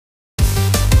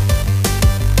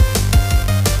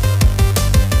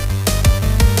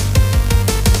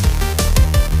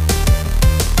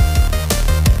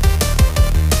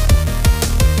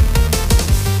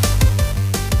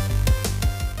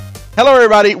Hello,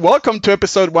 everybody. Welcome to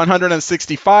episode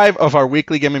 165 of our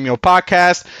weekly Gaming Meal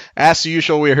podcast. As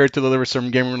usual, we are here to deliver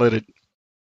some gaming-related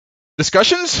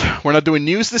discussions. We're not doing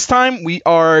news this time. We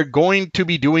are going to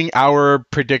be doing our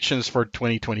predictions for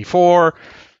 2024.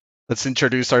 Let's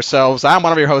introduce ourselves. I'm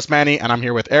one of your hosts, Manny, and I'm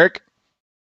here with Eric.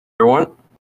 Everyone.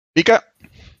 Vika.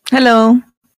 Hello.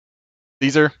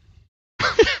 Caesar.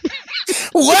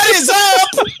 What is up?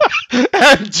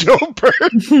 And Joper.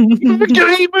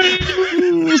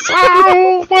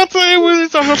 Oh, what's it?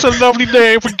 It's a lovely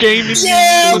day for gaming.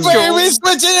 Yeah, baby,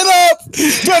 switching it up.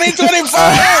 2025.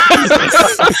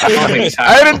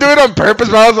 I didn't do it on purpose,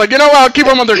 but I was like, you know what? I'll keep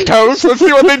them on their toes. Let's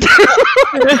see what they do.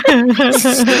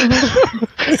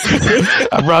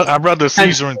 I brought the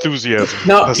Caesar enthusiasm.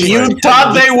 No, That's you right.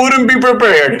 thought they wouldn't be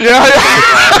prepared. Yeah.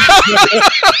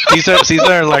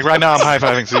 Caesar, like right now, I'm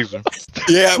high-fiving Caesar.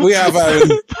 Yeah, we have.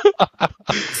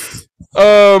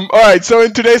 All right. So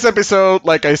in today's episode,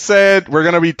 like I said, we're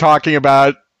gonna be talking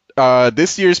about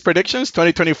this year's predictions,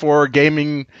 2024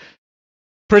 gaming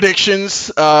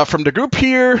predictions from the group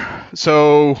here.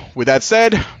 So with that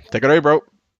said, take it away, bro.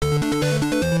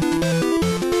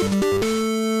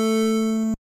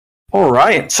 All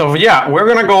right. So, yeah, we're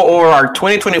going to go over our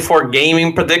 2024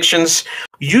 gaming predictions.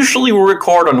 Usually we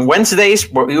record on Wednesdays,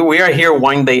 but we are here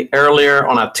one day earlier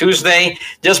on a Tuesday,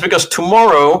 just because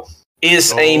tomorrow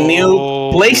is a new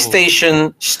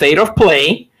PlayStation State of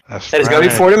Play. That is going to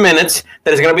be 40 minutes.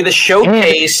 That is going to be the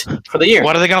showcase for the year.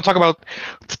 What are they going to talk about?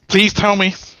 Please tell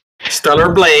me.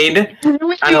 Stellar Blade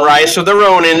and Rise of the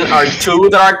Ronin are two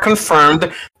that are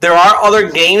confirmed. There are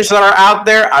other games that are out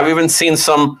there. I've even seen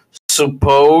some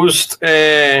supposed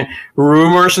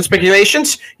rumors and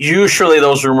speculations. Usually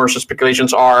those rumors and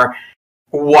speculations are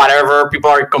whatever people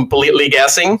are completely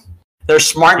guessing. They're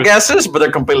smart guesses, but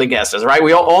they're completely guesses, right?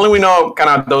 We know kind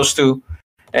of those two,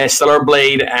 Stellar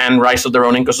Blade and Rise of the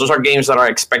Ronin, because those are games that are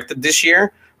expected this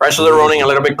year. Rise of the Ronin a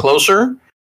little bit closer.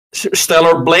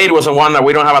 Stellar Blade was the one that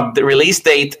we don't have a release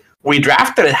date. We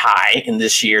drafted it high in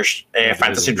this year's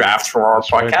fantasy draft for our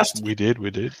podcast. Right. We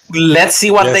did. Let's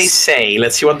see what they say.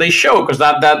 Let's see what they show, because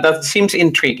that seems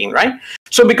intriguing, right?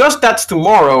 So because that's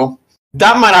tomorrow,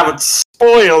 that might have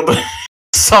spoiled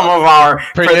some of our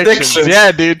predictions.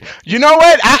 Yeah, dude. You know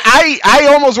what? I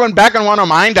almost went back on one of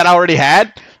mine that I already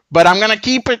had, but I'm gonna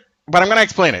keep it. But I'm gonna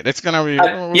explain it. It's gonna be.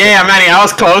 Yeah, Manny, I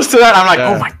was close to that. I'm like,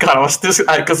 oh my god, I was this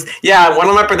because one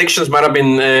of my predictions might have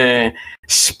been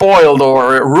spoiled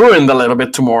or ruined a little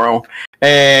bit tomorrow.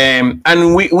 And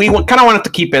we kind of wanted to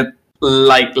keep it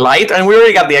light, and we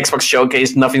already got the Xbox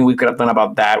showcase. Nothing we could have done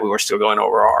about that. We were still going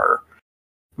over our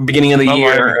beginning of the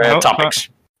year topics.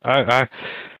 I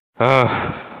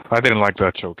didn't like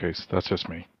that showcase. That's just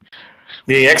me.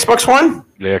 The Xbox One?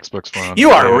 The Xbox One.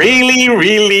 You are really.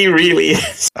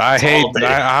 I hate.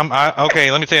 Okay.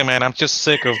 Let me tell you, man. I'm just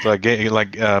sick of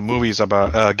movies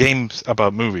about games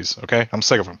about movies. Okay, I'm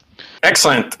sick of them.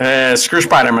 Excellent. Screw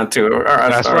Spider-Man 2.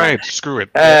 That's right. Screw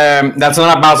it. That's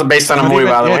not based on a movie,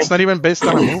 by the way. It's not even based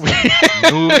on a movie.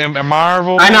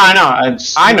 Marvel.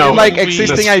 I know. Like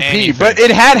existing IP, but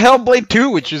it had Hellblade 2,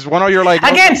 which is one of your most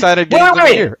excited games of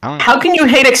the year. How can you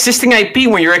hate existing IP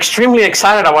when you're extremely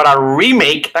excited about a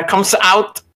remake that comes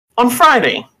out on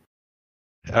Friday?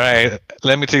 All right,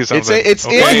 let me tell you something. It's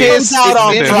in his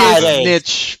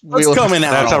niche. What's coming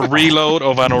out? That's a reload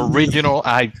of an original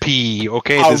IP.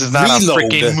 Okay, this is not a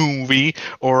freaking movie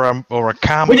or a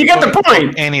comic. But you get the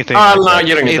point. Anything. No,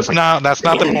 you don't get it's not. That's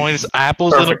not the point. It's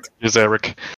apples and oranges,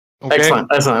 Eric. Okay?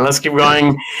 Excellent. Let's keep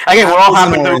going. Again, we're all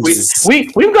happy.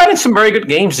 We've gotten some very good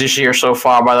games this year so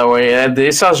far. By the way,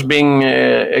 this has been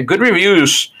good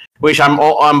reviews, which I'm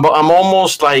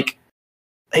almost like.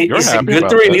 Hey, is it good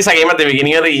to release a game at the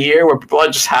beginning of the year where people are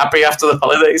just happy after the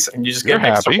holidays and you just get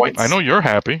extra points? I know you're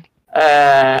happy.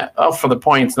 For the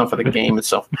points, not for the game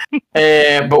itself.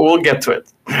 But we'll get to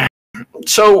it.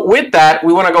 So with that,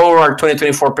 we want to go over our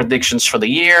 2024 predictions for the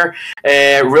year.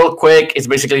 Real quick, it's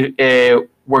basically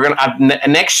we're gonna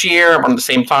next year around the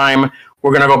same time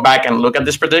we're gonna go back and look at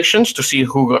these predictions to see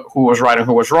who was right and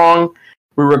who was wrong.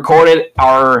 We recorded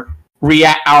our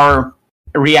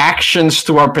reactions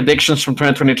to our predictions from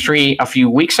 2023 a few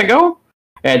weeks ago.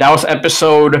 That was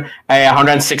episode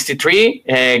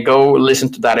 163. Go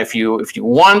listen to that if you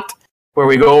want, where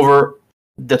we go over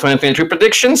the 2023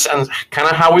 predictions and kind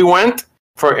of how we went.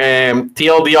 For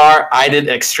TLDR, I did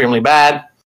extremely bad,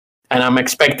 and I'm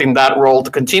expecting that role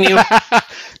to continue.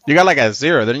 You got like a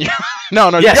 0, didn't you? No,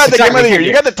 Yes, you got the game of the year. exactly.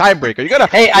 You got the tiebreaker. You got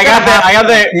I got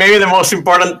the maybe the most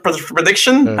important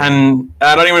prediction, and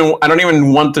I don't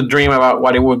even want to dream about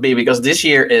what it would be, because this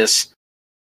year is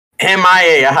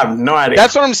MIA. I have no idea.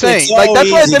 That's what I'm saying. So Like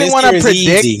that's why I easy. didn't This want year to is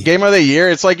predict easy. game of the year.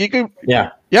 It's like you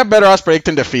have better odds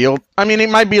predicting the field. I mean, it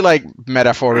might be like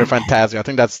Metaphor or Fantasia.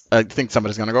 I think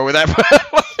somebody's gonna go with that.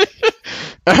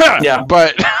 Yeah.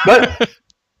 but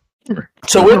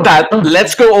So with that,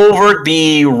 let's go over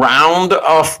the round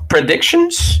of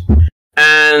predictions.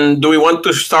 And do we want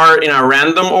to start in a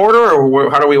random order, or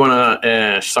how do we want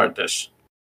to start this?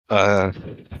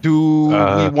 do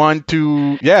we want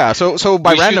to? Yeah. So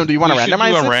by random, do you want to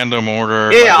randomize do a it? random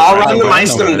order? Yeah, I'll random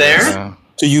randomize them order, there. yeah.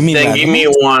 So you mean Then give me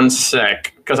randomly? 1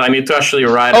 sec, because I need to actually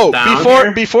write it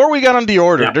down. Before we get on the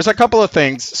order, Yeah. there's a couple of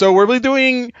things. So we'll be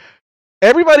doing.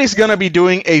 Everybody's gonna be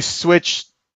doing a Switch.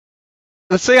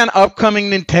 Let's say an upcoming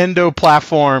Nintendo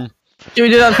platform Do we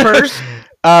do that first?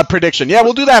 prediction. Yeah,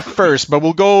 we'll do that first, but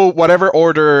we'll go whatever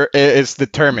order is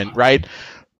determined, right?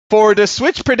 For the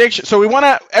Switch prediction, so we want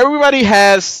to. Everybody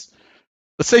has,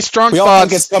 let's say, strong We all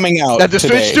think it's thoughts coming out that the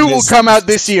today. Switch 2 will come out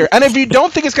this year. And if you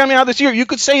don't think it's coming out this year, you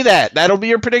could say that. That'll be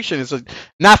your prediction. It's like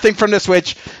nothing from the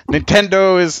Switch.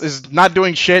 Nintendo is not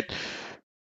doing shit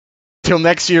till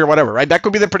next year, whatever, right? That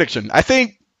could be the prediction. I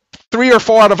think 3 or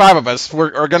 4 out of 5 of us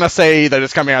are gonna say that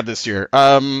it's coming out this year.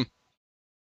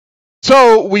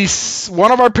 So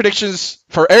one of our predictions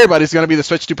for everybody is going to be the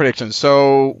Switch 2 predictions.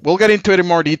 So we'll get into it in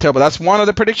more detail, but that's one of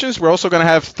the predictions. We're also going to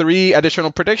have 3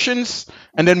 additional predictions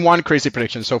and then 1 crazy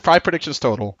prediction. So 5 predictions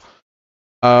total.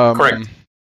 Correct.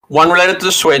 1 related to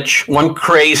the Switch, 1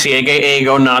 crazy, aka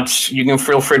go nuts. You can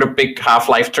feel free to pick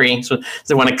Half-Life 3. So it's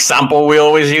the one example we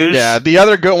always use. Yeah, the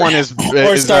other good one is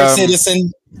Or Star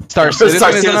Citizen. Star Citizen Star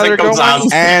is Citizen another good comes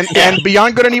one, out. and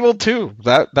Beyond Good and Evil 2.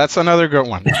 That's another good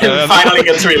one. It finally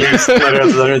gets released.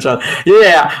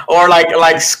 Yeah, or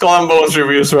like Skull and Bones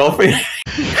reviews, Ralph. Crazy.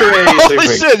 Holy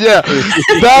thing. shit! Yeah,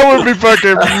 that would be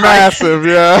fucking massive.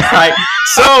 Yeah. Right.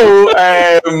 So,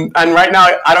 and right now,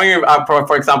 I don't even.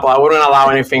 For example, I wouldn't allow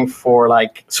anything for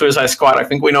like Suicide Squad. I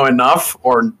think we know enough,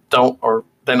 or don't, or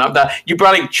they're not that. You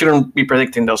probably shouldn't be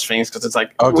predicting those things because it's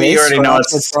like we already know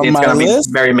it's gonna be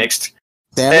very mixed.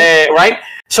 Right?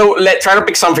 So try to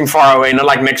pick something far away, not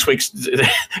like next week's.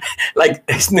 Like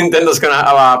Nintendo's gonna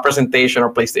have a presentation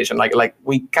or PlayStation. Like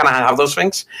we kind of have those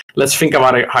things. Let's think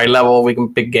about it high level. We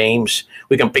can pick games.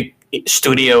 We can pick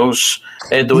studios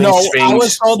doing No, things. I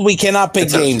was told we cannot pick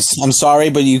games. I'm sorry,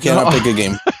 but you cannot pick a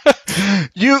game.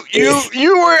 You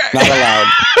were Not allowed.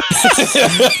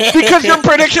 because your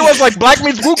prediction was like Black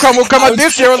Meets Wukong will come out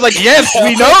this year. I was like, yes,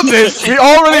 we know this. We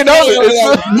already know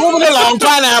this. Moving along,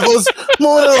 pineapples.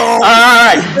 Moving along. All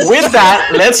right. With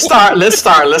that, let's start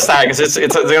because it's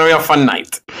gonna be a fun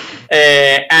night.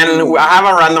 And I have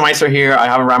a randomizer here. I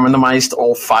have randomized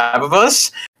all 5 of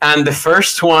us, and the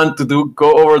first one to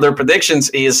go over their predictions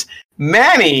is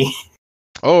Manny.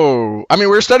 Oh, I mean,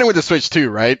 we're starting with the Switch 2,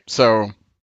 right? So.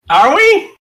 Are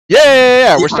we?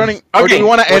 Yeah. We're starting. Or do Okay, we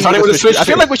want to we're end starting with the Switch 2? I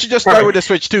feel 2. like we should just start with the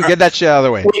Switch 2. Get that shit out of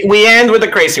the way. We end with the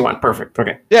crazy one. Perfect.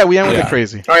 Okay. Yeah, we end with Yeah. the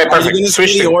crazy. All right. Are you Perfect. going to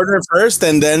Switch do the 2. order first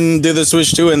and then do the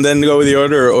Switch 2 and then go with the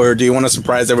order? Or do you want to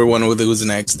surprise everyone with who's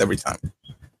next every time?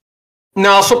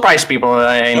 No, I'll surprise people as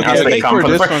I they think come. for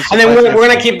this one, And then we're surprise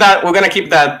gonna keep that. We're gonna keep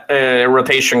that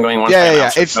rotation going. Once Yeah. I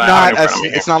announce it, It's but I have not. it in front of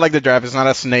me It's not like the draft. It's not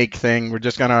a snake thing. We're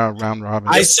just gonna round robin.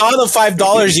 I saw the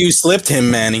 $5 you slipped him,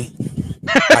 Manny.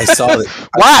 I saw it.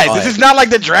 Why? This is not like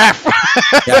the draft.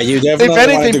 Yeah, you definitely If wanted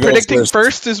anything, to go predicting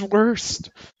first is worst.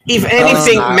 If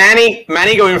anything, not.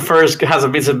 Manny going first has a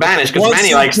disadvantage because What's Manny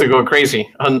the- likes to go crazy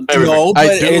on everything. No, I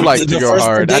but do like to the go first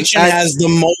hard. prediction I- has the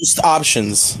most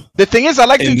options. The thing is, I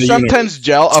like In to the sometimes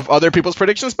gel of other people's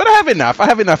predictions, but I have enough. I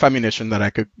have enough ammunition that I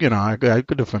could, I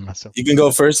could defend myself. You can go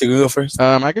first. You can go first.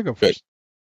 I could go Good. first.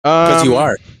 Because you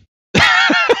are.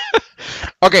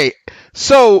 Okay,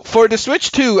 so for the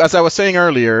Switch 2, as I was saying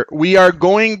earlier, we are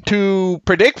going to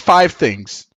predict 5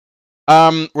 things.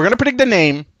 We're gonna predict the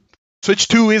name. Switch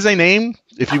 2 is a name.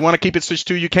 If you want to keep it Switch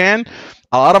 2, you can.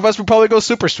 A lot of us will probably go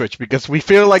Super Switch because we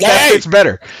feel like that Yay! fits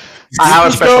better. I have a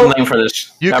could special go- name for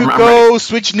this. You I'm could ready. go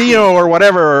Switch Neo or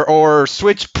whatever, or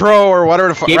Switch Pro or whatever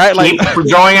the fuck, Keep, right? keep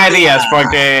drawing ideas,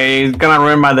 porque it's gonna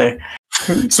ruin my day.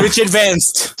 Switch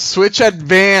advanced. Switch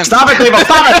Advanced. Stop it, people!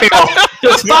 Stop it, people!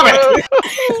 Just stop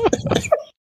it!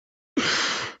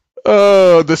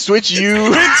 Oh, the Switch U.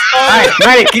 Alright,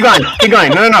 Manny, keep going.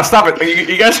 No, stop it.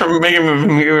 You guys are making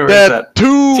me That upset.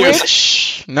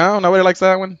 2-inch. No, nobody likes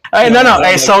that one. No.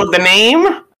 Hey, so the name?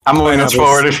 I'm moving this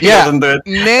forward if he Yeah. doesn't do it.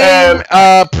 Name,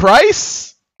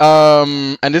 price.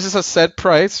 And this is a set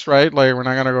price, right? Like we're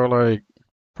not gonna go like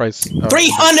price.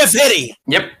 350.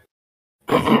 Yep.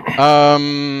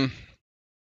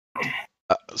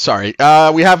 Sorry.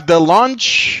 We have a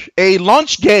launch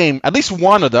game, at least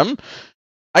one of them.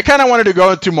 I kind of wanted to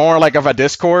go into more like of a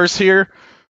discourse here,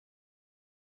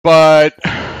 but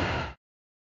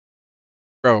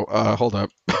bro, hold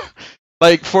up.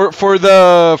 Like for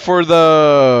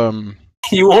the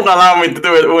You won't allow me to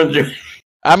do it, won't you?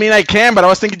 I mean, I can, but I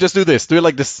was thinking just do this. Do it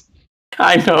like this.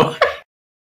 I know.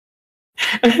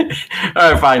 All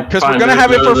right, fine. Because we're gonna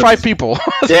have it for 5 people.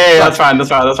 Yeah, that's fine. That's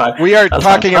fine. We are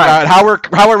talking about how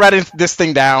we're writing this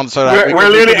thing down, so that we're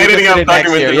literally editing up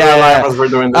documents in real life as we're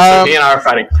doing this. So me and I are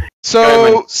fighting.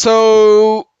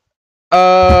 So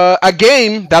a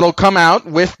game that'll come out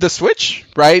with the Switch,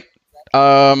 right?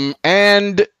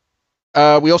 And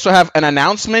we also have an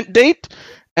announcement date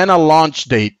and a launch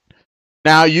date.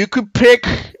 Now you could pick.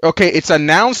 Okay, it's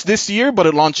announced this year, but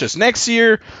it launches next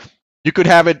year. You could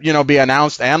have it, be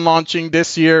announced and launching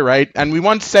this year, right? And we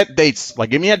want set dates.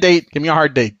 Like, give me a date. Give me a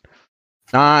hard date.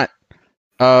 Not.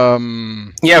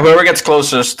 Yeah, whoever gets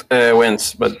closest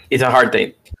wins, but it's a hard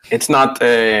date. It's not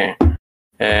guess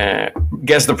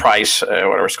the price,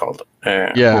 whatever it's called.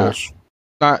 Rules.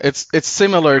 It's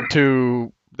similar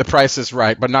to The Price is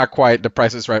Right, but not quite The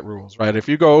Price is Right rules, right? If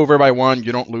you go over by 1,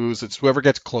 you don't lose. It's whoever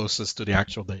gets closest to the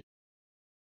actual date.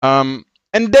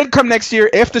 And then come next year,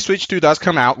 if the Switch 2 does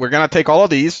come out, we're going to take all of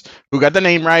these, who got the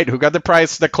name right, who got the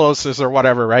price the closest or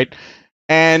whatever, right?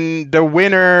 And the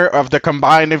winner of the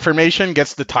combined information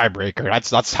gets the tiebreaker.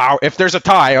 That's how, if there's a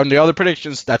tie on the other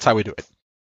predictions, that's how we do it.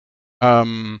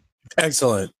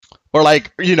 Excellent. Or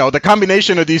like, the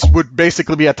combination of these would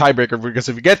basically be a tiebreaker, because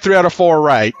if you get 3 out of 4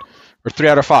 right, or 3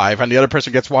 out of 5, and the other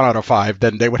person gets 1 out of 5,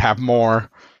 then they would have more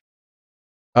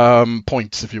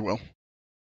points, if you will.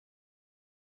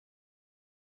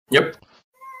 Yep.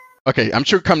 Okay, I'm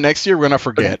sure come next year we're gonna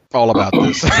forget all about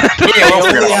this.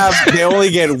 They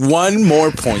only get 1 more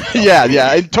point.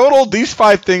 Yeah. In total, these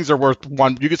 5 things are worth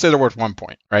 1. You could say they're worth 1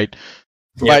 point, right?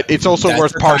 Yeah. But it's also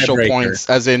worth partial points,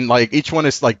 as in like each one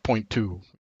is like 0.2.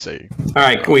 Say. All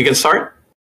right, we can start.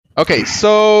 Okay,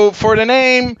 so for the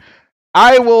name,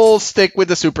 I will stick with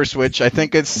the Super Switch. I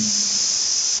think it's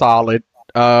solid.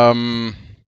 I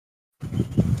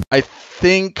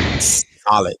think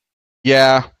solid.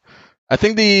 Yeah. I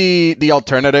think the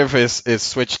alternative is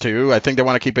Switch 2. I think they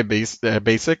want to keep it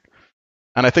basic.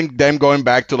 And I think them going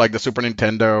back to like the Super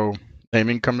Nintendo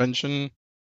naming convention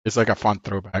is like a fun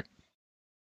throwback.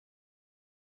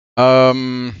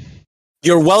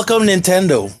 You're welcome,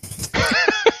 Nintendo.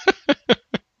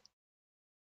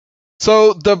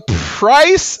 So the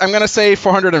price, I'm going to say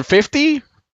 450.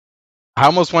 I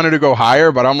almost wanted to go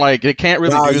higher, but I'm like, it can't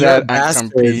really do that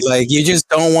and compete. Like, you just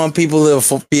don't want people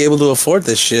to be able to afford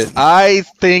this shit. I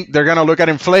think they're gonna look at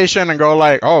inflation and go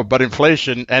like, oh, but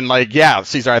inflation, and like, yeah,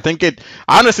 Caesar. I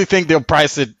honestly think they'll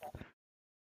price it.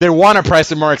 They want to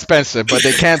price it more expensive, but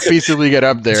they can't feasibly get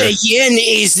up there. The yen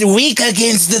is weak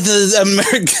against the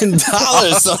American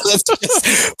dollar, so let's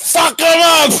just fuck them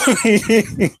up.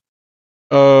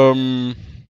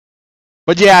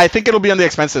 But yeah, I think it'll be on the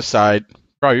expensive side.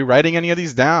 Bro, are you writing any of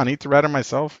these down? I need to write them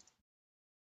myself.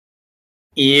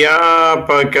 Yeah,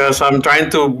 because I'm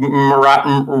trying to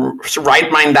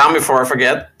write mine down before I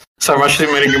forget. So I'm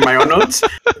actually making my own notes.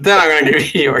 Then I'm going to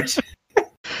give you yours.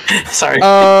 Sorry.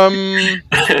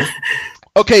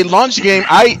 Okay, launch game.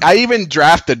 I even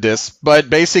drafted this, but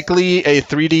basically a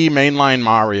 3D mainline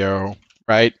Mario,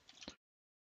 right?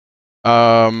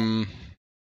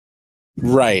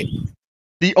 Right.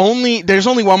 There's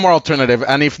only one more alternative,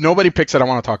 and if nobody picks it, I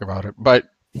want to talk about it. But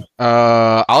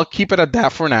I'll keep it at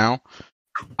that for now.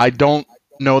 I don't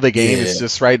know the game. Yeah. It's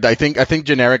just right. I think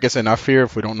generic is enough here.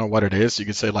 If we don't know what it is, you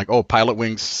could say like, oh, Pilot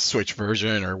Wings Switch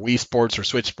version, or Wii Sports, or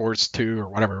Switch Sports 2, or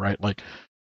whatever, right? Like,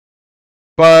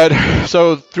 but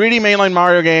so 3D mainline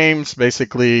Mario games,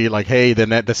 basically like, hey,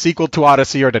 the sequel to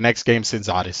Odyssey, or the next game since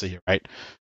Odyssey, right?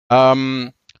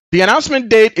 The announcement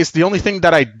date is the only thing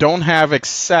that I don't have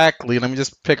exactly. Let me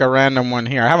just pick a random one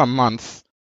here. I have a month,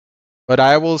 but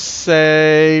I will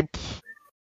say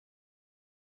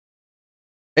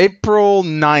April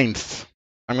 9th.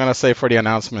 I'm going to say for the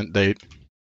announcement date.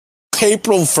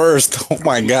 April 1st. Oh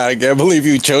my God. I can't believe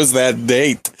you chose that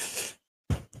date.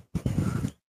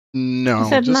 No,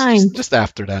 just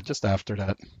after that. Just after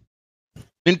that.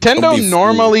 Nintendo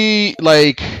normally,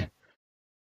 like...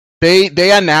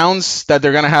 They announced that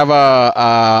they're gonna have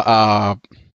a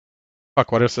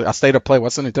state of play.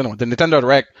 What's the Nintendo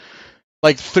Direct?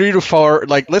 Like 3 to 4,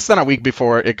 like less than a week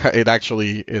before it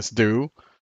actually is due.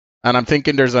 And I'm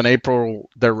thinking there's an April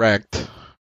Direct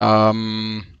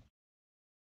to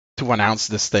announce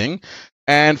this thing.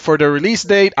 And for the release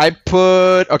date, I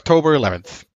put October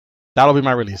 11th. That'll be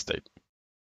my release date.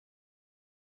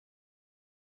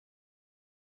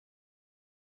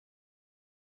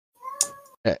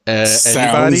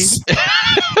 Anybody?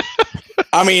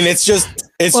 I mean, it's just.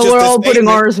 Well, we're all putting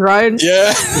ours, right?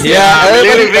 Yeah. I'm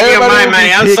literally thinking of mine, will man.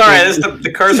 be I'm picking. sorry. This is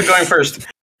the curse of going first.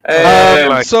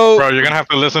 So- bro, you're gonna have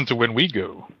to listen to when we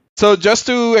go. So just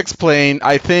to explain,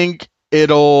 I think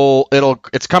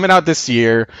it's coming out this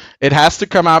year. It has to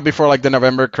come out before like the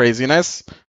November craziness,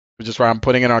 which is why I'm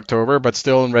putting it in October, but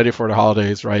still ready for the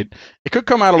holidays, right? It could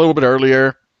come out a little bit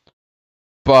earlier,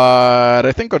 but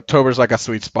I think October's like a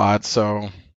sweet spot, so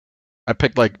I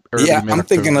picked like early. Yeah, I'm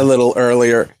thinking a little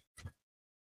earlier.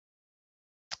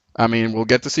 I mean, we'll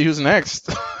get to see who's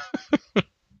next. All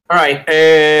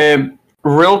right.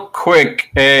 Real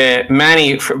quick,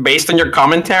 Manny, based on your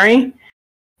commentary,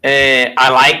 I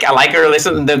like your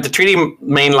listen the 3D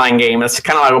mainline game. That's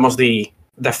kind of like almost the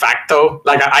de facto.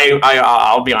 Like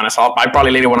I'll be honest, I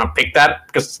probably later want to pick that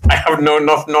because I have no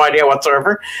idea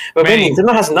whatsoever. But Manny,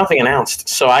 Nintendo has nothing announced,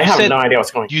 so I have no idea what's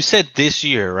going. You said this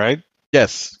year, right?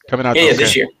 Yes, coming out. Yeah,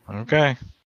 this year. Okay.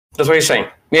 That's what you're saying.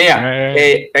 Yeah.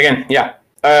 Again, yeah.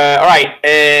 All right,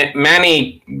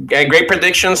 Manny, great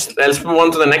predictions. Let's move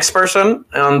on to the next person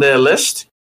on the list.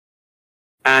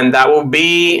 And that will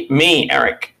be me,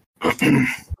 Eric.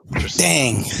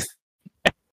 Dang.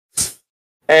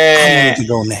 I need to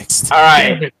go next. All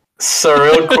right. So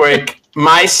real quick,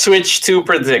 my Switch 2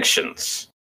 predictions.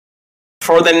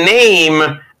 For the name,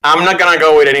 I'm not going to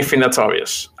go with anything that's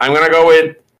obvious. I'm going to go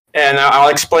with, and I'll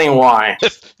explain why.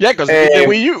 Yeah, because we did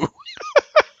Wii U.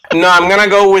 No, I'm going to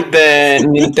go with the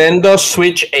Nintendo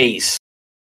Switch Ace.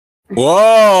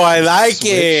 Whoa, I like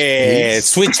it.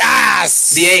 Switch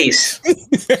ass. The Ace.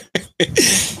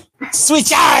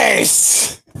 Switch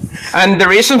ass. And the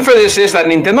reason for this is that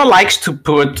Nintendo likes to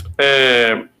put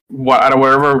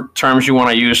whatever terms you want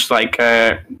to use, like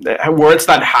words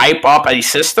that hype up a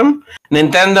system.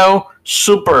 Nintendo,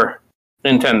 Super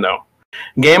Nintendo.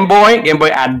 Game Boy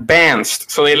Advanced.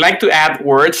 So they like to add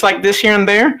words like this here and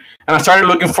there. And I started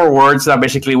looking for words that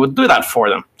basically would do that for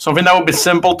them. Something that would be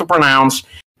simple to pronounce.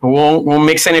 Won't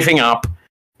mix anything up.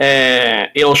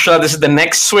 It'll show that this is the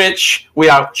next Switch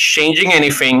without changing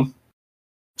anything.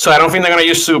 So I don't think they're going to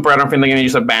use Super. I don't think they're going to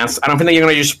use Advanced. I don't think they're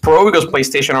going to use Pro because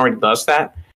PlayStation already does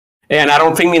that. And I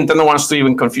don't think Nintendo wants to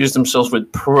even confuse themselves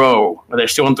with Pro. They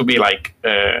still want to be like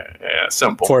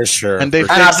simple. For sure. And they've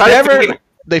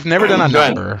never done a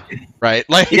number, right?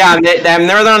 Like yeah, they've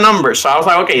never done a number. So I was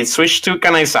like, okay, Switch 2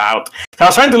 kind of is out. So I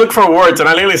was trying to look for words, and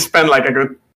I literally spent like a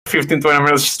good 15, 20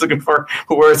 minutes just looking for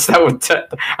words that would...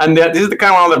 and this is the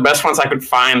kind of one of the best ones I could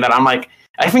find that I'm like,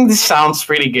 I think this sounds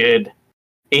pretty good.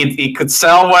 It could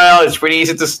sell well. It's pretty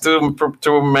easy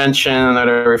to mention and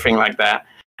everything like that.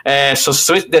 So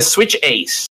the Switch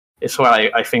Ace is what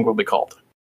I think will be called.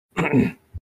 I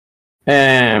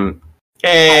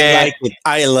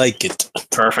like it.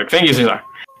 Perfect. Thank you, Cesar.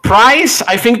 Price,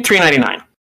 I think $399.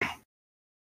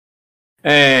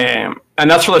 And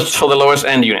that's for the lowest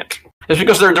end unit. It's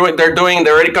because they're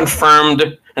already confirmed,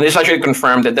 and this is actually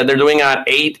confirmed that they're doing an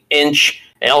 8-inch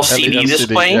LCD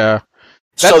display. Yeah.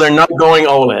 So they're not going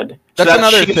OLED. So That's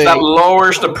another thing. That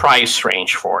lowers the price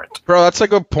range for it. Bro, that's a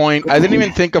good point. I didn't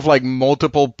even think of like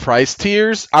multiple price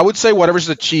tiers. I would say whatever's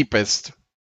the cheapest.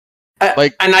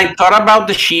 And I thought about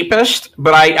the cheapest,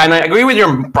 but I agree with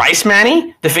your price,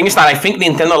 Manny. The thing is that I think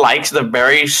Nintendo likes the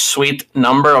very sweet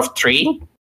number of $399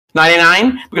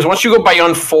 because once you go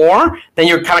beyond 4, then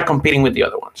you're kind of competing with the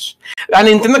other ones. And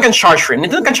Nintendo can charge for it.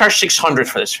 Nintendo can charge $600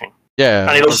 for this thing. Yeah,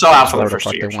 and it'll sell out for the first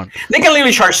 2 years. They can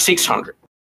literally charge $600.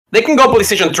 They can go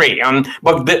PlayStation 3,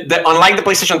 but unlike the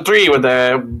PlayStation 3 with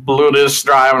the Bluetooth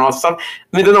drive and all that stuff,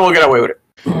 Nintendo will get away with it.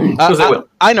 Because they will.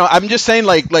 I know. I'm just saying,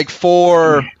 like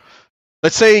for,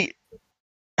 let's say,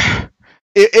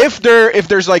 if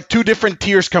there's like 2 different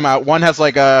tiers come out, one has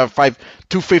like a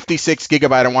 256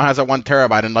 gigabyte and one has a 1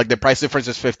 terabyte, and like the price difference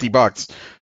is $50.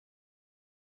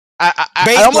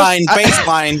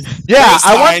 Baseline. Yeah,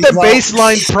 I want the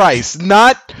baseline price,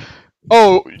 not.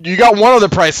 Oh, you got one of the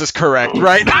prices correct,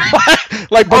 right?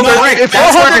 Like, but if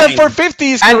 400 for 50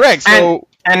 is correct.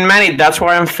 And Manny, that's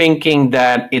why I'm thinking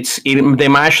that they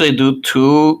might actually do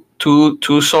two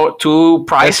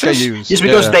prices, just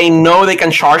because they know they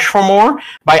can charge for more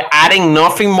by adding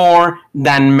nothing more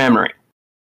than memory.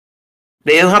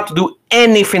 They don't have to do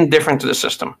anything different to the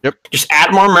system. Yep. Just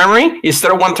add more memory.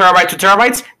 Instead of 1 terabyte, 2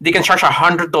 terabytes, they can charge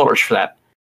 $100 for that.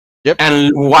 Yep.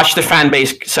 And watch the fan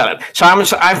base sell it. So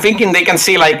I'm thinking they can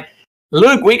see like,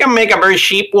 look, we can make a very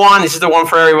cheap one. This is the one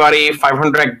for everybody.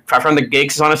 500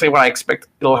 gigs is honestly what I expect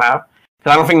it'll have.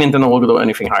 Because I don't think Nintendo will do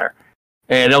anything higher.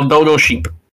 They'll go cheap.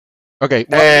 Okay,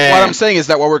 what I'm saying is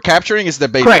that what we're capturing is the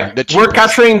base. Correct. We're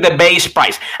capturing the base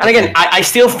price, and again, I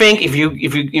still think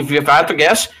if I had to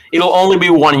guess, it'll only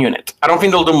be one unit. I don't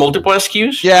think they'll do multiple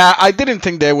SKUs. Yeah, I didn't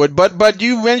think they would, but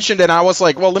you mentioned it, and I was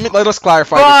like, well, let us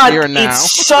clarify this here and now.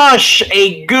 It's such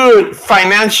a good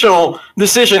financial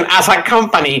decision as a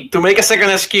company to make a second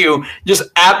SKU. Just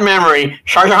add memory,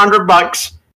 charge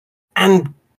 $100,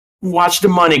 and watch the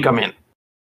money come in.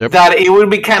 Yep. That it would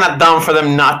be kind of dumb for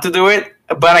them not to do it.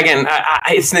 But again,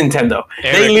 it's Nintendo.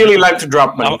 Eric, they really like to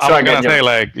drop money. I was gonna say,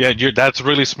 like, yeah, that's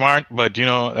really smart. But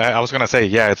I was gonna say,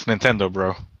 yeah, it's Nintendo,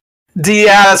 bro.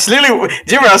 That's literally,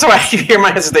 Jimmy. That's why you hear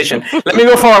my hesitation. Let me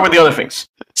go forward with the other things.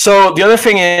 So the other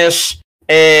thing is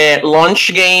a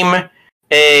launch game.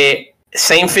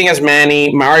 Same thing as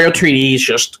Manny. Mario 3D is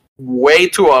just way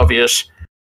too obvious.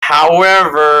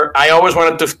 However, I always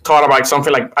wanted to talk about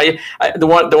something like the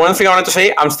one thing I wanted to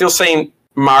say. I'm still saying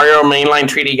Mario mainline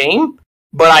 3D game.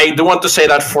 But I do want to say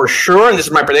that for sure, and this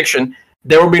is my prediction,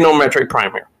 there will be no Metroid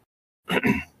Prime here.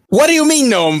 What do you mean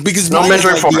no? Because no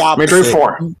Metroid 4. Metroid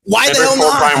 4. Why the hell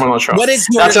not? Prime will not show. What is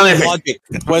your logic?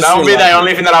 That would be the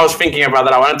only thing that I was thinking about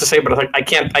that I wanted to say, but I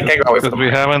can't go away from it. We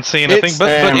haven't seen anything.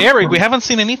 But Eric, we haven't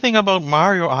seen anything about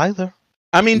Mario either.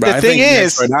 I mean, the thing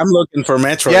is, Metroid, I'm looking for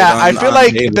Metroid. Yeah, I feel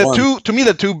like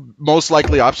the two most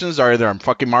likely options are either a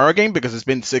fucking Mario game because it's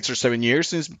been 6 or 7 years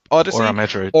since Odyssey,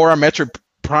 or a Metroid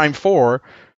Prime 4,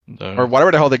 or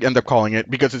whatever the hell they end up calling it,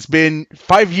 because it's been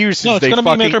 5 years since they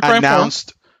fucking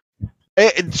announced.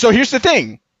 So here's the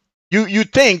thing: you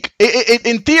think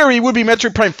in theory it would be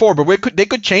Metroid Prime 4, but they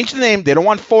could change the name. They don't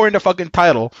want 4 in the fucking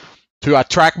title to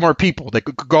attract more people. They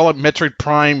could call it Metroid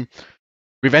Prime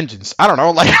Revengeance. I don't know,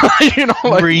 like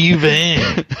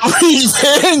Revenge.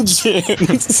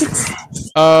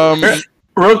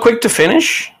 Real quick to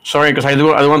finish. Sorry, because I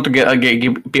want to give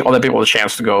other people a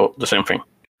chance to go the same thing.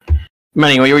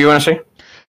 Manny, what you want to say?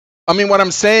 I mean, what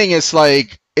I'm saying is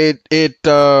like they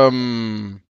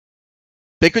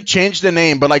could change the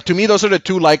name, but like to me, those are the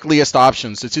two likeliest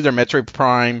options. It's either Metroid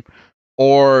Prime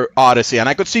or Odyssey, and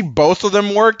I could see both of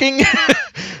them working.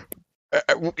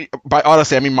 By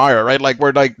Odyssey, I mean Mario, right? Like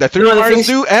we're like the three Mario's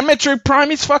due, and Metroid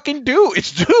Prime is fucking due.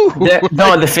 It's due.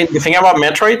 The thing about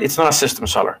Metroid, it's not a system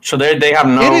seller, so they have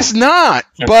no. It is not,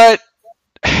 but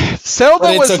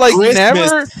Zelda was like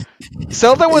never.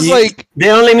 Zelda was like they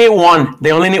only need one. They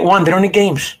don't need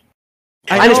games.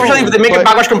 And especially if they make it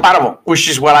backwards compatible, which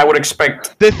is what I would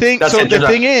expect. The thing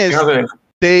is,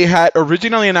 they had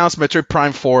originally announced Metroid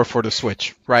Prime 4 for the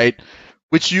Switch, right?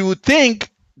 Which you would think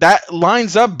that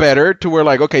lines up better to where,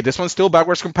 like, okay, this one's still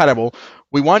backwards compatible.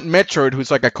 We want Metroid,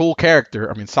 who's like a cool character.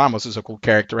 I mean, Samus is a cool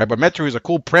character, right? But Metroid is a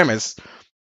cool premise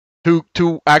to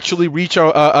actually reach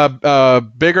a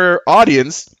bigger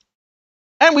audience.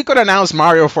 And we could announce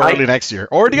Mario for early next year,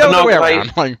 or the other way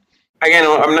around. Again,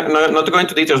 I'm not to go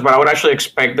into details, but I would actually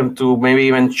expect them to maybe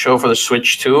even show for the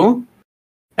Switch too.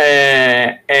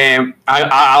 I'll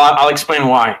explain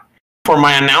why. For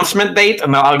my announcement date,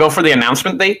 and I'll go for the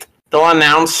announcement date. They'll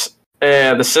announce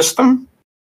the system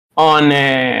on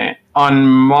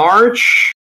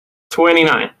March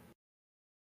 29.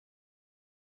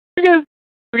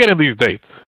 Forget these dates.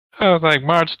 I was like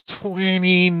March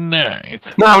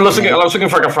 29th. No, I was looking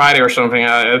for like a Friday or something.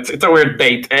 It's a weird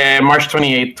date. March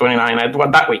 28, 29.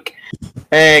 That week.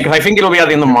 Because I think it'll be at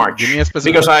the end of March. Give me a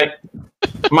specific. Because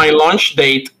my launch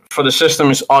date for the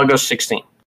system is August 16th.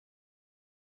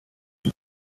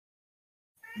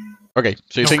 Okay,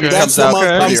 so you think that's the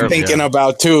month I'm thinking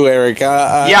about too, Eric.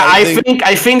 I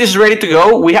think this is ready to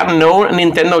go. We have no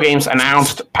Nintendo games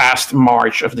announced past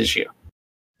March of this year.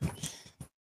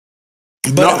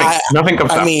 But nothing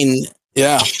comes out. I mean,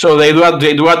 yeah. So they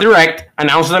do a direct,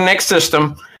 announce the next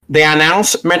system. They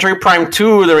announce Metroid Prime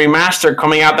 2, the remaster,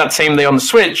 coming out that same day on the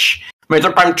Switch.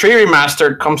 Metroid Prime 3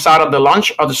 remastered comes out at the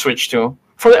launch of the Switch too.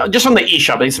 Just on the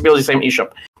eShop. They used to build the same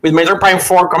eShop. With Metroid Prime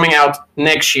 4 coming out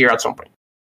next year at some point.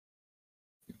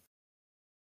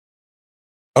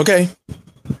 Okay.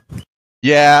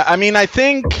 Yeah, I mean, I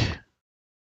think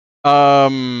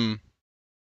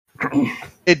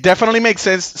it definitely makes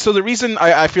sense. So the reason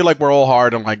I feel like we're all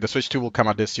hard on like the Switch 2 will come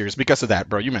out this year is because of that,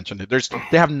 bro. You mentioned it.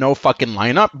 They have no fucking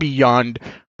lineup beyond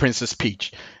Princess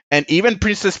Peach. And even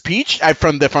Princess Peach,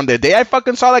 from the day I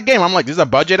fucking saw that game, I'm like, this is a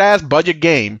budget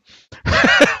game.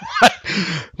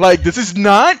 Like, this is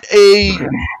not a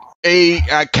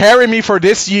carry me for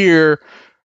this year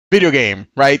video game,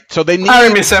 right? So they need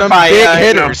some big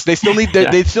hitters. They still need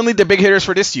the big hitters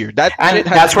for this year.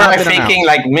 That's where I'm thinking,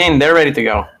 like, man, they're ready to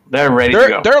go. They're ready to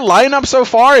go. Their lineup so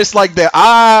far is like the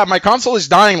my console is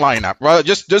dying lineup. Well,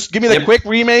 just give me the quick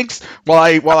remakes while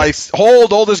I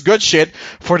hold all this good shit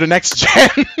for the next gen.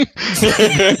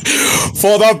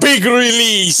 For the big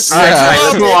release. All right,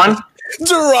 let's move on.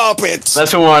 Drop it.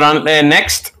 Let's move on.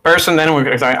 Next person, then we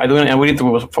need to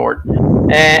move forward.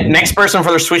 Next person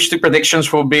for the Switch 2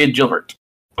 predictions will be Gilbert.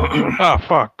 Oh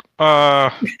fuck.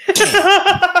 Thank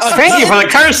you for the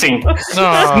cursing. No.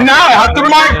 Now I have to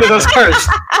mark this as cursed.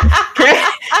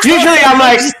 Usually I'm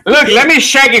like, look, let me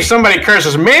check if somebody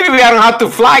curses. Maybe I don't have to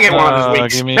flag it one of these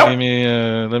weeks. Give me,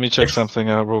 let me check something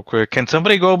out real quick. Can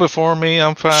somebody go before me?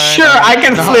 I'm fine. Sure, I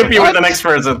can flip you with the next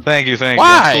person. Thank you. Why?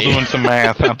 I'm still doing some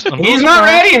math. He's not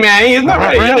ready, man. He's not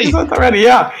ready. He's not ready.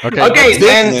 Yeah. Okay.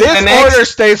 This order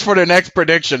stays for the next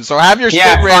prediction. So have your shit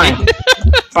ready. Fine.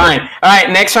 Fine. All right.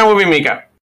 Next one will be Mika.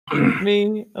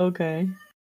 Me? Okay.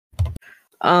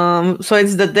 So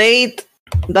it's the date,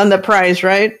 then the price,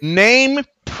 right? Name,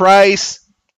 price,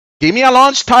 give me a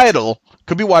launch title.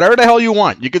 Could be whatever the hell you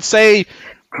want. You could say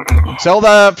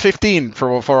Zelda 15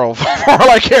 for all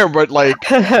I care, but like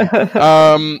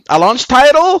a launch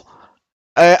title,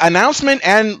 announcement,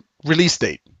 and release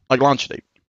date, like launch date.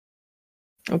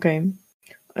 Okay.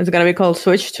 It's gonna be called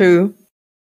Switch 2.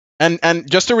 And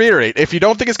just to reiterate, if you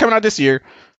don't think it's coming out this year,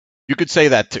 you could say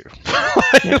that too.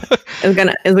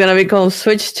 It's gonna be called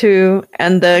Switch 2,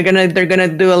 and they're gonna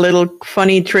do a little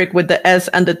funny trick with the S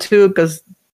and the 2 because.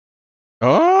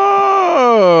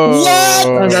 Oh.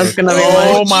 So that's gonna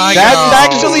be my That's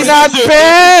God. actually not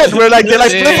bad. We're like they're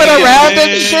like flipping around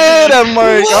and shit. I'm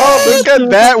like, oh, look at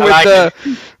that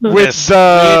with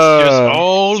the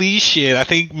holy shit! I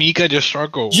think Mika just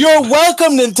struggled. You're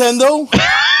welcome, Nintendo.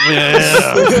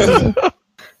 Yeah.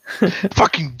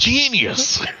 Fucking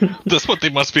genius. That's what they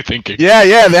must be thinking. Yeah,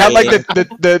 they have like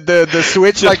the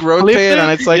switch like rotate and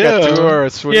it's like a 2 or a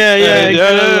switch. Yeah.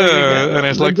 And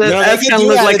it's like S can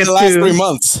look like a the last 2. 3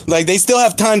 months. Like they still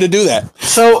have time to do that.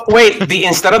 So wait,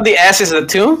 instead of the S is the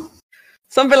 2?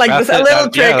 Something like That's this, a it, little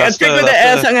that- trick, yeah, a trick with the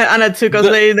that's S and a 2 because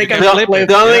they can The flip.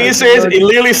 only thing is it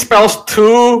literally spells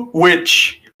 2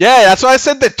 which. Yeah, that's why I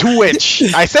said the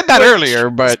 2-witch. I said that earlier,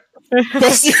 but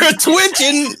Because you're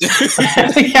twitching.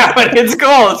 Yeah, but it's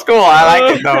cool. It's cool. I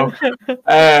like it though.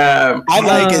 I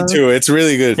like it too. It's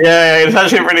really good. Yeah, it's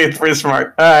actually pretty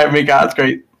smart. All right, Mika, that's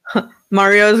great.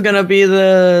 Mario is gonna be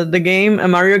the game, a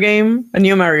Mario game, a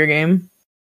new Mario game.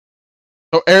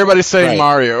 oh, everybody's saying Right.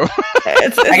 Mario.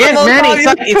 It's Again, the most man, obvious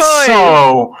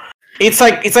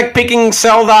choice. it's like picking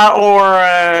Zelda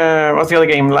or what's the other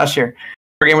game last year?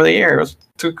 Game of the year. It was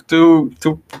too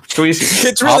easy.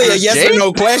 It's really a Obvious yes game? or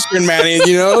no question, man.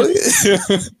 You know.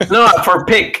 No, for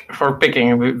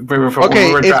picking. We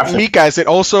Okay, were it's drafting. Mika. Is it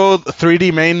also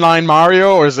 3D mainline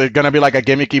Mario, or is it gonna be like a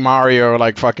gimmicky Mario,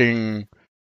 like fucking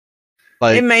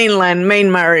like? Main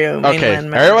Mario. Okay,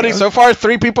 Mainland Mario. everybody. So far,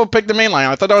 3 people picked the mainline.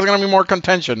 I thought that was gonna be more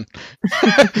contention.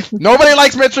 Nobody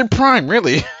likes Metroid Prime,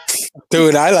 really.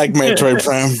 Dude, I like Metroid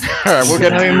Prime. All right, we'll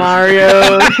get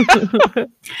Mario.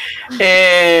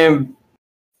 Mario.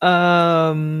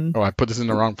 Oh, I put this in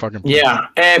the wrong fucking. Yeah,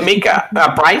 Mika,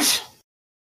 price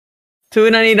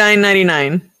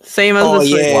 $299.99. Same as Oh, the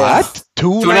Switch. yeah. What?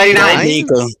 $299.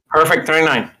 Nico. perfect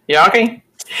 39. Yeah, okay.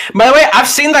 By the way, I've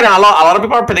seen that a lot of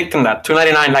people are predicting that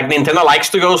 $299. Like Nintendo likes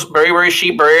to go very, very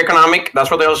cheap, very economic. That's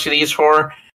what the LCD is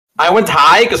for. I went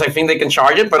high because I think they can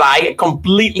charge it, but I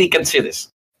completely can see this.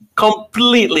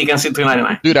 Completely can see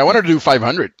 $299. Dude, I wanted to do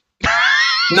 500.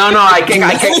 No, I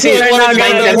can't see it.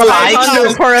 Nintendo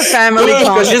likes for a family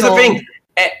because here's the console. thing.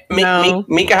 No.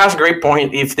 Mika has a great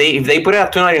point. If they put it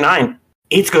at $299,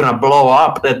 it's gonna blow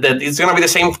up. That it's gonna be the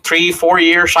same 3-4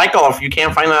 year cycle if you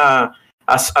can't find a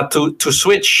to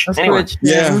switch anyway.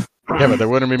 Yeah. Yeah, but they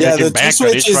wouldn't be Yeah, making the bank on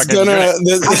Switch each is fucking gonna.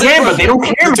 unit. Yeah, but they don't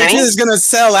care, The Switch man. is gonna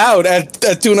sell out at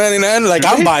 $299. Like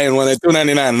I'm buying one at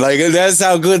 $299. Like that's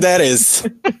how good that is.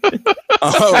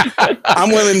 I'm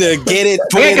willing to get it,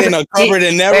 put it in a cupboard,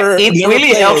 and never. It never really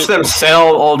play helps it. them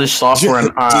sell all this software and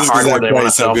Jesus, hardware that they want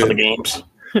to price so sell for good. the games.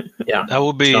 Yeah, That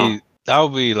would be So-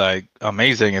 like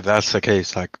amazing if that's the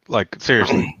case. Like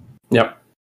seriously. Yep.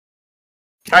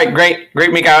 All right, great,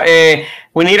 Mika.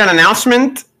 We need an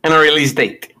announcement and a release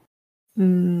date.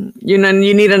 You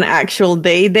need an actual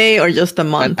day or just a An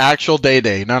month? actual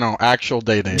day. No, actual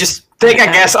day. Just take a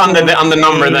guess on the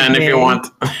number then, if you want.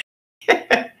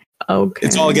 Okay.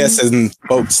 It's all guesses and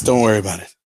votes. Don't worry about it.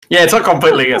 Yeah, it's all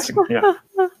completely guessing. Yeah.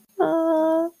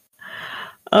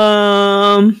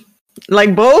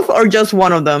 Like both or just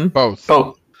one of them? Both.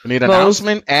 Both. We need Both.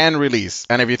 announcement and release.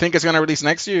 And if you think it's going to release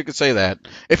next year, you could say that.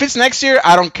 If it's next year,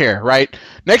 I don't care, right?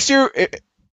 Next year,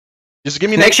 Just give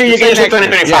me Next year. You can just say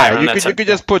 2025. Yeah, and you could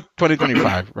just put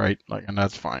 2025, right? Like, and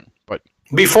that's fine. But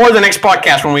before the next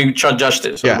podcast when we judge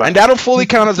this. yeah, and that'll fully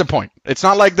count as a point. It's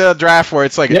not like the draft where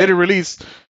it's like it didn't release.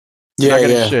 Yeah, not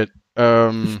getting yeah. shit.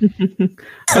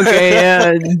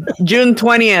 Okay, June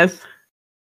 20th.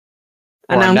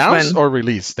 Or announce Announcement. or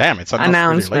release. Damn, it's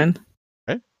Announcement.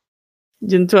 Okay.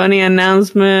 June 20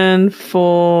 announcement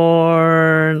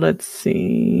for, let's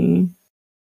see.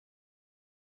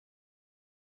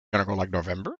 Gonna go like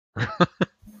November.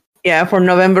 Yeah, for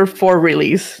November 4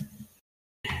 release.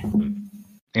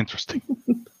 Interesting.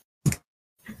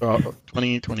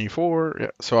 2024. Yeah.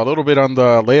 So a little bit on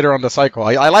the later on the cycle.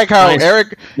 I like how Nice.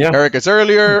 Eric is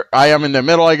earlier. I am in the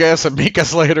middle, I guess, and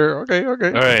Mika's later. Okay. All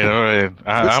right. Good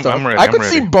I'm stuff. ready. I could I'm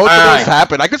see ready. both of All those right.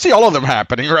 happen. I could see all of them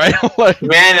happening, right? Like,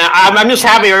 Man, I'm just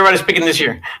happy everybody's picking this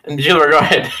year. And Gilbert, go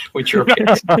ahead with your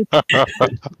picks.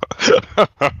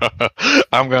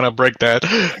 I'm gonna break that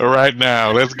right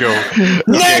now. Let's go.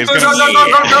 Okay,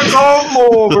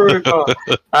 All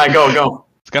right, go.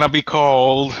 It's gonna be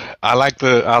called. I like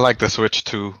the Switch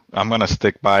 2. I'm gonna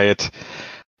stick by it.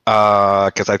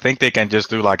 Because I think they can just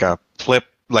do like a flip.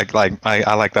 I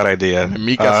like that idea. and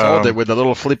Mika sold it with the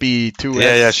little flippy 2S.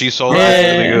 Yeah, she sold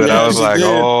that really good. I was she like, did.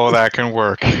 oh, that can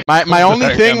work. My only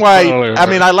That thing can why totally I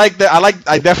mean work.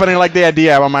 I definitely like the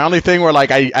idea, but my only thing where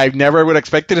like I never would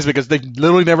expect it is because they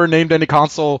literally never named any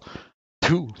console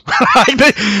 2.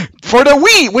 Like, for the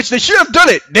Wii, which they should have done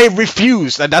it, they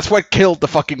refused, and that's what killed the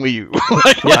fucking Wii U.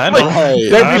 Like, Yeah, I know. Right.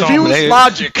 they I don't- refused they-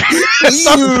 logic.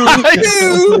 Sometimes.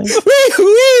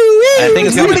 I think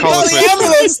it's gonna be called the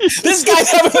ambulance. This guy's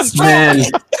having a stroke. Man,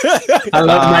 I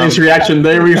love Manny's reaction.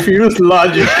 They refuse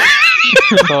logic.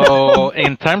 So,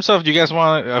 in terms of, you guys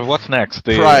want what's next?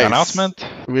 The Price. announcement.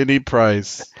 We need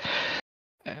price.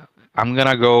 I'm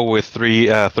gonna go with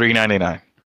 $3.99.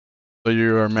 So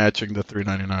you are matching the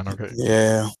 $3.99. Okay.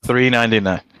 Yeah.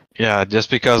 $3.99. Yeah,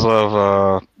 just because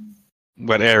of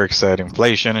what Eric said,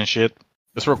 inflation and shit.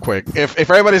 Just real quick, if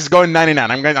everybody's going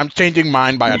 99, I'm changing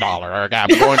mine by $1. Okay, I'm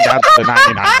going down to the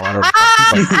 99. Or whatever.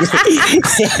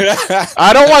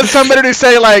 I don't want somebody to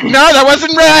say like, no, that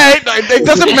wasn't right. Like, it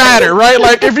doesn't matter, right?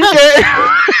 Like if you get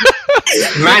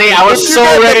Manny, I was if you so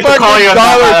get the ready to call fucking you on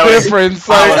that, by dollar the way. difference,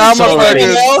 I like was I'm so a ready.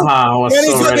 fucking. I was And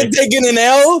he's so fucking ready. taking an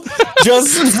L just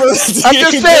for. I'm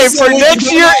just saying, for next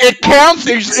year, it counts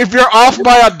if you're off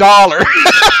by $1.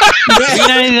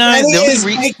 And he is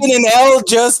taking an L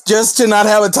just to not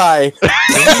have a tie.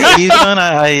 The reason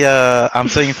I'm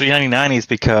saying $3.99 is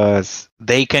because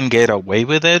they can get away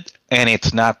with it, and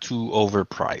it's not too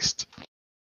overpriced.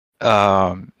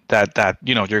 That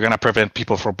you're gonna prevent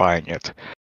people from buying it.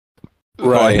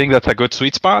 So I think that's a good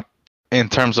sweet spot in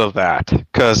terms of that,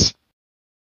 because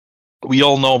we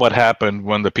all know what happened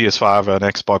when the PS5 and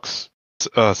Xbox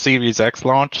Series X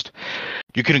launched.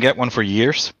 You couldn't get one for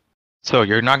years, so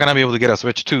you're not gonna be able to get a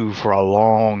Switch 2 for a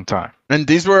long time. And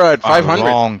these were at A 500.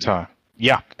 long time.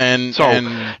 Yeah. And So-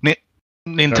 and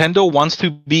Nintendo wants to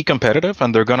be competitive,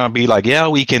 and they're gonna be like, yeah,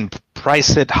 we can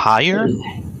price it higher,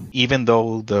 even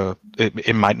though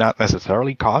it might not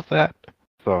necessarily cost that.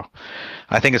 So,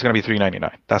 I think it's gonna be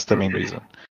 $3.99. That's the main reason.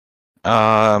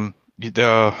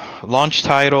 The launch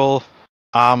title,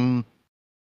 I'm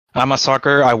a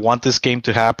sucker. I want this game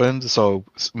to happen. So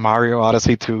Mario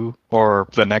Odyssey 2 or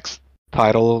the next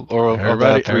title or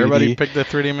everybody picked the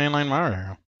 3D mainline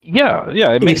Mario. Yeah,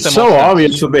 it makes It's them so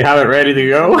obvious that they have it ready to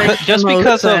go. But just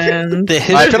because of the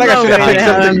history. I feel like I should have They picked something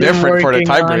haven't been different for the working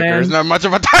on tiebreaker. it. There's not much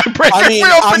of a tiebreaker. I mean, We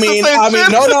all picked the same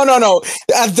shit. no.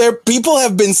 There, people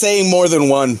have been saying more than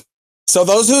one. So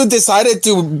those who decided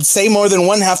to say more than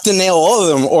one have to nail all of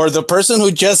them, or the person who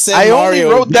just said I only Mario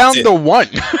wrote down beats the it. one.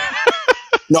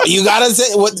 No, you gotta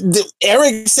say what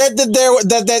Eric said that there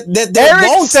Eric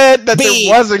won't said that be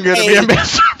there wasn't going to be a a-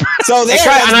 mystery. So there,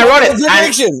 Exactly, and I wrote it.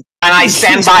 Prediction. And I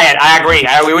stand by it. I agree.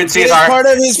 We would see It's our. part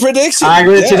of his prediction. I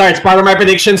agree with Yeah. Cesar. It's part of my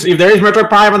predictions. If there is Metroid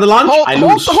Prime on the launch, I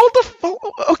lose.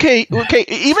 Okay.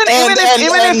 Even And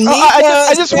if Mika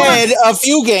I just want. said a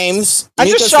few games. I'm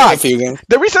Mika just said a shocked. few games.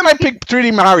 The reason I picked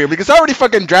 3D Mario because I already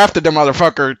fucking drafted the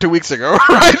motherfucker 2 weeks ago,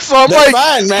 right? So I'm That's like,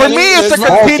 fine, man. for me, it's a That's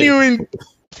fine. continuing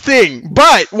thing.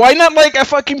 But why not like a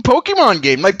fucking Pokemon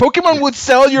game? Like Pokemon would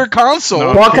sell your console.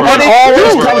 No. Pokemon And it's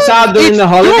always true. comes out during It's the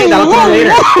holiday. true. That'll come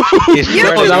later. It's You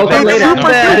know, really that'll good. come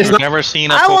later. I've never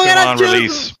seen a I'm gonna Pokemon choose.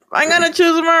 release. I'm gonna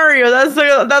choose Mario.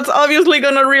 That's obviously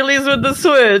gonna release with the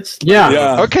Switch. Yeah.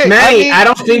 Yeah. Okay, Manny, I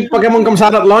don't think Pokemon comes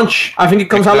out at launch. I think it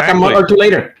comes out like a month or two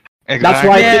later. That's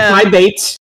why I Yeah. picked my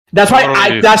dates. That's why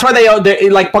Totally. That's why they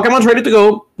like Pokemon's ready to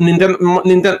go.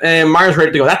 Nintendo, Mario's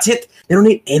ready to go. That's it. They don't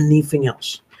need anything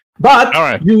else. But All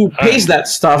right. you pace that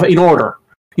stuff in order.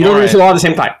 You don't All release it all at the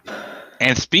same time.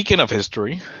 And speaking of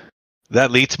history,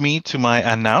 that leads me to my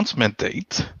announcement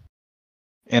date.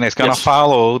 And it's going to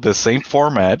follow the same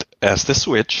format as the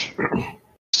Switch.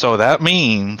 So that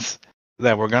means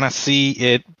that we're going to see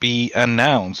it be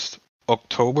announced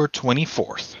October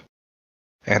 24th.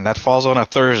 And that falls on a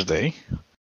Thursday,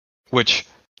 which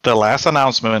the last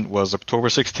announcement was October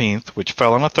 16th, which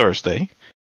fell on a Thursday.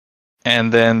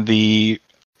 And then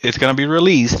it's going to be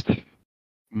released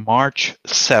March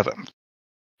 7th,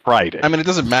 Friday. I mean, it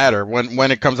doesn't matter when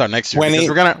it comes out next year.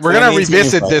 We're gonna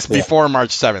revisit this before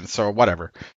March 7th, so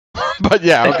whatever. But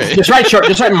yeah, okay. Just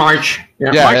write March.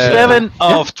 Yeah, March 7th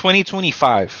of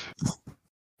 2025.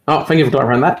 Oh, thank you for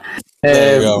clarifying that.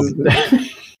 There you go.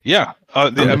 Yeah,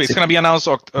 it's going to be announced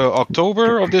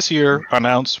October of this year,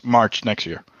 announced March next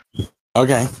year.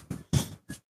 Okay.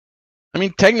 I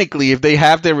mean, technically, if they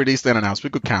have their release then announced, we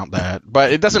could count that.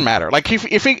 But it doesn't matter. Like,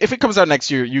 if it comes out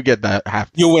next year, you get that half.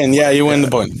 You win. Yeah, you win the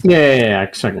point. Yeah,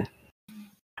 exactly.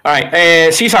 All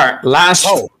right, Cesar, last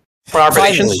for our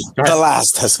predictions. The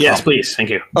last has come. Yes, please.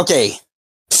 Thank you. Okay.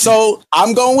 So,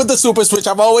 I'm going with the Super Switch.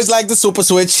 I've always liked the Super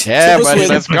Switch. Yeah, Super buddy, Switch.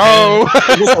 let's go. Go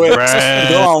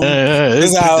on.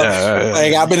 This is how,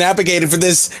 like, I've been advocating for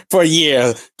this for a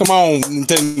year. Come on,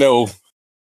 Nintendo.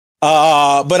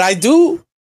 But I do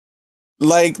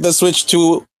like the Switch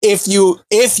 2 if you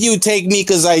take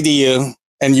Mika's idea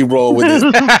and you roll with it.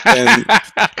 and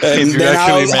then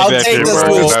I'll take the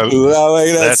Switch 2. I'll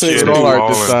like that Switch 2. Art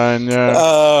design,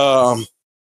 yeah.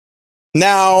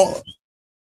 Now,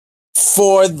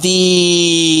 for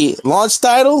the launch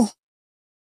title,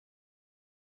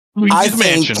 I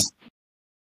think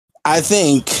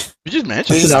you just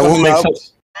mentioned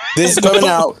this is coming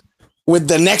out with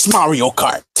the next Mario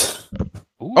Kart.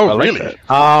 Ooh, oh, really?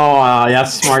 Oh,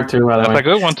 that's smart too. By the way, that's a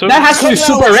good one too. That has to be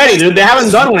super ready, dude. They haven't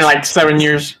done one in like 7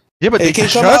 years. Yeah, but they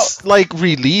just like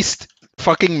released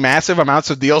fucking massive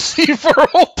amounts of DLC for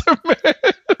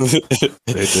Ultimate.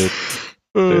 They did.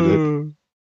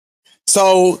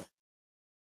 So,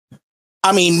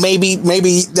 I mean, maybe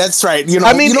that's right. You know,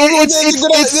 I mean,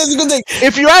 it's a good thing.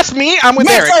 If you ask me, I'm with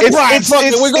Eric. We're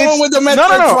going with the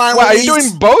Metroid Prime. Well, are you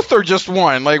doing both or just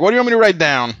one? Like, what do you want me to write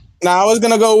down? Now, I was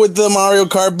gonna go with the Mario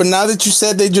Kart, but now that you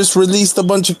said they just released a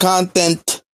bunch of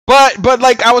content. But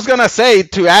like I was gonna say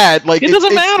to add, like it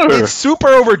doesn't matter. It's super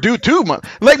overdue too.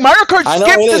 Like Mario Kart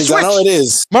skipped the Switch. I know it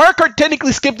is. Mario Kart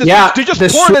technically skipped the Switch. They just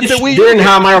ported the Wii U. Didn't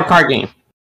have a Mario Kart game.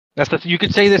 You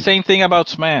could say the same thing about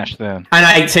Smash then. And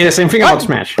I say the same thing about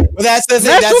Smash. But that's the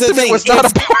thing. That's the thing. Was not a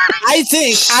port. I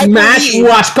think Smash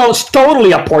was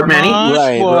totally a port, Manny.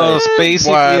 Was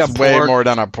basically a port. Way more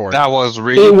than a port. That was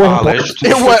really polished.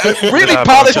 It was really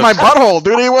polished my butthole,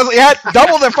 dude. It had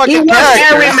double the fucking characters.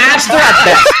 It was a remaster at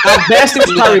best. At best, it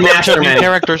was a remaster, Manny.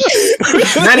 Characters.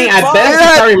 Manny, at best, it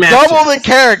was a remaster. Double the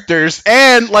characters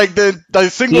and like the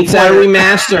single player. It's a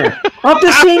remaster of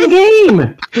the same game.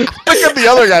 Look at the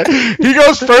other guy. He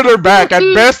goes further back. At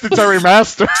best, it's a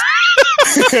remaster.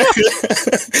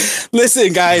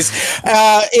 Listen, guys,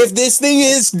 if this thing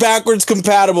is backwards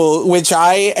compatible, which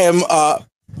I am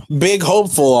big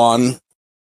hopeful on,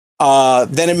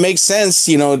 then it makes sense,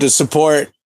 you know, to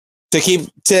support, to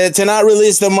not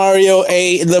release the Mario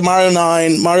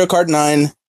Kart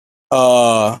 9,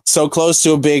 so close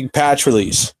to a big patch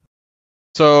release.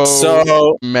 So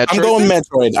Metroid? I'm going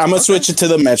Metroid. I'm gonna switch it to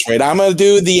the Metroid. I'm gonna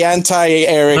do the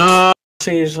anti-Eric.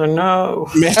 Caesar, no.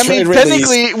 Metroid I mean, release.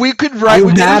 technically, we could write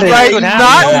not Mario.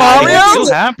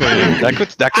 That could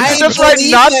just write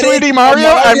not 3D Mario,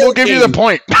 and we'll give you the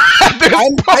point. I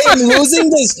am losing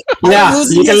this. Yeah,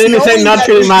 you can literally say not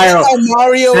 3D Mario.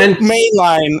 Mario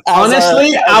mainline.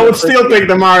 Honestly, I would still pick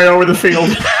the Mario over the field.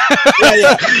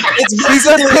 Yeah.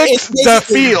 Caesar picks the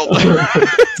field.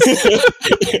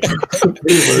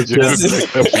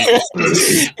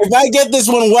 If I get this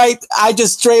one right, I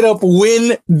just straight up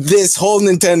win this whole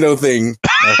Nintendo thing.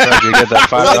 That's right, you get that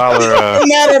 $5. No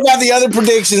matter about the other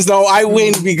predictions, though, I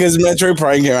win because Metroid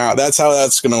Prime came out. That's how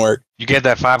that's gonna work. You get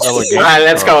that $5 game. All right,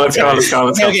 let's go.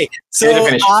 Okay, so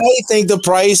I think the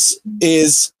price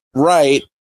is right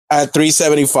at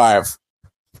 $375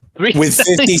 with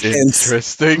 50 cents.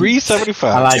 Interesting. $375.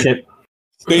 I like it.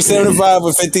 $375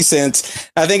 with 50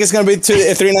 cents. I think it's gonna be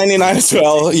 $3.99 as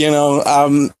well. You know,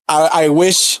 I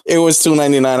wish it was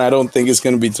 $2.99. I don't think it's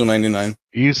gonna be $2.99.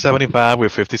 $3.75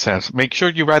 with 50 cents. Make sure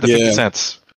you write the 50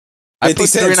 cents. I put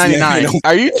 $3.99. Yeah,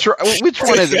 are you? Which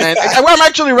one is it, man? I'm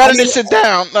actually writing this shit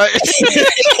down.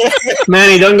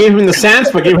 Manny, don't give him the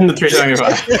cents, but give him the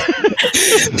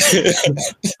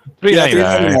 $3.75.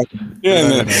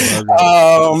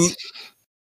 $3.99.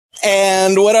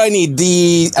 And what do I need?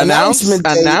 The announcement.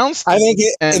 Announced. I think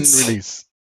it's release.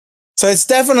 So it's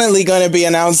definitely going to be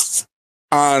announced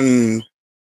on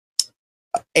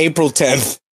April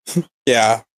 10th.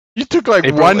 Yeah. You took like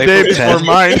April- one day April before 10th.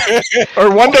 mine, or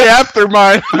one day after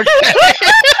mine.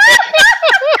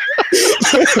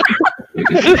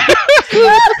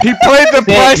 He played the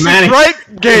Price is Manny. Right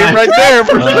game right there.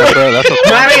 For sure. That's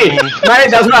Manny,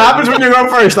 that's what happens when you go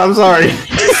first. I'm sorry.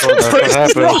 what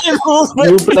happened.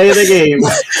 You play the game.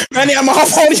 Manny, I'm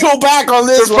off on your back on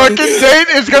The this one. fucking date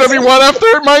is gonna be one after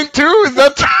mine too. Is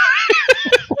that?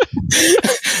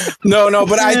 No,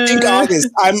 but I think August.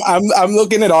 I'm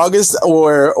looking at August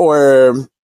or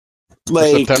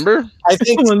like September? I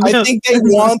think Oh, no. I think they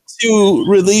want to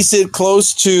release it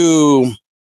close to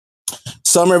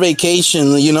summer vacation,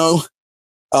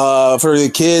 for the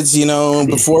kids,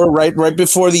 before right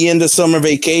before the end of summer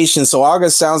vacation. So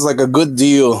August sounds like a good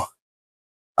deal.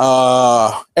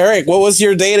 Eric, what was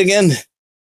your date again?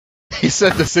 He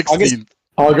said the 16th.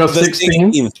 August The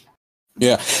 16th. 16th.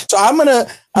 Yeah. So I'm gonna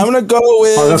go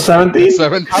with August 17th.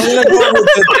 7th. I'm gonna go with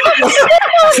the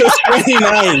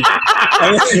 29th.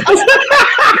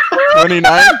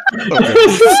 29?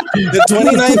 The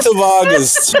 29th of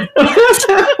August.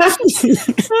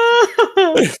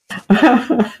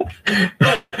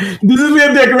 This is me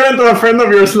at the agreement to a friend of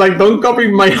yours. Like, don't copy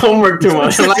my homework too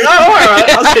much. I'm like, oh, all right,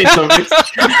 I'll say something.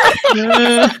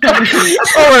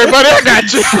 Don't worry, buddy. I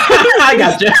got you. I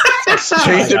got you.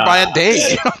 Change it by a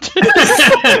day.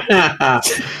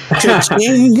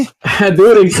 Cha-ching.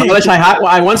 Dude, in college,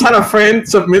 I once had a friend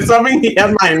submit something. He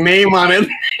had my name on it.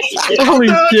 Holy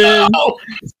shit.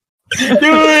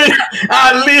 Dude,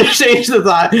 at least change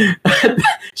the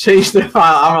change the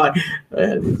file. I'm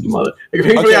like, this mother.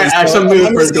 Thankfully, I So submitted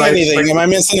am I missing anything? Am I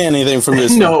missing anything from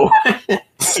this? No.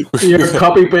 Your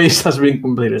copy paste has been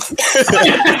completed.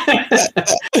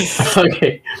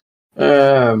 Okay.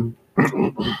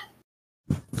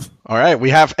 All right, we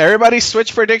have everybody's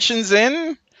Switch predictions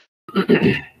in.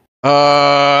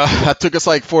 That took us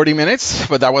like 40 minutes,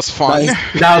 but that was fun.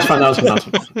 That was fun.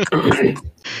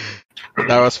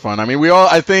 That was fun. I mean,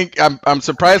 I'm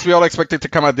surprised we all expected to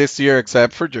come out this year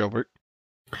except for Gilbert.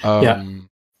 Yeah.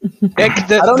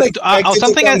 Something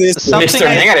Mr.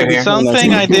 Negative here.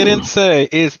 I didn't say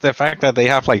is the fact that they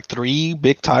have like 3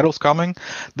 big titles coming.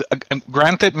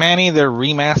 Granted, Manny, they're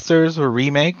remasters or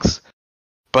remakes,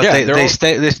 but Yeah, they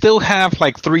still have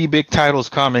like 3 big titles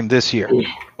coming this year.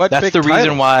 What That's big the reason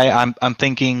title? why I'm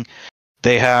thinking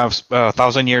they have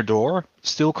Thousand Year Door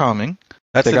still coming.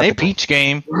 That's They in got the April. Peach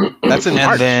game, That's in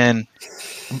March. and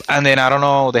then I don't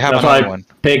know. They have That's another why I one.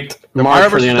 picked The March Mario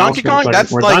for the vs. Donkey announcement, Kong. but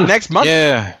That's we're like done. next month.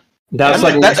 Yeah, That's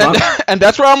like next month. and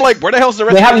that's where I'm like, where the hell's the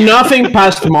rest? They have nothing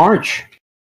past March.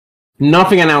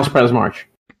 Nothing announced past March.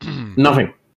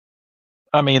 Nothing.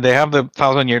 I mean they have the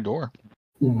Thousand Year Door.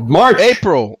 March.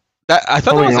 April. I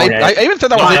thought that was Okay. April. I even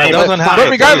said that No, was it April. doesn't have But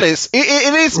it. regardless,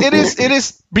 it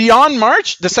is beyond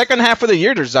March. The second half of the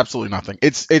year, there's absolutely nothing.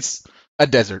 It's a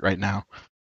desert right now.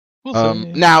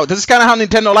 Now this is kind of how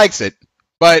Nintendo likes it,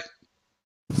 but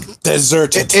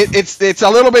Deserted. it's a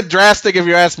little bit drastic if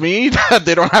you ask me. That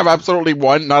they don't have absolutely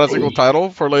not a single title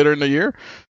for later in the year.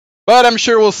 But I'm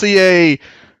sure we'll see a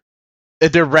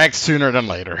direct sooner than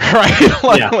later, right?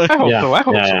 Yeah. I hope Yeah. so. I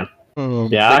hope Yeah, so. yeah. They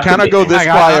Yeah, kind of go this I-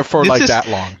 quiet for this like is- that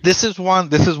long. This is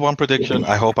one prediction.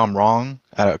 I hope I'm wrong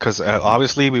because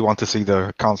obviously we want to see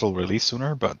the console release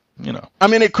sooner. But I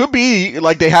mean, it could be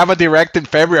like they have a direct in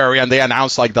February and they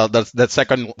announce like the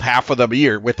second half of the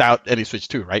year without any Switch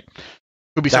 2, right?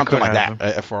 Could be That something could like happen.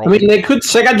 that. For all I mean, they could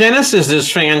Sega Genesis this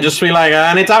thing and just be like,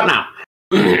 and it's out now.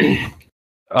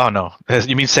 oh no,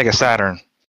 you mean Sega Saturn?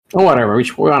 Or whatever.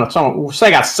 We're on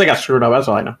Sega screwed up. That's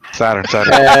all I know. Saturn.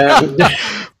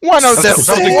 one of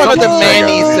the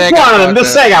many Sega. One of them, the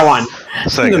ones. Sega one.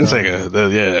 Sega.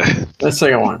 The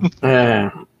Sega one.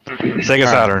 Sega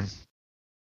Saturn.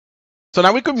 So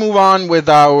now we could move on with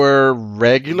our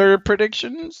regular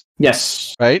predictions,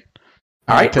 Yes. right?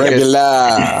 All right.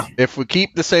 Regular. If we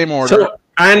keep the same order, So,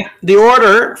 and the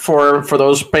order for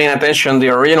those paying attention, the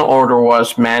original order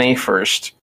was Manny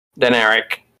first, then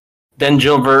Eric, then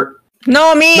Gilbert.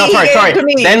 No, me. No, he sorry. gave it to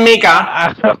me. Then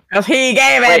Mika. Because he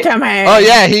gave it to me. oh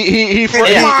yeah, he He yeah,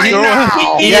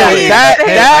 that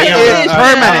is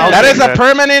permanent. That is a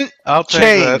permanent I'll take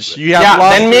change. that. You have Yeah,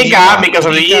 lost then your Mika spot. because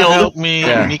of the Mika yield. helped me.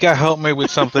 Yeah. Mika helped me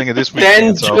with something at this Then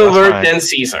weekend. so that's Gilbert, fine. then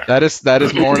Caesar. That is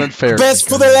more than fair. Best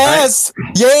for the last.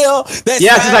 Yeah. That's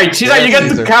Yeah, right. Caesar, you get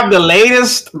Caesar. to have the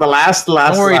latest, the last.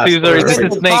 Don't worry, Caesar. word. This is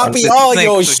Copy Snake. This is all Snake,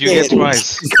 your so you get shit.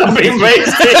 twice. Copy and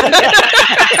paste.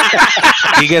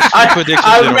 He gets 2 predictions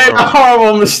I in a made a row.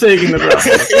 horrible mistake in the draft.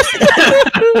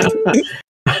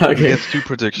 He Okay. gets 2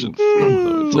 predictions.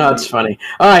 So No, it's funny.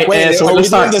 All right, Wait, so are we let's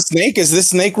doing start. the snake? Is this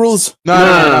snake rules? No.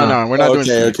 We're not doing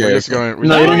shit. Okay, We're just okay. going.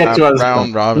 No, you don't get two others.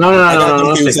 round robin. No, I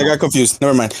no. got confused.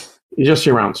 Never mind. It's just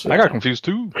 3 rounds. I got confused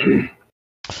too.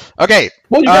 Okay.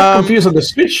 Well, you got confused on the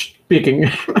Switch speaking.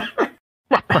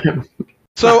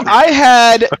 So I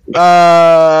had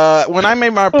when I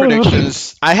made my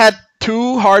predictions, I had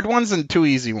 2 hard ones and 2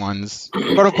 easy ones.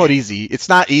 "Quote unquote" easy. It's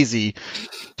not easy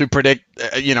to predict,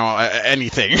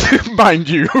 anything, mind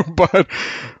you,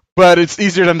 but it's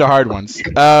easier than the hard ones.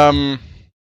 I'm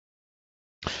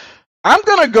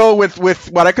gonna go with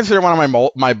what I consider one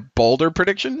of my bolder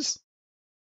predictions,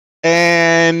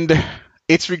 and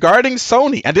it's regarding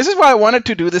Sony. And this is why I wanted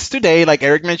to do this today, like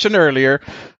Eric mentioned earlier,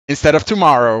 instead of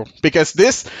tomorrow, because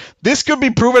this could be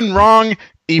proven wrong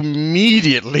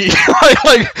immediately.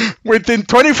 like within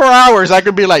 24 hours, I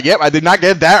could be like, "Yep, I did not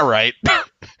get that right."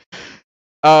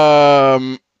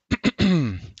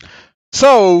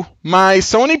 So my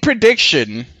Sony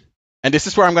prediction, and this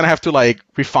is where I'm gonna have to like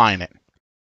refine it.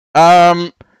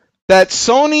 That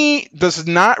Sony does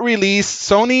not release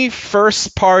Sony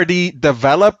first-party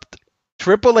developed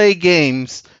AAA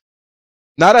games.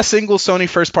 Not a single Sony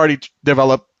first-party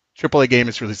developed AAA game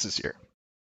is released this year.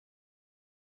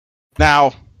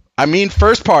 Now, I mean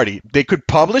first-party. They could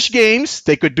publish games.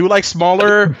 They could do like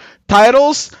smaller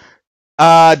titles.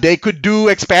 They could do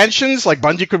expansions. Like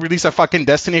Bungie could release a fucking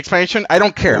Destiny expansion. I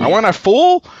don't care. I want a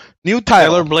full new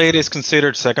title. Stellar Blade is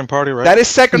considered second party, right? That is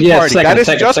second party. That is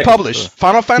just published.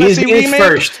 Final Fantasy Remake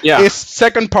first. Yeah. is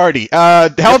second party.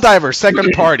 Helldivers,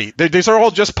 second party. These are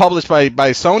all just published by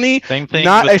Sony, Same thing.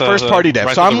 not with a first party dev.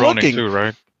 Rise So of I'm the Ronin looking. too,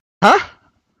 right? Huh?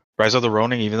 Rise of the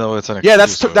Ronin, even though it's an Yeah,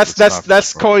 exclusive, it's not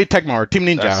that's first party. Koei Tecmo or Team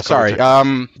Ninja. That's Koei Sorry,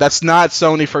 Tecmo. that's not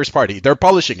Sony first party. They're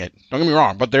publishing it. Don't get me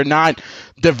wrong, but they're not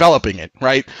developing it,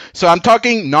 right? So I'm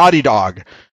talking Naughty Dog,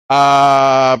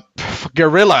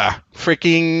 Guerrilla,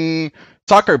 freaking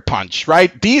Sucker Punch,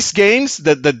 right? These games,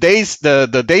 the Days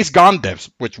Gone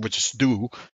devs, which is due,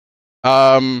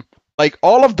 like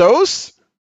all of those.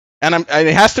 And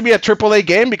it has to be a AAA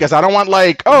game because I don't want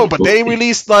like, oh, but they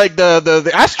released like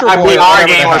the Astro A Boy VR or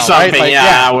game or right? something. Like,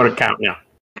 Yeah, I would count. Yeah.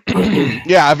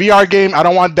 Yeah, a VR game. I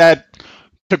don't want that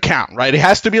to count, right? It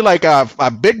has to be like a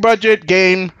big budget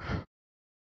game.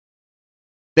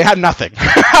 They had nothing.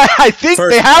 I think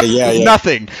they have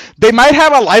nothing. They might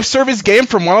have a live service game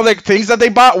from one of the things that they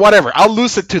bought. Whatever. I'll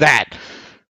lose it to that.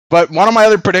 But one of my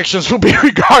other predictions will be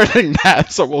regarding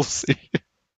that, so we'll see.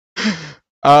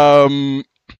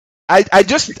 I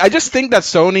just think that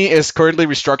Sony is currently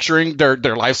restructuring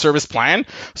their live service plan.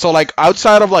 So like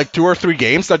outside of like 2 or 3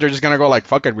 games that they're just gonna go like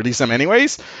fuck it, release them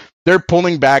anyways, they're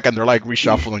pulling back and they're like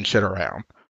reshuffling shit around.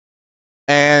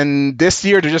 And this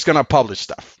year they're just gonna publish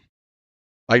stuff.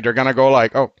 Like they're gonna go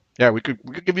like, oh yeah, we could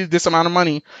give you this amount of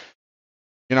money.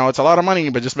 You know, it's a lot of money,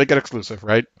 but just make it exclusive,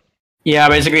 right? Yeah,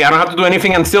 basically, I don't have to do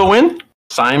anything and still win.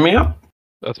 Sign me up.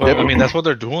 That's what I mean. That's what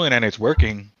they're doing, and it's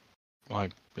working.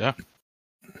 Like, yeah.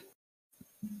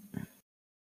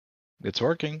 It's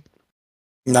working.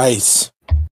 Nice.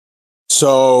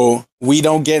 So we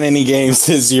don't get any games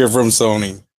this year from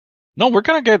Sony. No, we're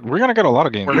gonna get a lot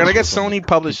of games. We're gonna get Sony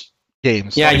published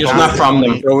games. Yeah, just not from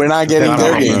them. So we're not getting Yeah,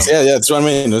 their no, games. no. Yeah, that's what I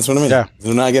mean. Yeah.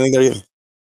 We're not getting their games.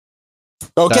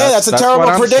 Okay, That's that's a what terrible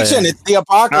I'm prediction. saying. It's the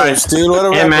apocalypse, dude. What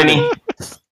are Hey, we Manny.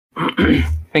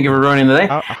 Thank you for ruining the day.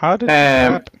 How did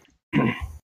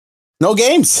No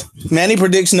games. Manny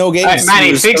predicts no games. All right,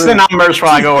 Manny, fix the numbers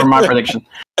while I go over my prediction.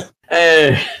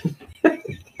 All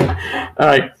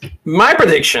right, my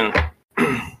prediction,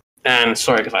 and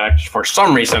sorry because for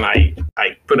some reason I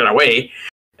put it away.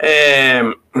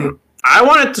 I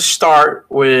wanted to start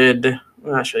with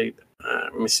actually.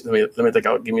 Let me see, let me take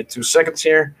out. Give me 2 seconds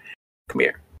here. Come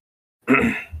here.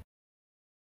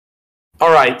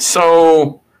 All right,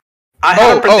 so I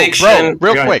have a prediction.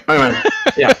 Bro, real quick. Wait a minute.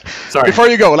 Yeah, sorry. Before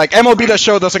you go, like MLB The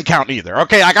Show doesn't count either.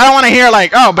 Okay, like I don't want to hear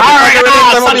like, oh, but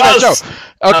MLB The Show.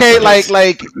 Okay,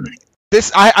 like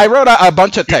this. I wrote a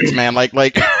bunch of text, man. Like.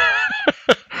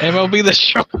 MLB The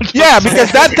Show. Yeah,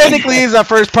 because that technically is a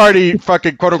first party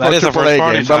fucking quote unquote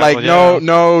AAA game, but like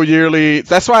no yearly.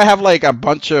 That's why I have like a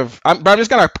bunch of. I'm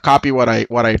just gonna copy what I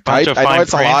typed. I know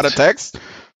it's a lot of text.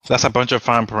 That's a bunch of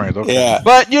fine print. Okay. Yeah,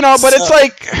 but it's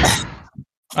like.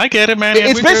 I get it, man.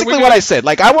 It's basically what I said.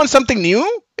 Like I want something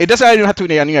new. It doesn't even have to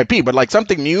be a new IP, but like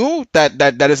something new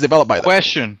that is developed by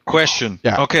them. Question.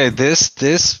 Yeah. Okay.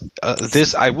 This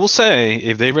I will say,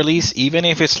 if they release, even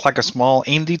if it's like a small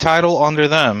indie title under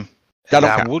them,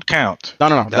 that would count. No,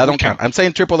 that don't count. I'm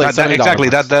saying AAA. Exactly.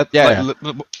 Yeah.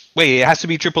 Wait, it has to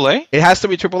be AAA. It has to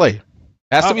be AAA. It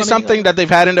has to be something that they've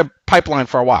had in the pipeline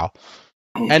for a while.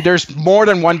 And there's more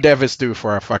than one dev is due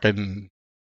for a fucking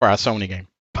for a Sony game.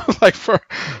 Like for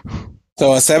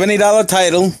So a $70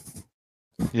 title.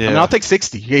 Yeah. I mean, I'll take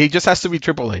 60. He just has to be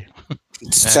AAA. $70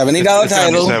 It's gonna be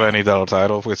title. $70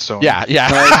 title with Sony. Yeah.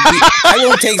 I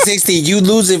won't take 60. You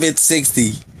lose if it's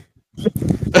 60.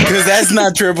 Because that's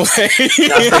not AAA.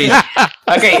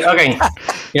 Okay.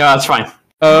 Yeah, that's fine.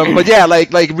 But yeah,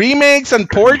 like remakes and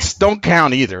ports don't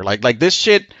count either. Like this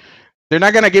shit, they're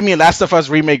not gonna give me a Last of Us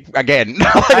remake again.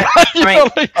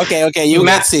 Okay, you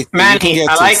got 60. Manny,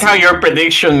 I like how your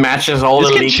prediction matches all This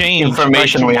the can leaked change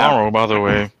information we have. tomorrow, by the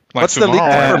way. Like What's the leaked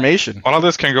tomorrow, information? all of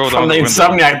this can go From down the the window.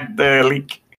 Insomniac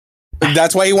leak.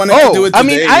 That's why you wanted to do Oh, it I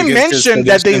today. mean, I because mentioned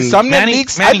that the prediction- Insomniac Manny,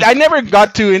 leaks. Manny. I never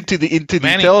got into Manny.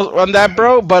 details on that,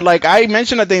 bro. But like, I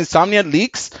mentioned that the Insomniac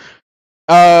leaks,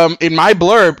 in my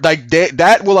blurb, like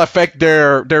that will affect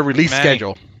their release Manny.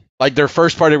 schedule, like their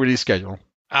first party release schedule.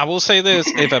 I will say this: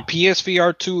 if a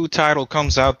PSVR 2 title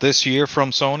comes out this year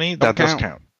from Sony, that does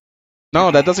count. No,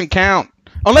 that doesn't count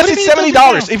unless What do it's you mean it $70.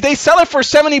 doesn't count? If they sell it for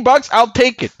 $70, I'll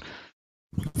take it.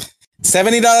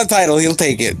 $70 title, he'll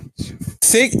take it.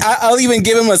 I'll even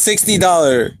give him a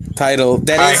 $60 title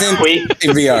that All right, isn't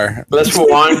in VR. Let's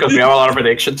move on because we have a lot of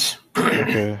predictions.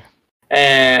 Okay.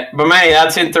 But Manny,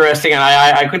 that's interesting, and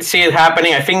I could see it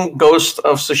happening. I think Ghost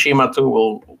of Tsushima 2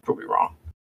 will prove me wrong.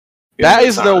 That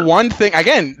is the one thing.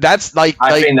 Again, that's I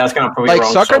think that's gonna prove me like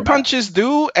wrong. Sucker so bad. Punches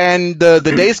do, and the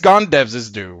Days Gone devs is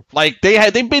do. Like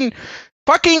they've been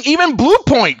fucking, even Blue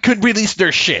Point could release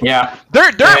their shit. Yeah,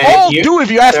 They're all due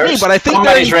if you ask me, but I think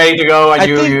somebody's ready to go, and I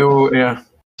think- yeah.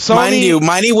 Sony.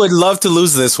 Manny would love to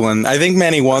lose this one. I think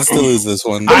Manny wants to lose this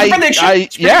one. Good prediction.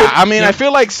 It's pretty good. I mean, I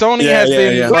feel like Sony has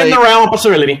been yeah. We're in the like, realm of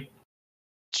possibility.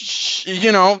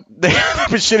 you know, they've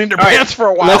been shitting their All right, pants for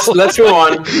a while. Let's move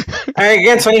on. And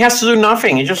again, Sony has to do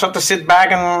nothing. You just have to sit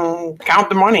back and count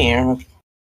the money, and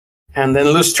then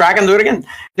lose track and do it again.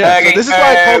 Yeah, Okay, so this is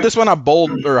why I call this one a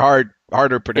bold or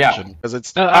harder prediction, because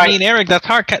it's I mean, Eric, that's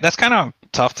hard. That's kind of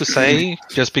tough to say,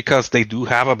 just because they do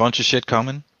have a bunch of shit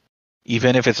coming,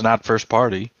 even if it's not first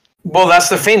party. Well, that's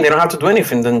the thing. They don't have to do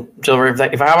anything. Then,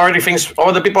 if I have already things,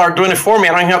 all the people are doing it for me.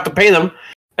 I don't even have to pay them.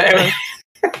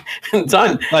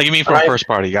 Done. Like, you mean from Right. first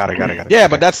party? Got it. yeah,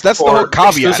 but that's the whole Or caveat.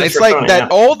 exclusive It's for like Sony, that yeah.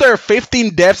 all their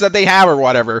 15 devs that they have or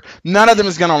whatever, none of them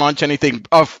is gonna launch anything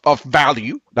of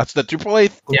value. That's the AAA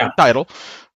title.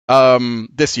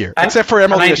 This year, And- except for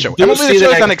and MLB I The Show. do MLB see The Show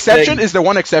that is an the- exception. Is the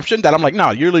one exception that I'm like, no,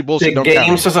 yearly bullshit The don't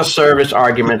games count. as a service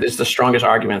argument is the strongest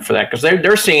argument for that, because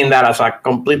they're seeing that as a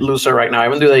complete loser right now.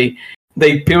 Even though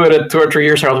they pivoted 2 or 3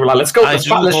 years ago, they were like, let's go, let's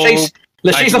chase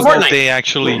the I do hope Fortnite. they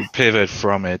actually pivot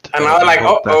from it. And now they're like, I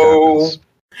hope that uh-oh. happens.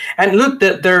 And look,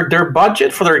 their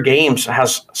budget for their games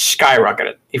has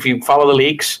skyrocketed. If you follow the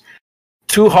leaks,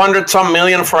 200 some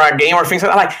million for a game or things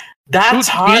like that. Like, that's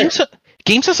Dude, hard.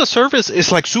 games as a service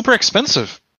is like super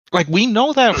expensive. Like, we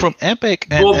know that from Epic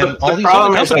and, Well, and the all these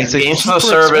problem other is that companies. It's games as a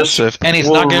super service expensive, and it's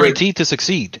will not guaranteed to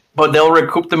succeed. But they'll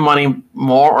recoup the money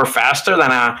more or faster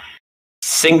than a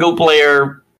single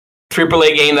player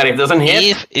AAA game that if it doesn't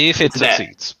hit, If it it's dead.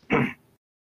 succeeds.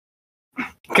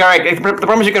 correct. The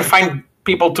problem is you can find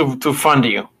people to fund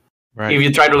you Right. if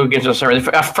you try to do games as a service.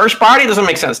 If a first party doesn't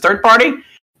make sense. Third party,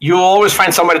 you'll always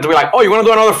find somebody to be like, oh, you want to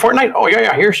do another Fortnite? Oh,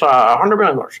 yeah, here's $100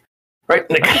 million. Right?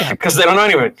 Because they don't know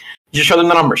anyway. You show them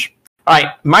the numbers. All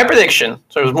right, my prediction,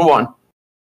 so let's move on.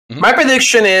 Mhm. My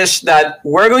prediction is that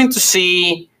we're going to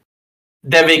see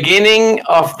the beginning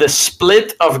of the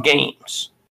split of games.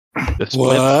 The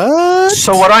split. What?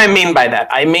 So what do I mean by that?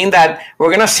 I mean that we're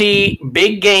going to see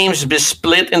big games be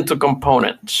split into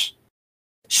components.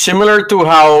 Similar to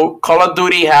how Call of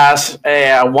Duty has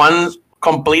one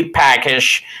complete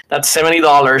package that's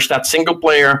 $70, that's single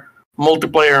player,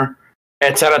 multiplayer,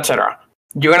 etc., etc.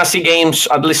 You're going to see games,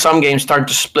 at least some games, start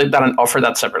to split that and offer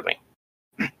that separately.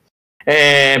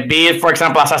 Be it, for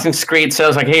example, Assassin's Creed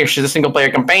says, like, hey, here's a single player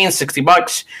campaign,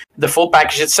 $60. The full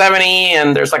package is $70,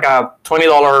 and there's like a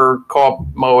 $20 co-op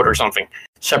mode or something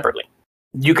separately.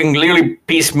 You can literally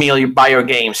piecemeal, you buy your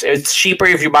games. It's cheaper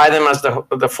if you buy them as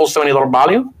the full $70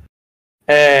 value,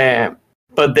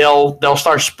 but they'll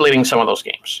start splitting some of those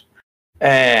games.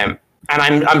 And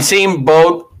I'm seeing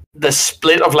both the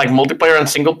split of like multiplayer and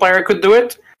single player could do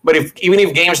it, but even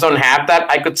if games don't have that,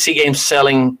 I could see games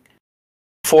selling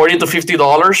 $40 to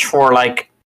 $50 for like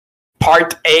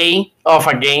part A of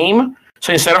a game.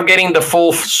 So instead of getting the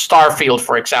full Starfield,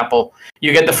 for example,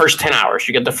 you get the first 10 hours.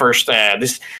 You get the first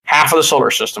this half of the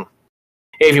solar system.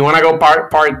 If you want to go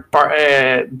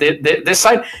this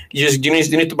side, you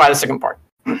need to buy the second part.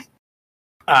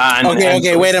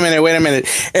 Okay, wait a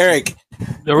minute, Eric.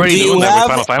 They're already Do you doing that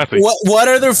have- with Final Fantasy. What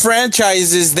are the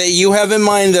franchises that you have in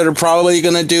mind that are probably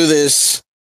going to do this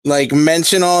Like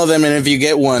mention all of them, and if you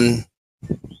get one.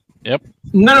 Yep.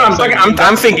 No,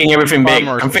 I'm thinking everything big.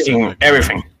 I'm thinking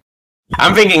everything.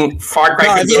 I'm thinking Far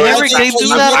Cry. They do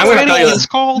that already. It's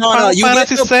called Final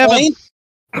Fantasy VII.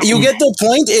 You get the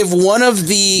point if one of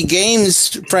the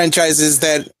games franchises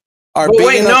that are but big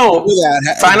wait, enough no. to do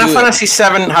that. Final Fantasy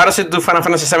VII. How does it do? Final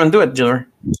Fantasy VII do it, Jiller?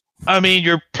 I mean,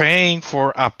 you're paying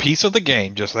for a piece of the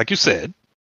game, just like you said,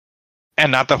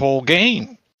 and not the whole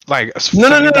game. Like no.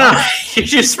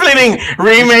 You're splitting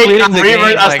remake and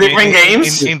revert as different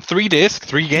games in 3 discs,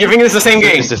 3 games. You think it's the same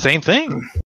game? It's the same thing.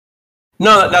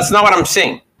 No, that's not what I'm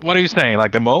saying. What are you saying?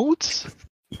 Like the modes?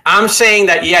 I'm saying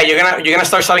that you're gonna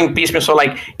start selling piecemeal. So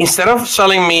like instead of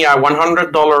selling me a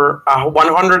 $100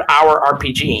 100-hour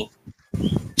RPG,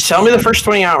 sell me the first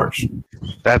 20 hours.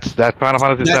 That's Final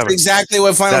Fantasy VII. That's exactly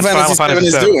what Final Fantasy VII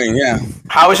is doing. Yeah.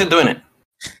 How is it doing it?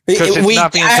 Because it's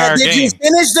not the entire did game. you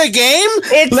finish the game?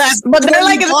 But they're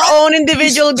like its own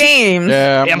individual games.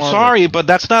 Yeah, I'm sorry, but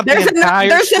that's not the entire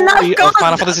there's story enough of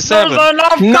Final Fantasy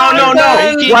VII. No.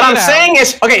 What I'm saying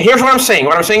is, okay, here's what I'm saying.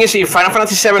 What I'm saying is if Final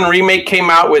Fantasy VII Remake came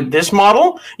out with this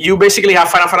model, you basically have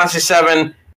Final Fantasy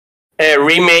VII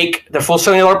Remake, the full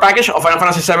 $70 package, or Final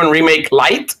Fantasy VII Remake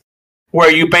Lite, where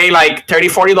you pay like $30,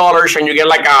 $40 and you get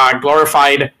like a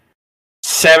glorified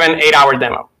 7-8 hour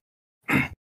demo.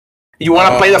 You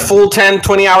want to play the full 10,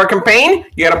 20-hour campaign,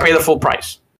 you got to pay the full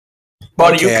price.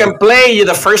 But you can play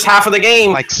the first half of the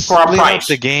game like for a price.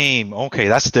 The game, okay,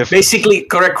 that's different. Basically,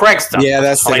 correct stuff. Yeah,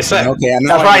 that's what I said. Okay,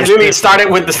 that's why I literally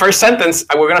started with the first sentence.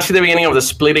 We're going to see the beginning of the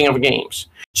splitting of games.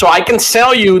 So I can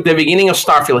sell you the beginning of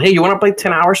Starfield. Hey, you want to play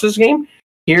 10 hours of this game?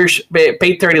 Here's pay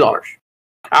 $30.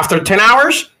 After 10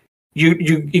 hours,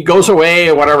 it goes away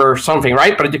or whatever, something,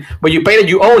 right? But you pay it,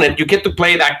 you own it. You get to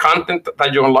play that content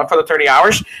that you unlock for the 30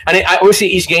 hours. And obviously,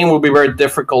 each game will be very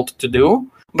difficult to do.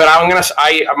 But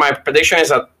my prediction is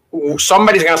that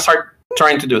somebody's gonna start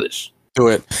trying to do this. Do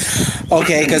it,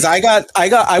 okay? Because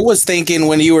I was thinking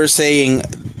when you were saying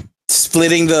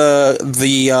splitting the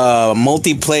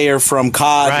multiplayer from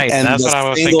COD, right, and that's the what I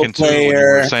was single thinking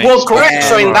player. Too, well, correct.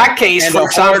 So in that case, and for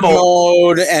example,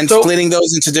 mode and splitting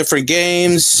those into different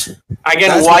games.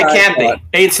 Again, why can't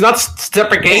they? It's not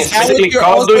separate games. Is that basically, what you're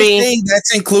Call of also Duty. saying?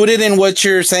 That's included in what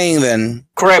you're saying, then.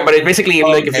 Correct, but it's basically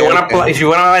like if you want to play, if you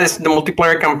want to buy the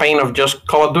multiplayer campaign of just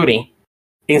Call of Duty,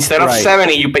 instead of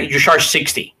 70, you charge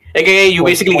 60. AKA, you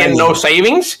basically 20. Get no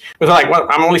savings. It's like, well,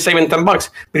 I'm only saving $10. But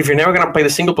if you're never gonna play the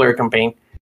single player campaign,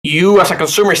 you as a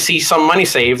consumer see some money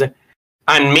saved,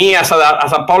 and me as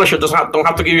a publisher don't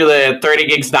have to give you the 30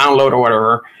 gigs download or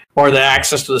whatever, or the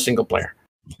access to the single player.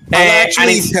 I'll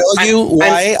actually tell you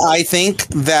why I think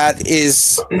that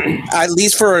is, at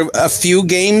least for a few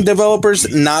game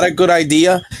developers, not a good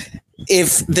idea.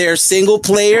 If their single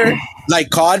player, like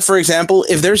COD, for example,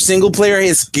 if their single player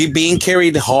is being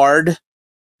carried hard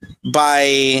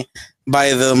by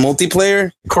the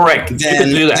multiplayer, correct, then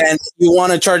you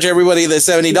want to charge everybody the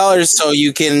 $70 so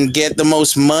you can get the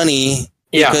most money.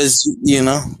 Yeah, because you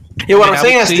know. Yeah, what I'm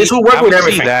saying is this will work with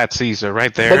everything. That Caesar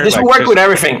right there. But this will work with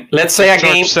everything. Let's say a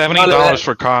game $70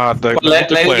 for COD.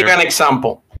 Let's give you an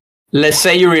example. Let's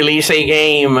say you release a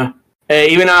game,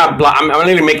 I'm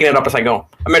only making it up as I go.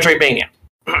 A Metroidvania,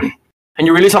 and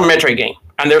you release a Metroid game,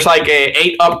 and there's like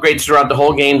 8 upgrades throughout the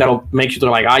whole game that'll make you to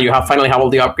like, you finally have all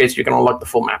the upgrades. You can unlock the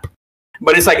full map.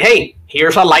 But it's like, hey,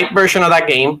 here's a light version of that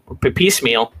game,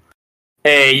 piecemeal.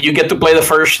 You get to play the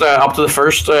first up to the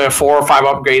first 4 or 5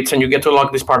 upgrades, and you get to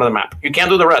unlock this part of the map. You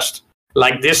can't do the rest.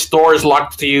 Like this door is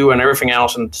locked to you, and everything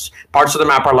else, and parts of the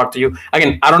map are locked to you.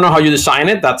 Again, I don't know how you design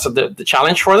it. That's the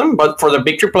challenge for them. But for the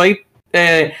big AAA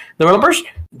developers,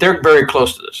 they're very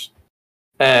close to this.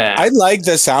 I like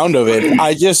the sound of it.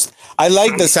 I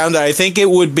like the sound. I think it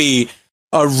would be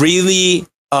a really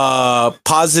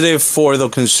positive for the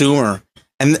consumer.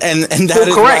 And that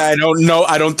is why I don't know.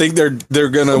 I don't think they're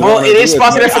gonna. Well, it is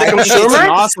positive for the consumer. It's an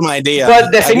awesome idea.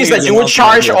 But the thing is that you would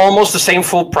charge almost the same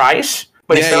full price,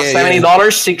 but instead of $70,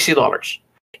 $60.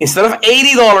 Instead of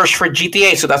 $80 for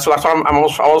GTA. So that's what I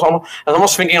was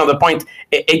almost thinking of the point.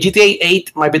 A GTA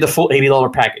 8 might be the full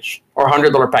 $80 package or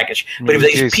 $100 package. But if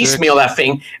they piecemeal that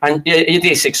thing, and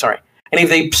GTA 6, sorry, and if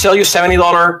they sell you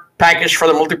 $70 package for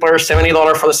the multiplayer,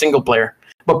 $70 for the single player,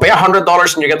 but pay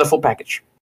 $100 and you get the full package.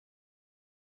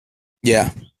 Yeah,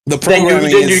 then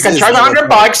you can charge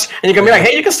 $100 and you can be like,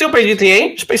 hey, you can still pay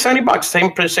GTA, just pay $70,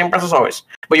 same price as always.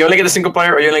 But you only get the single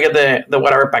player, or you only get the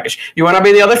whatever package. You want to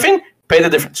pay the other thing? Pay the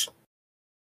difference.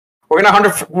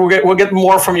 We'll get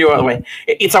more from you, by the way.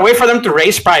 It's a way for them to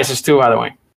raise prices too, by the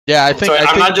way. Yeah, I think.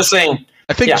 I'm not just saying.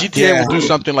 I think Yeah. GTA will do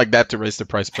something like that to raise the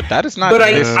price, but that is not. But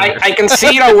this. I can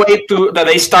see a way that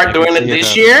they start doing it see this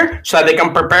that. year so that they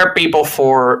can prepare people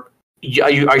for.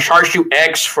 I charge you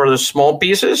X for the small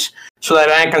pieces so that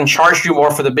I can charge you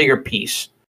more for the bigger piece.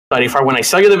 But when I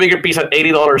sell you the bigger piece at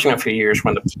 $80 in a few years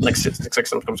when the next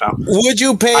system comes out, Would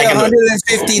you pay I can do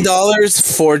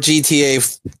 $150 for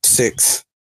GTA 6?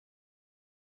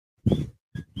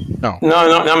 no,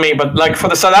 not me. But like for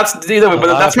the so that's either way. But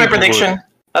lot that's of my people prediction.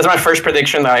 That's my first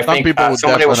prediction that I Some think people will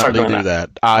somebody will start definitely doing do that.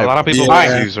 that. A lot of people Yeah.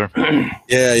 like user.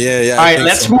 Yeah. All right,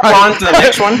 let's move on to the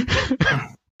next one.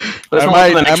 Let's move on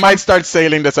to the I next might start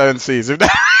sailing the Seven Seas if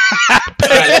that All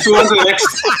right, let's move on to the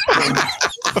next.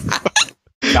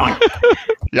 Come on.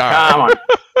 Yeah. Come on.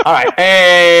 All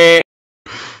right.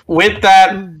 With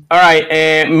that, all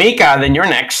right, Mika, then you're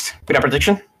next. With a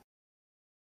prediction?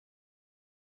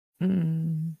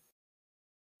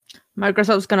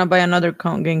 Microsoft's gonna buy another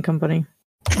game company.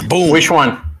 Boom. Which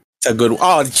one? It's a good one.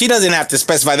 Oh, she doesn't have to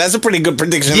specify. That's a pretty good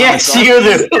prediction. Yes, also. you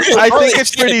do. I think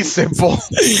it's pretty simple.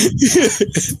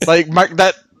 Like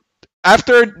that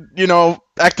after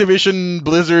Activision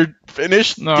Blizzard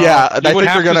finished. No, yeah, I you think would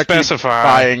they're have gonna to keep specify.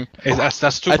 buying. That's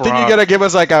too I think broad. you gotta give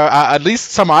us like at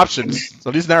least some options. So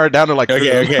at least narrow it down to like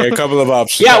Okay, a couple of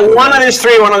options. Yeah, one of these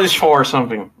three, one of these four, or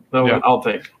something. So Yeah. I'll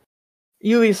take.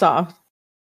 Ubisoft.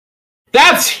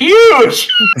 That's huge!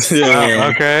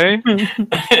 Yeah. Okay.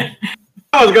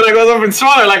 I was gonna go something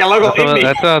smaller, like a local indie.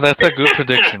 That's a good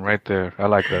prediction right there. I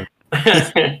like that.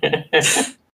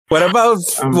 What about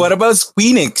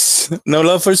Squeenix? No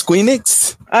love for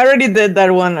Squeenix? I already did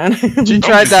that one. And She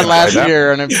tried that last that.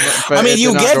 year, and I mean,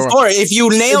 you get 4. If you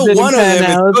nail didn't one of pan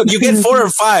them, out. it's good. You get 4 or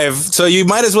 5. So you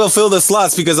might as well fill the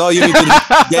slots because all you need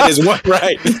to get is one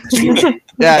right.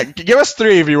 Yeah, give us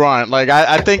 3 if you want. Like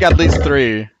I think at least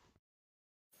 3.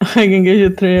 I can give you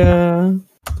 3.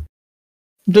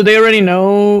 Do they already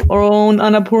know or own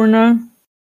Annapurna?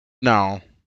 No,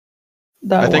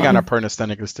 That I think one. Annapurna is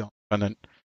technically still independent.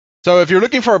 So if you're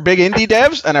looking for big indie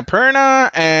devs, Annapurna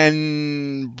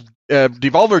and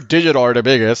Devolver Digital are the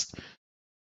biggest.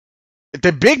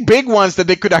 The big ones that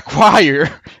they could acquire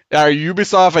are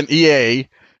Ubisoft and EA.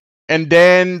 And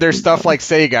then there's stuff like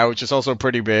Sega, which is also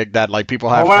pretty big that like people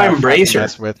have, What about have fun to Embracer?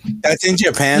 mess with. That's in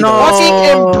Japan. No,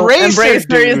 though. Fucking Embracer, is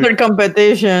dude. their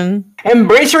competition.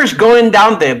 Embracer's going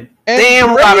down the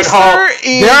damn rabbit hole. Embracer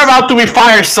is- They're about to be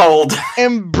fire sold.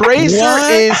 Embracer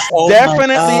What? is Oh my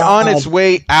definitely on God. its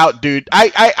way out, dude.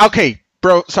 Okay,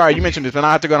 bro. Sorry, you mentioned this, but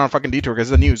I have to go on a fucking detour because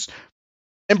of the news.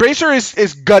 Embracer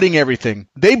is gutting everything.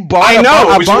 They bought I a know,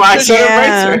 bunch which is why I of said shit.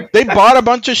 Embracer. They bought a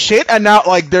bunch of shit, and now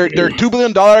like their $2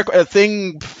 billion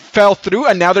thing fell through,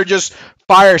 and now they're just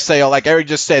fire sale, like Eric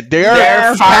just said. They're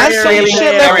They're fire canceling sailing shit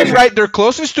left and everything. right. They're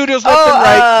closing studios left Oh, and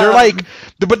right. They're like,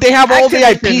 but they have all the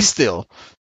Activision. IP still.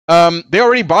 They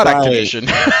already bought Right.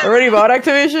 Activision. Already bought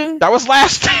Activision? That was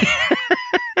last year.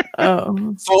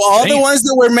 Oh. So all the ones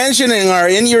that we're mentioning are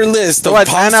in your list. So of what?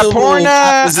 possible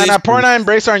opposition. Annapurna,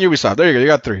 Embracer, and Ubisoft. There you go. You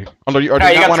got 3. Although you, or do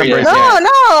Yeah, you you not got want 3, Embracer? No, yeah. no,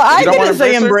 I You don't want didn't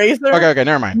say Embracer? Embracer. Okay,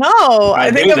 never mind. No,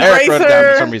 I think Eric wrote it down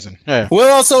for some Embracer. reason. Yeah.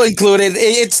 We'll also include it.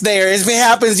 It's there. If it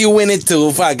happens, you win it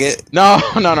too. Fuck it. No.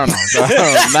 So,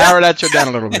 narrow that shit down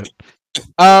a little bit.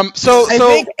 I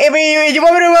think if you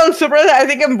want me to go super, I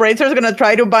think Embracer is gonna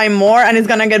try to buy more, and it's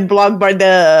gonna get blocked by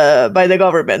the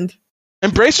government.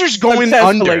 Embracer's going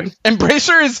Successfully. under.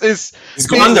 Embracer is It's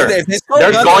going under. If it's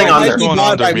They're going it might under. be Going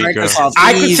bought under, by Mika. Microsoft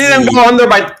I could see them easily. go under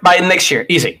by next year.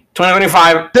 Easy.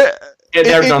 2025. the,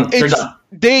 They're done. They're it's- done.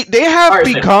 They have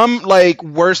Alright, become like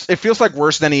worse. It feels like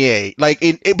worse than EA. Like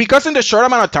because in the short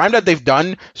amount of time that they've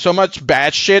done so much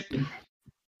bad shit.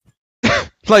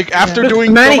 Like after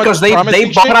doing Many so much because they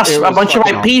promising bought shit, us it a was bunch of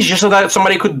fucking awful. IPs just so that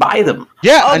somebody could buy them.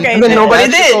 Yeah, Okay, and then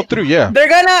nobody that shit did. go through. Yeah. They're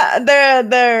gonna.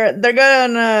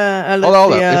 Hold on.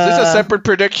 let's see, Is this a separate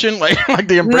prediction? Like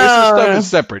the Embracer No. stuff is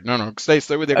separate. No. Stay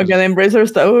with the Okay, the Embracer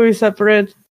stuff will be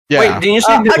separate. Yeah. Wait, didn't you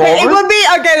say Okay, it Devolver? would be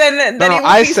okay. Then no, it would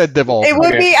I be, said Devolver. it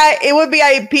would Okay. be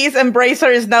IPs.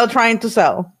 Embracer is now trying to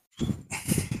sell.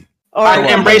 Or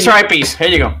Embracer IPs. Here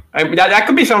you go. That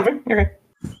could be something. Okay.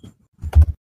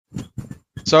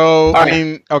 So I Alright.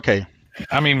 mean, okay.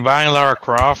 I mean, buying Lara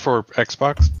Croft for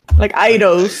Xbox. like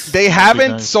Eidos. They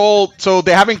haven't nice. sold, so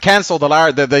they haven't canceled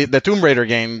the Tomb Raider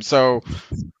game. So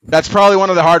that's probably one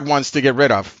of the hard ones to get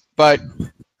rid of. But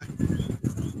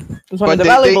It's one of the they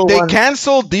valuable ones.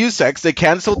 canceled Deus Ex. They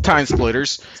canceled Time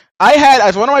Splitters. I had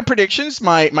as one of my predictions,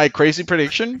 my crazy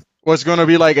prediction was gonna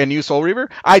be like a new Soul Reaver,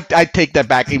 I take that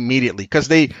back immediately because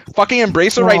they fucking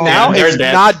Embracer right now is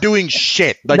not doing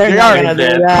shit. Like they are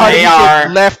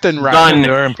cutting left and right.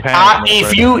 Done.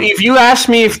 If you ask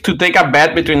me to take a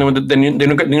bet between the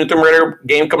new Tomb Raider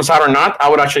game comes out or not, I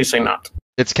would actually say not.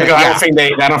 It's because I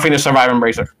don't think they survive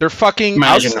Embracer. They're fucking.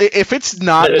 If it's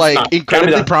not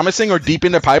incredibly promising or deep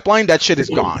in the pipeline, that shit is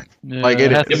gone. Yeah, like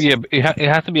it has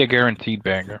to be a guaranteed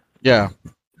banger. Yeah.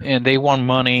 And they want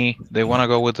money. They want to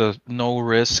go with a no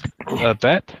risk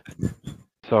bet.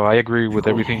 So I agree with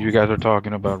everything you guys are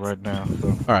talking about right now. So.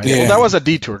 All right. Yeah. Well, that was a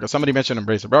detour because somebody mentioned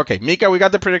Embracer. But okay, Mika, we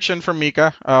got the prediction from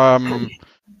Mika.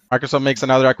 Microsoft makes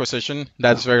another acquisition.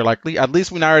 That's very likely. At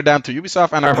least we narrowed down to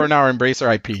Ubisoft and for now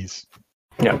Embracer IPs.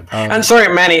 Yeah. And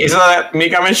sorry, Manny, is that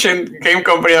Mika mentioned game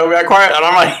company that we acquired? And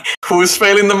I'm like, who's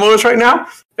failing the most right now?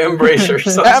 Embracer.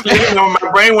 So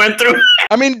my brain went through.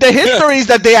 I mean, the history is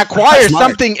that they acquire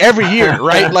something every year,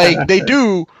 right? Like they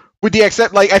do, with the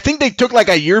except, like I think they took like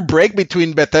a year break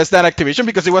between Bethesda and Activision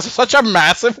because it was such a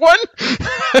massive one.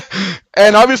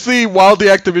 And obviously, while the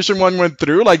Activision one went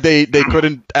through, like they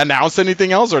couldn't announce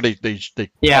anything else, or they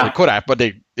probably could have, but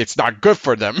it's not good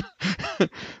for them.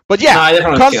 But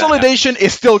yeah, consolidation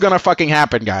is still gonna fucking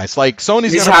happen, guys. Like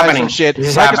Sony's gonna buy some shit.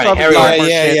 Microsoft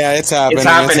it's happening. It's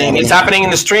happening. It's happening in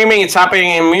the streaming. It's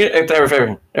happening in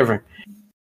everything.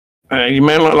 You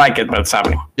may not like it, but it's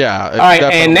happening. Yeah. All right.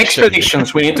 And next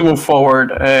predictions. We need to move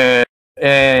forward.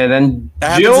 Then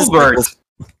Gilbert,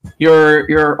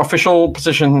 your official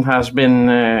position has been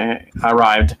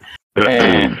arrived.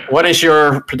 What is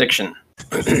your prediction?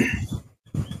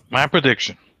 My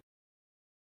prediction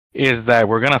is that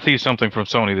we're gonna see something from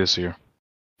Sony this year.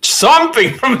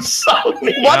 Something from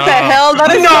Sony? What the hell?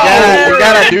 That is we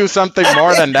gotta do something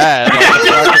more than that.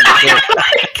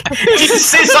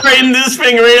 Sis are in this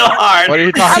thing real hard. What are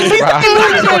you talking about?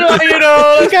 You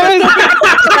know,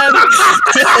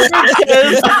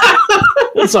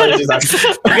 sorry, you guys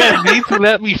need to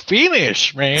let me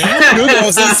finish, man. Okay,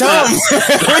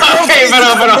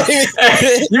 but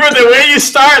you know the way you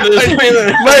started, like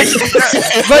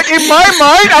in my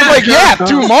mind, I'm like, yeah,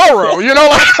 tomorrow. You know,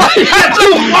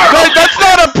 like that's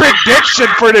not a prediction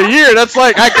for the year. That's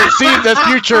like I can see the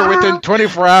future within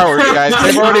 24 hours, guys.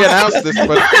 They've already announced this,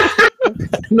 but.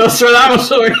 No, sir, that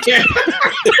was over here.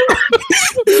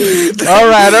 All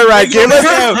right. Give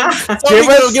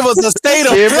us a state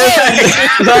of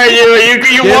Sorry,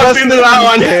 you walked into that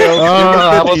one.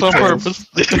 That was on purpose.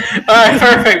 All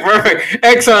right, perfect.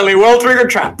 Excellently, well trigger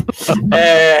trap.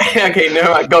 Okay,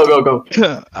 no, go.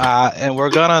 And we're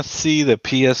gonna see the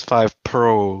PS5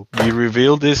 Pro be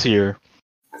revealed this year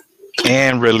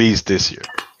and released this year.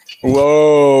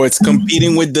 Whoa! It's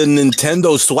competing with the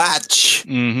Nintendo Switch.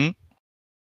 Mm-hmm.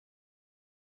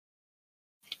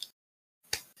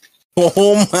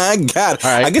 Oh my god!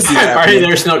 All right. I can see that.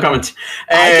 There's no comments.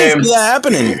 I can see that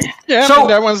happening. Yeah, so, I mean,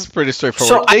 that one's pretty straightforward.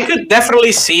 So I could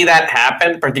definitely see that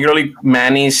happen. Particularly,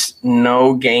 Manny's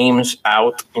no games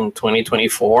out in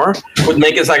 2024 would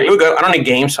make it like, look, I don't need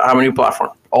games. I have a new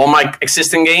platform. All my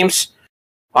existing games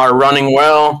are running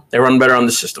well. They run better on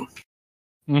the system.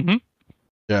 Mm-hmm.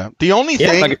 Yeah. The only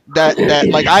thing that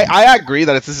like I agree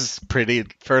that this is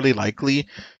fairly likely.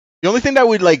 The only thing that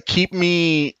would like keep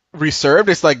me reserved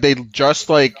is like they just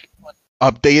like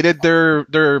updated their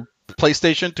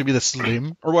PlayStation to be the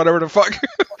Slim or whatever the fuck,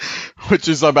 which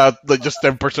is about like just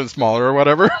 10% smaller or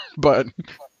whatever. But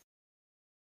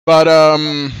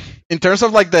in terms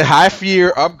of like the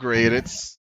half-year upgrade,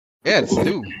 it's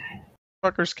new.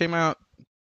 Fuckers came out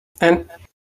and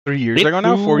 3 years ago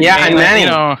now. 4 years.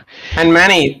 Yeah, and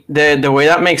Manny, the way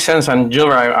that makes sense, and Jill,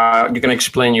 you can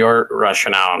explain your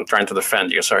rationale. I'm trying to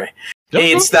defend you. Sorry.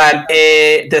 It's that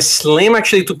the Slim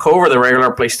actually took over the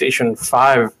regular PlayStation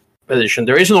 5 edition.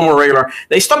 There is no more regular.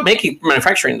 They stopped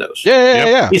manufacturing those.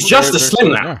 Yeah. It's just the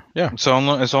Slim now. Yeah. So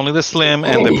it's only the Slim,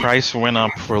 and the price went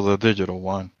up for the digital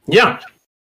one. Yeah.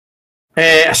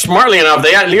 Smartly enough,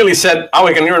 they literally said,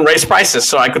 we can even raise prices,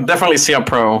 so I could definitely see a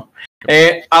Pro.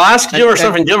 I'll ask Gilbert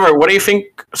and Gilbert, what do you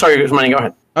think? Sorry, Manny, go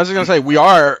ahead. I was going to say, we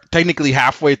are technically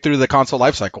halfway through the console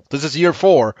life cycle. This is year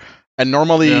 4. And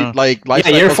normally, like life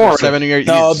cycles year 4. are 7 years.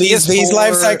 No, these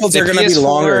life cycles are going to be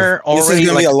longer. This is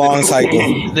going to be a long cycle.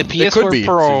 The PS4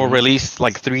 Pro released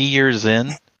like 3 years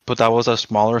in, but that was a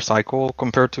smaller cycle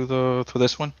compared to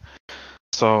this one.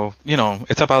 So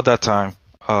it's about that time.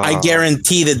 I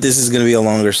guarantee that this is going to be a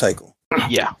longer cycle.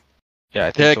 Yeah.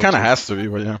 It kind of has to be,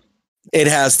 but yeah. It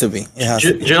has to be.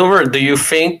 Gilbert, do you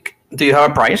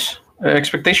have a price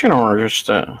expectation or just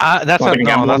that's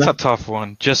a tough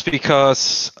one, just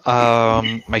because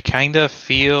I kind of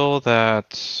feel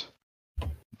that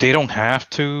they don't have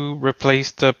to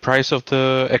replace the price of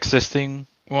the existing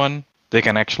one. They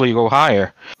can actually go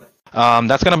higher.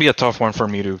 That's gonna be a tough one for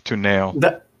me to nail.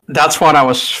 That's what I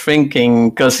was thinking.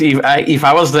 Because if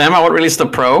I was them, I would release the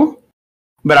Pro,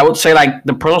 but I would say like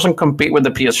the Pro doesn't compete with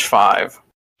the PS5.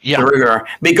 Yeah,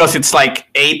 because it's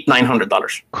like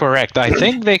 $900. Correct. I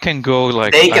think they can go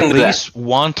like at least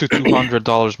 $100 to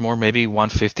 $200 more, maybe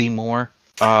 $150 more.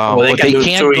 But they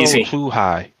can't go too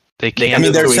high. They can't. I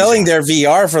mean, they're selling their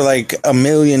VR for like $1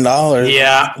 million.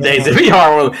 Yeah, the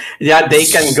VR. Yeah, they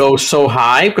can go so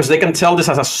high because they can sell this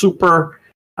as a super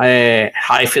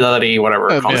high fidelity, whatever.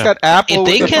 It's got Apple.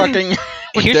 If they can,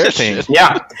 here's the thing.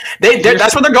 Yeah,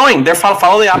 that's where they're going. They're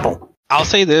follow the Apple. I'll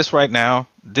say this right now.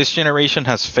 This generation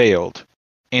has failed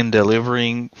in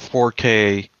delivering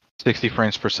 4K 60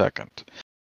 frames per second.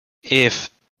 If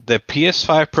the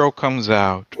PS5 Pro comes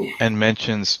out and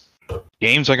mentions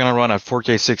games are going to run at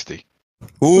 4K 60.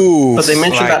 Ooh. But they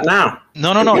mentioned that now.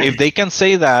 No. If they can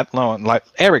say that, no, like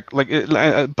Eric,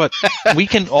 but we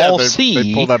can all see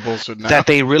they pull that bullshit now. that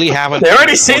they really haven't. They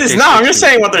already say this now. I'm just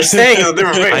saying what they're saying is a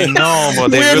different way. I know, but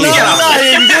they really haven't.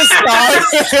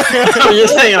 I'm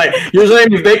just saying, like, you're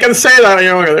saying if they can say that, they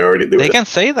already do it. They can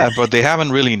say that, but they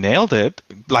haven't really nailed it.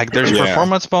 Like, there's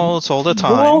performance modes all the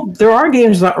time. Well, there are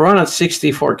games that run at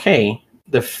 64K.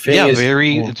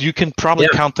 You can probably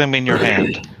count them in your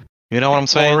hand. You know what I'm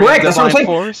saying? Correct. That's what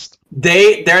I'm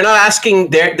saying. They're not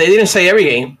asking. They didn't say every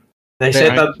game. They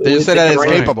said that. They said that it's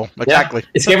capable. Exactly. Yeah,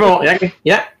 it's capable.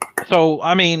 Yeah. So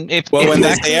I mean, if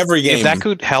that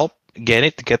could help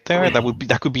get there,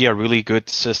 that could be a really good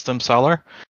system seller.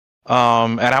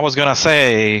 And I was gonna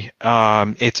say,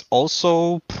 it's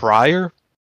also prior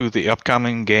to the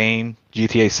upcoming game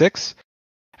GTA 6,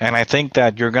 and I think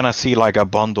that you're gonna see like a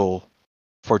bundle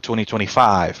for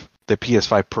 2025, the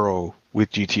PS5 Pro with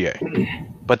GTA.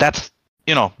 But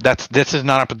this is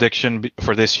not a prediction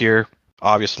for this year,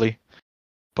 obviously.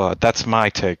 But that's my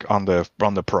take on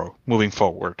the Pro moving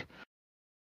forward.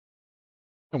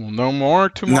 We'll know more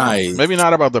tomorrow. Nice. Maybe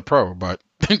not about the Pro, but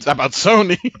it's about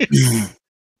Sony.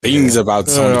 Things about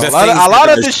Sony. A lot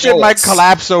of this shit might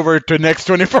collapse over to next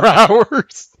 24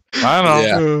 hours. I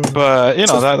don't know, but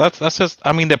that's just.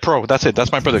 I mean, the Pro. That's it.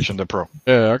 That's my prediction. The Pro.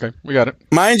 Yeah. Okay, we got it.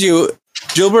 Mind you,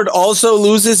 Gilbert also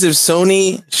loses if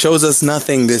Sony shows us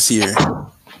nothing this year.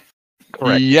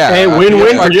 Correct. Yeah. Hey,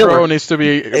 win-win for Gilbert. Pro needs to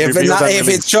be. If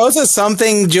it shows us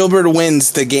something, Gilbert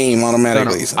wins the game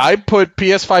automatically. No. I put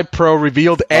PS5 Pro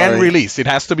revealed and released. It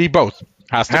has to be both.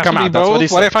 Has to come out. That's what he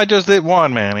said. What if I just did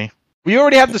one, Manny? We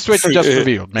already have the Switch just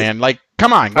revealed, man. Like,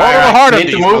 come on, go a little hard on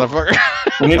these motherfuckers.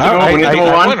 We need to move on.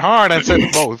 I went hard and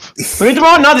said both. We need to move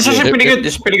on. No, this is pretty good.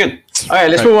 This is pretty good. All right,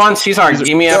 let's move on. Cesar,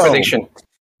 give me a prediction.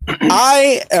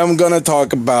 I am going to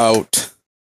talk about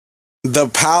the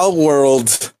Pal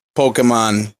World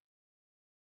Pokemon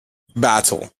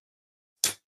battle.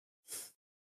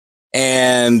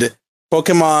 And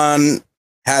Pokemon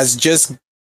has just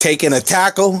taken a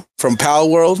tackle from Pal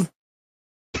World.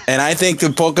 And I think the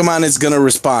Pokemon is going to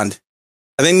respond.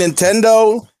 I think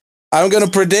Nintendo, I'm going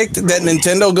to predict that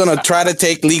Nintendo going to try to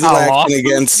take legal action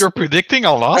against... You're predicting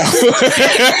a lot?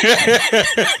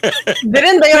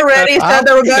 Didn't they already said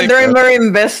they're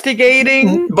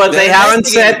investigating? But they haven't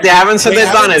said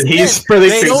they've done it. He's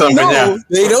predicting something.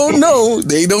 They don't know.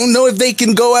 They don't know if they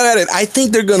can go at it. I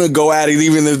think they're going to go at it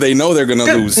even if they know they're going to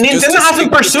lose. Nintendo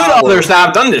hasn't pursued others that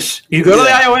have done this. You go to the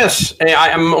iOS.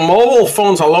 Mobile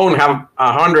phones alone have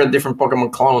 100 different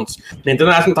Pokemon clones.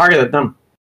 Nintendo hasn't targeted them.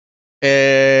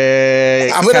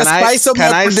 I'm gonna spice up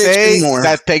my prediction more.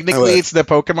 That technically it's the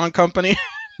Pokemon company,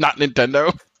 not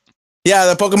Nintendo. Yeah,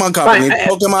 the Pokemon company.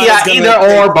 Pokemon either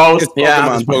or both.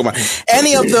 Pokemon.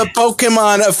 Any of the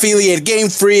Pokemon affiliate, Game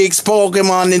Freaks,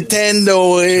 Pokemon,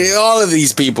 Nintendo, all of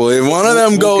these people. If one of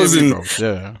them goes and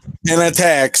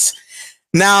attacks.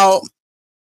 Now,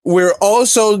 we're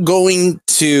also going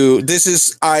to.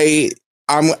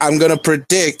 I'm going to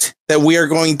predict that we are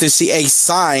going to see a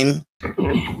sign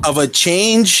of a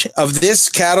change of this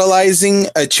catalyzing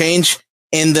a change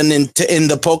in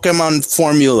the Pokemon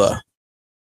formula.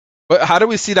 But how do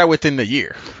we see that within the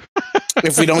year?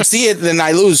 If we don't see it, then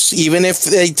I lose, even if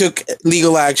they took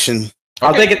legal action.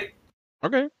 I'll take it.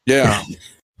 Okay. Yeah.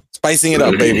 Spicing it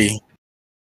up, baby.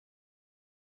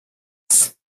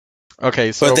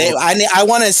 Okay, so... But I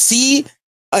want to see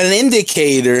an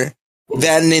indicator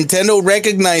that Nintendo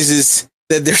recognizes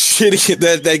that they're shitty,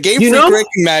 that Game Freak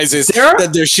recognizes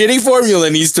that their shitty formula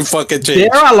needs to fucking change.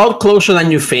 They're a lot closer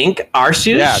than you think,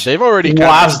 Arceus. Yeah, they've already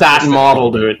was that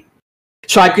model, dude.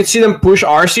 So I could see them push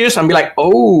Arceus and be like,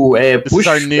 "Oh, push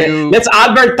our new. Let's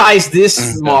advertise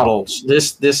this models,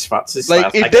 this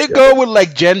like if they go with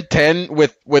like Gen 10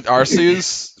 with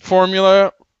Arceus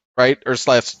formula, right, or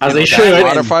slash as they should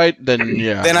modified, then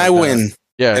yeah. Then I win.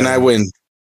 Yeah, then I win.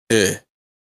 Yeah.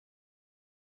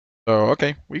 So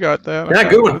okay, we got that. Yeah,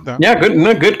 good one. Yeah, good.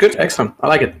 No, good. Excellent. I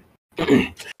like it.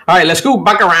 All right, let's go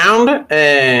back around.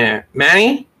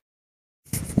 Manny.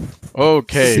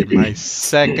 Okay, my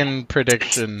second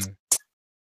prediction.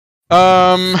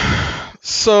 So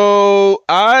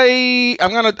I'm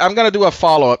gonna do a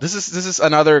follow up. This is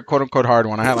another quote unquote hard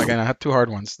one. I had two hard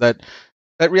ones that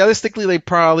realistically they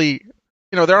probably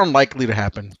they're unlikely to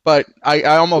happen, but I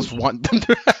almost want them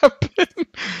to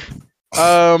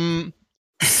happen.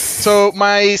 So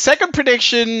my second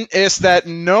prediction is that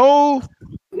no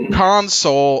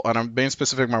console, and I'm being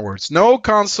specific with my words, no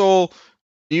console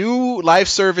new live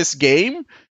service game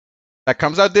that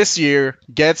comes out this year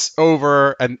gets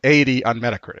over an 80 on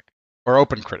Metacritic or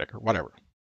OpenCritic or whatever.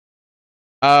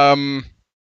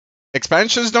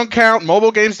 Expansions don't count,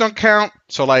 mobile games don't count,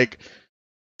 so like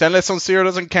Zenless Zone Zero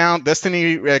doesn't count,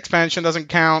 Destiny expansion doesn't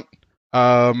count,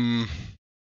 MMOs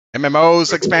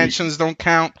expansions don't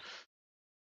count.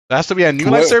 There has to be a new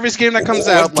live service game that comes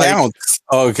out. Counts?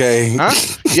 Okay. Huh?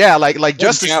 Yeah, like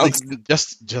Justice League,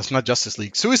 just not Justice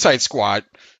League. Suicide Squad.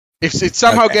 If it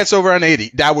somehow gets over an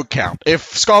 80, that would count.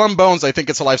 If Skull and Bones, I think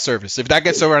it's a live service. If that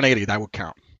gets over an 80, that would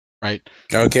count, right?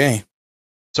 Okay.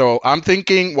 So I'm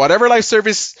thinking whatever live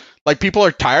service, like people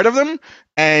are tired of them,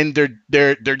 and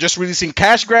they're just releasing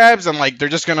cash grabs, and like they're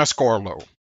just gonna score low.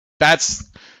 That's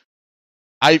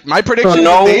my prediction.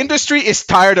 So the industry is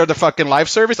tired of the fucking live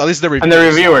service. At least the reviewers. And the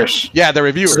reviewers. Yeah, the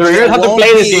reviewers. So the reviewers have to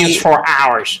play these games for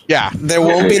hours. Yeah. There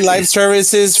won't be live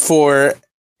services for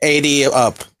 80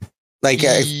 up. Like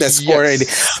that score 80.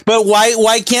 But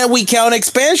why can't we count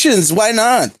expansions? Why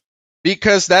not?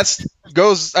 Because that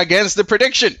goes against the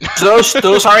prediction.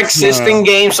 Those are existing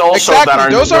games also that are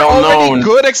those are already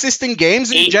good existing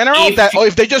games in general.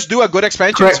 If they just do a good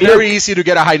expansion, it's very easy to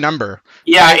get a high number.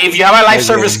 Yeah, if you have a live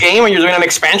service game and you're doing an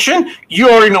expansion, you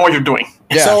already know what you're doing.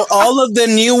 Yeah. So all of the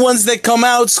new ones that come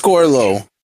out score low.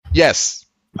 Yes.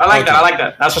 I like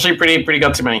that. That's actually pretty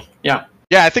good to me. Yeah.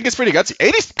 Yeah, I think it's pretty gutsy.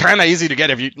 80's kind of easy to get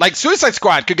if you like. Suicide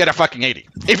Squad could get a fucking 80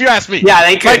 if you ask me. Yeah,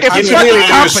 they could. Like if you're really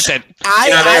competent.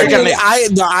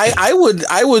 I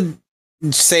would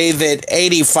say that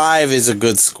 85 is a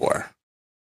good score.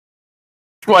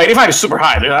 Well, 85 is super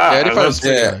high. Yeah, 85 is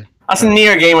high. That's a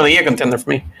near game of the year contender for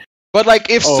me. But like,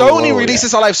 if Sony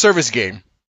releases a live service game,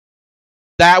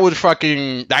 that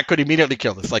could immediately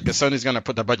kill this. Like, the Sony's gonna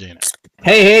put the budget in it.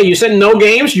 Hey, you said no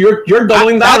games. You're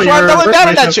doubling down. That's why I'm doubling down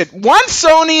on that shit. One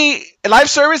Sony live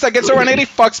service that gets over an 80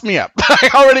 fucks me up. I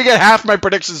already get half my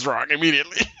predictions wrong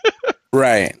immediately.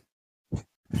 Right. All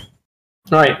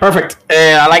right. Perfect.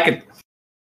 I like it.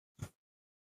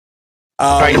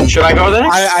 Should I go there?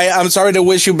 I'm sorry to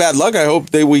wish you bad luck. I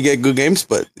hope that we get good games,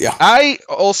 but yeah. I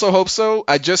also hope so.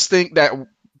 I just think that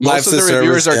most of the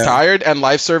reviewers are tired, and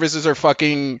live services are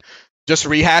fucking just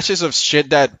rehashes of shit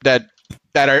that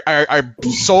are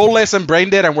soulless and brain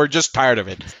dead, and we're just tired of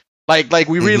it. Like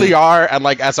we really are, and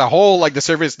like as a whole, like the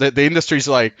service, the industry's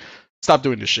like, stop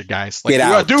doing this shit, guys. Like, get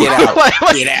out.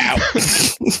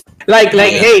 Like,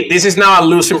 hey, this is now a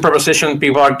losing proposition.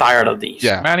 People are tired of these.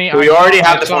 Yeah, Manny, we already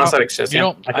have the ones that exist.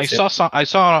 I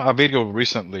saw a video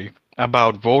recently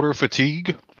about voter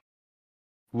fatigue.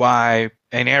 Why?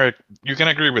 And Eric, you can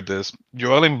agree with this.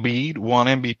 Joel Embiid won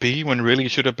MVP when really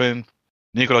should have been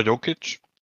Nikola Jokic,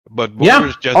 but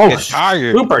voters just get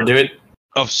tired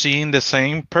of seeing the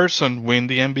same person win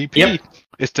the MVP. Yep.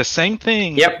 It's the same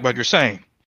thing. Yep. What you're saying.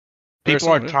 People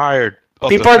are tired.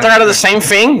 People are tired of the same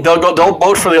thing. They'll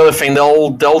vote for the other thing.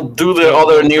 They'll do the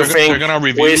other new thing. They're gonna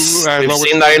review. We've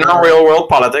seen that in our real world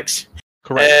politics.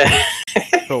 Correct.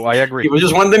 So I agree. People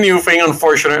just want the new thing,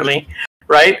 unfortunately,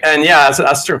 right? And yeah,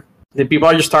 that's true. The people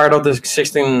are just tired of the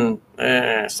existing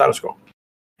status quo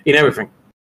in everything.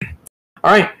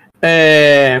 All right.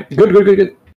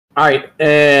 Good. All right.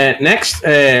 Next,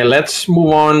 let's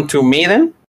move on to me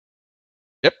then.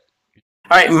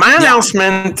 All right, my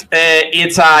announcement,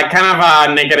 it's a kind of a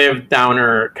negative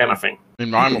downer kind of thing.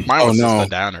 Mine was just a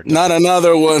downer. Not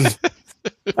another one.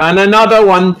 And another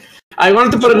one. I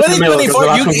wanted to put it in the middle.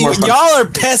 Y'all are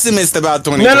pessimist about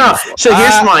 2024. No. So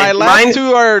here's mine. My last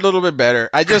two are a little bit better.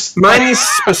 Mine is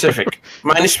specific.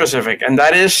 And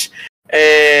that is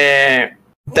that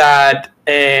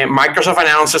Microsoft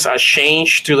announces a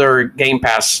change to their Game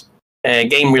Pass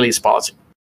game release policy.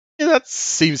 Yeah, that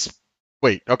seems...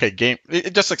 Wait, okay,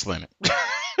 just explain it.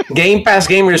 Game Pass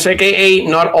game release, aka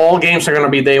not all games are going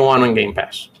to be day one on Game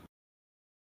Pass.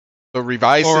 So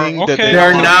revising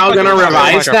they're now going to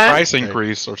revise like that. A price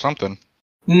increase or something.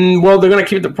 Well, they're going to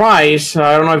keep the price.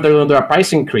 I don't know if they're going to do a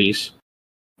price increase.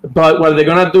 But what they're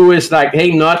going to do is like, hey,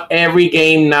 not every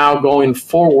game now going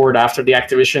forward after the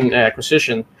Activision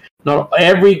acquisition, not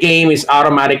every game is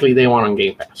automatically day one on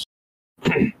Game Pass.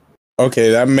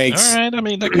 Okay, that makes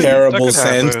terrible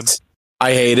sense.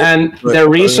 I hate it. And the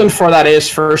reason for that is,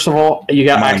 first of all, you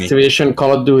got Activision,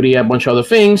 Call of Duty, a bunch of other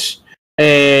things.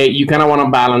 You kind of want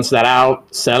to balance that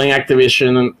out. Selling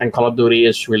Activision and Call of Duty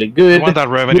is really good. You want that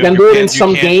revenue. You can do it in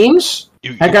some games.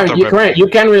 You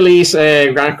can release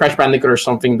Grand Crash Bandicoot or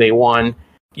something day one.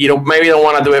 Maybe you don't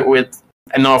want to do it with,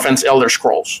 and no offense, Elder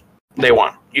Scrolls day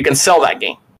one. You can sell that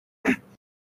game.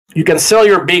 You can sell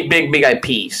your big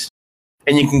IPs,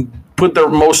 and you can put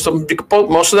most of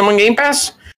them on Game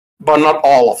Pass, but not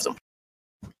all of them.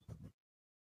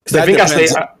 I think as they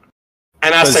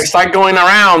start going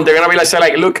around, they're gonna be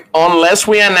like, look, unless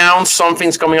we announce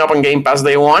something's coming up on Game Pass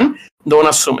day one, don't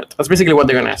assume it. That's basically what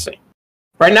they're gonna say.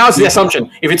 Right now, it's the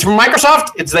assumption. If it's from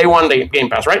Microsoft, it's day one Game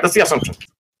Pass, right? That's the assumption.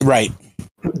 Right.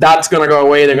 That's going to go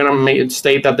away. They're going to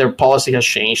state that their policy has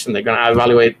changed, and they're going to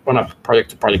evaluate on a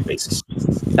project-to-project basis.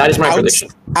 That is my prediction.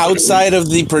 Outside of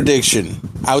the prediction,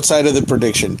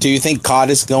 do you think COD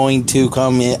is going to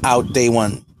come out day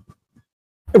one?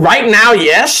 Right now,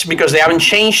 yes, because they haven't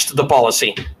changed the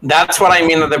policy. That's what I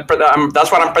mean.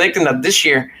 That's what I'm predicting, that this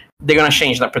year they're going to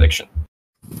change that prediction.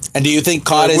 And do you think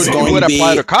COD is going to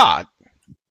apply to COD?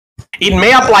 It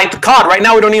may apply to COD. Right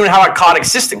now, we don't even have a COD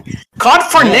existing. COD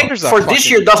for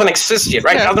this year doesn't exist yet,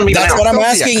 right? Yeah, that's what I'm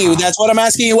asking you. That's what I'm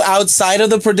asking you. Outside of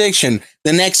the prediction,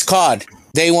 the next COD,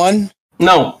 day one?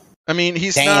 No. I mean,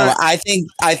 he's not. I think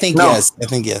no. Yes. I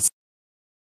think yes.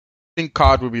 I think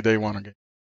COD will be day one again.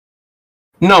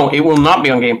 No, it will not be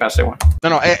on Game Pass day one.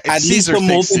 No. At least the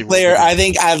multiplayer. I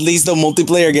think at least the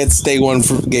multiplayer gets day one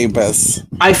for Game Pass.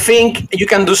 I think you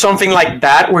can do something like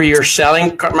that where you're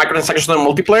selling microtransactions on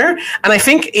multiplayer, and I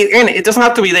think it doesn't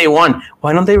have to be day one.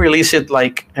 Why don't they release it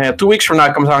 2 weeks from now?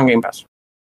 It comes out on Game Pass.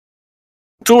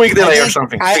 2 week delay or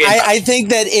something. I think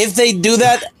that if they do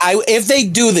that, if they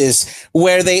do this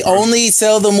where they only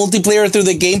sell the multiplayer through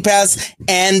the Game Pass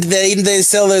and they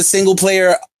sell the single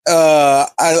player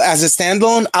as a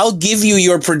standalone, I'll give you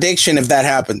your prediction if that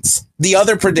happens. The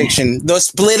other prediction, the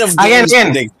split of games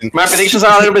prediction. My predictions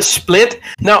are a little bit split.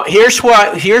 Now, here's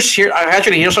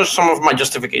some of my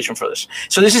justification for this.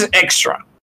 So this is extra,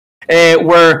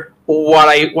 where what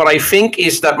I think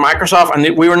is that Microsoft,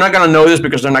 and we were not going to know this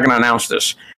because they're not going to announce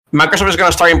this. Microsoft is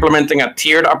going to start implementing a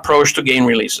tiered approach to game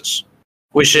releases,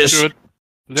 which is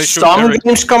some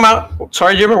games come out.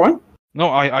 Sorry, Jimmy, what? No,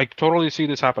 I totally see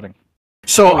this happening.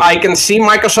 So I can see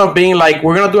Microsoft being like,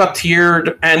 we're going to do a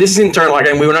tiered, and this is internal,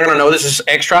 and we're not going to know this is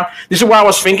extra. This is what I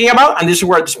was thinking about, and this is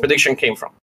where this prediction came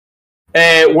from.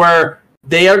 Where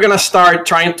they are going to start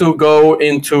trying to go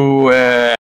into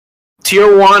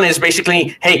tier one is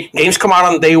basically, hey, games come out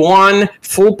on day one,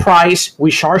 full price, we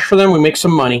charge for them, we make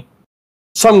some money.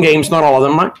 Some games, not all of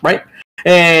them, right?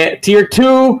 Tier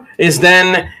two is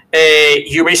then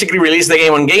you basically release the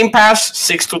game on Game Pass.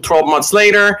 6 to 12 months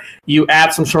later, you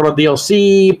add some sort of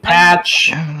DLC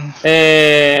patch.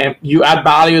 You add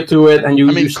value to it, and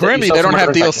currently they don't have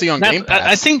DLC on Game Pass.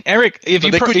 I think, Eric, if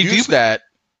you could use that.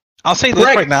 I'll say this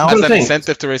right now. As an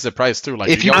incentive to raise the price too.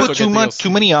 If you put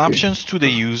too many options to the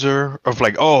user of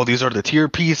these are the tier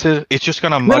pieces, it's just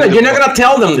gonna. No, you're not gonna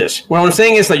tell them this. What I'm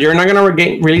saying is that you're not gonna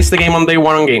release the game on day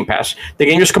one on Game Pass. The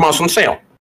game just comes out on sale.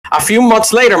 A few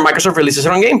months later, Microsoft releases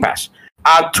it on Game Pass.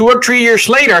 2 or 3 years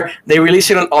later, they release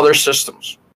it on other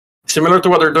systems. Similar to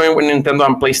what they're doing with Nintendo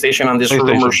and PlayStation and these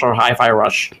rumors or Hi-Fi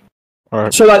Rush.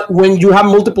 Right. So that when you have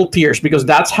multiple tiers, because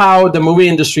that's how the movie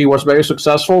industry was very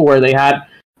successful, where they had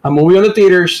a movie on the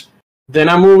theaters, then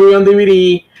a movie on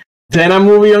DVD, then a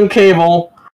movie on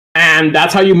cable, and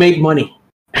that's how you make money.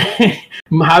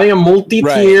 Having a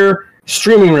multi-tier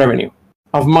streaming revenue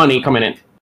of money coming in.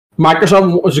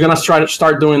 Microsoft was going to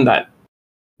start doing that.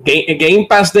 Game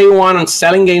Pass day one and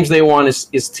selling games day one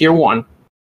is tier one.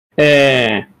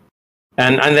 And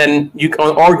then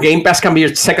or Game Pass can be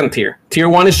your second tier. Tier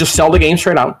one is just sell the game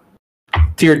straight out.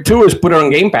 Tier two is put it on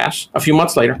Game Pass a few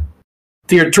months later.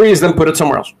 Tier 3 is then put it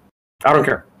somewhere else. I don't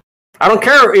care. I don't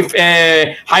care if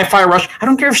Hi-Fi Rush. I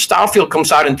don't care if Starfield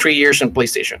comes out in 3 years in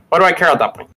PlayStation. Why do I care at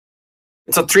that point?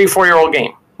 It's a 3-4-year-old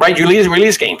game, right? You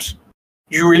release games.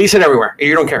 You release it everywhere.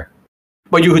 You don't care.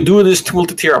 But you do this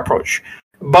multi-tier approach.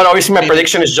 But obviously, my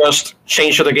prediction is just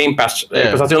change to the Game Pass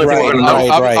because that's the only thing we're going to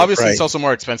know. Obviously, it's also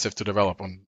more expensive to develop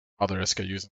on other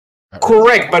SKUs.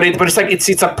 Correct, but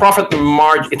it's a profit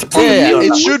margin. It's a profit deal.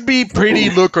 It should be pretty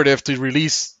lucrative to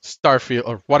release Starfield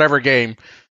or whatever game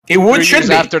It would should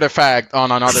be after the fact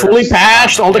on another fully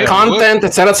patched, all the content,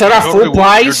 etc., full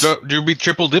price. You'll be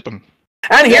triple dipping.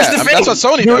 And here's the thing: that's what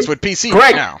Sony does with PC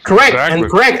now. Correct. And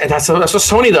that's what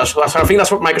Sony does. I think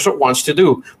that's what Microsoft wants to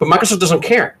do, but Microsoft doesn't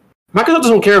care. Microsoft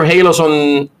doesn't care if Halo's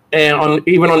on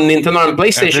even on Nintendo and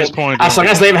PlayStation, as long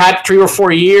as they've had 3 or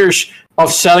 4 years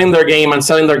of selling their game and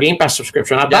selling their Game Pass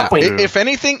subscription. At that point, if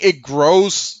anything, it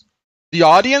grows the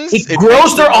audience. It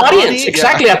grows their audience.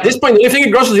 Exactly. At this point, if it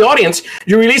grows the audience,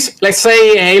 you release, let's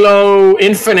say, Halo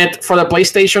Infinite for the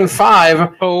PlayStation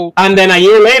 5, and then a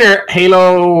year later,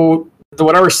 Halo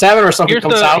whatever 7 or something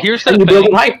comes out, and you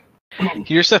build hype.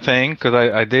 Here's the thing, because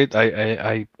I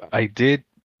did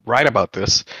write about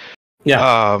this.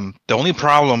 Yeah. The only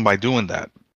problem by doing that,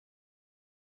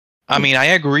 I mean, I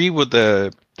agree with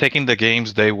the taking the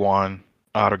games day one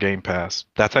out of Game Pass.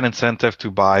 That's an incentive to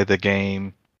buy the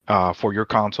game for your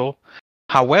console.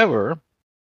 However,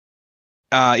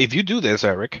 if you do this,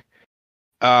 Eric,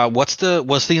 what's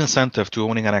the incentive to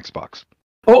owning an Xbox?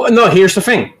 Oh no, here's the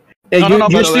thing.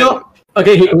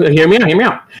 Okay, hear me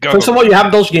out. First of all, you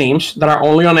have those games that are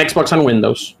only on Xbox and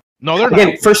Windows. No, they're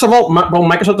not. First of all,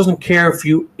 Microsoft doesn't care if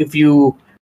you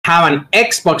have an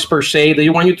Xbox per se. They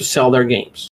want you to sell their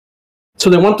games. So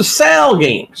they want to sell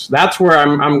games. That's where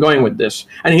I'm going with this.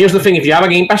 And here's the thing: if you have a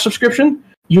Game Pass subscription,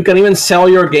 you can even sell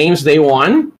your games day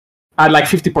one at like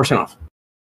 50% off.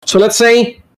 So let's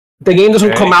say the game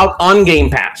doesn't come out on Game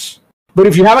Pass, but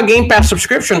if you have a Game Pass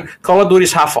subscription, Call of Duty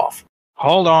is half off.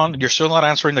 Hold on, you're still not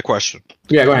answering the question.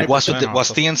 Yeah, go ahead.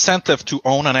 What's the incentive to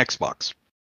own an Xbox?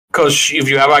 Because if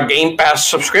you have a Game Pass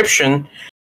subscription,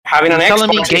 having an Xbox, telling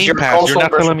me Game Pass, you're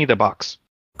not telling me the box.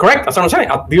 Correct, that's what I'm saying.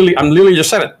 I'm literally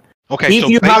just said it. Okay, so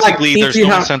basically there's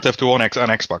no incentive to own an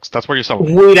Xbox. That's what you're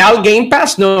telling me. Without Game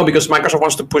Pass, no, because Microsoft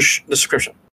wants to push the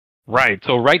subscription. Right.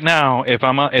 So right now, if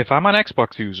I'm an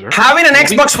Xbox user, having an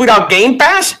Xbox without Game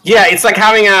Pass, it's like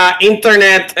having an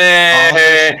internet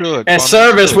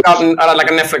service without like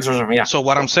a Netflix or something. Yeah. So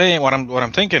what I'm saying, what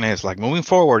I'm thinking is like moving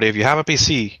forward, if you have a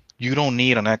PC, you don't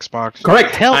need an Xbox.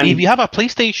 Correct. Hell, if you have a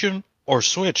PlayStation or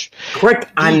Switch,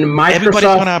 correct. And Microsoft, everybody's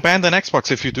gonna abandon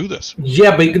Xbox if you do this.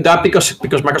 Yeah, but that because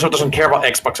Microsoft doesn't care about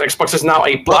Xbox. Xbox is now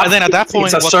a platform. Well, and then at that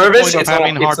point, it's a service. It's not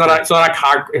like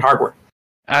hardware.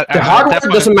 The hardware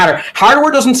doesn't matter.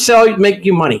 Hardware doesn't make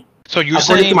you money. So you're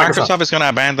saying Microsoft is going to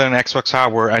abandon Xbox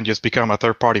hardware and just become a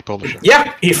third-party publisher?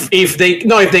 Yeah. If they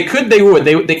could, they would.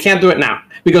 They can't do it now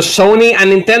because Sony and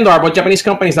Nintendo are both Japanese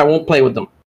companies that won't play with them.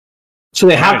 So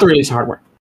they have to release hardware.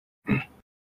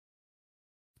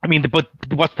 I mean, but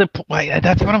what's the point?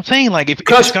 That's what I'm saying. Like,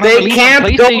 because they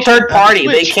can't go third party.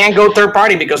 They can't go third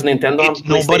party because Nintendo and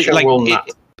PlayStation will not.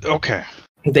 Okay.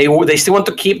 They still want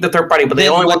to keep the third party, but they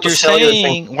only want to sell your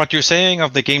thing. What you're saying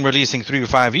of the game releasing 3 to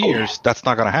 5 years, that's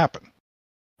not going to happen.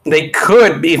 They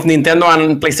could if Nintendo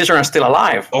and PlayStation are still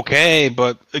alive. Okay,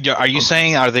 but are you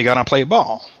saying are they going to play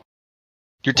ball?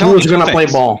 You're telling me who's going to play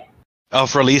ball?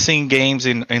 Of releasing games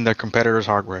in their competitors'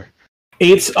 hardware.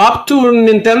 It's up to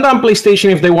Nintendo and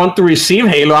PlayStation if they want to receive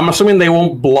Halo. I'm assuming they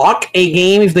won't block a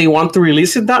game if they want to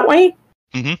release it that way.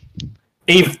 Mm-hmm.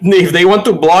 If they want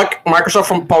to block Microsoft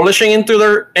from publishing into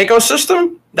their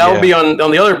ecosystem, that would be on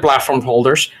the other platform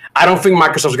holders. I don't think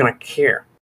Microsoft's going to care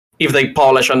if they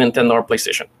publish on Nintendo or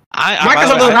PlayStation.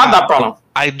 Microsoft doesn't have that problem.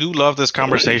 I do love this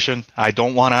conversation. I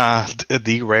don't want to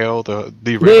derail the.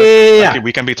 Yeah.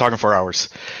 We can be talking for hours.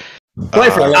 I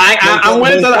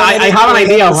have an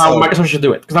idea of how Microsoft should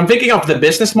do it because I'm thinking of the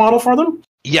business model for them.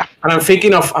 Yeah, and I'm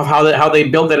thinking of how they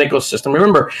build that ecosystem.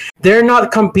 Remember, they're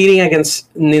not competing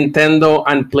against Nintendo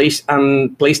and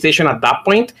PlayStation at that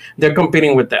point. They're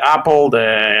competing with the Apple,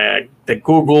 the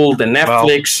Google, the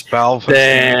Netflix, Valve,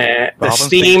 the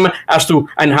Steam.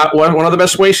 One of the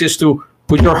best ways is to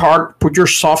put your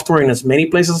software in as many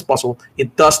places as possible.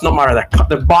 It does not matter.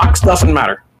 The box doesn't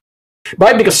matter,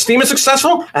 right? Because Steam is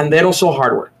successful and they don't sell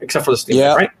hardware except for the Steam,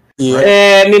 right? Yeah.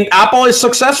 And Apple is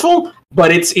successful.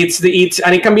 But and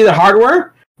it can be the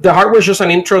hardware. The hardware is just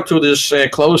an intro to this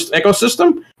closed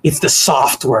ecosystem. It's the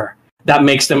software that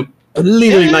makes them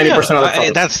literally 90% of the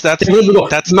problem.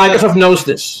 That's Microsoft knows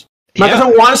this.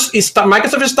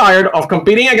 Microsoft is tired of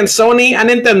competing against Sony and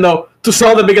Nintendo to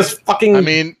sell the biggest fucking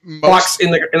box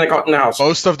in the house.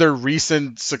 Most of their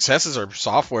recent successes are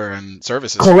software and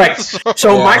services. Correct.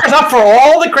 So Microsoft, for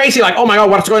all the crazy, like, oh my god,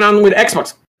 what's going on with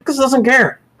Xbox? Microsoft doesn't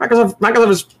care. Microsoft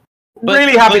is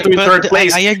really happy to be third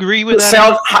place. I agree with that.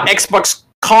 Sell Xbox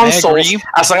consoles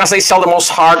as long as they sell the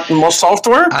most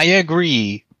software. I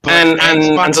agree. And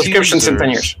subscriptions in 10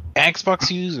 years.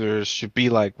 Xbox users should be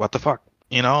like, what the fuck?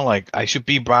 You know, like I should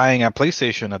be buying a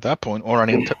PlayStation at that point or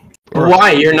an.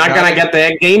 Why? You're not gonna get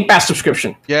the Game Pass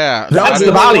subscription. Yeah, that's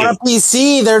the value. On a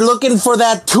PC, they're looking for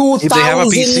that $2,000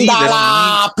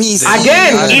 PC.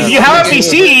 Again, if you have a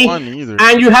PC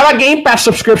and you have a Game Pass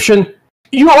subscription,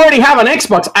 you already have an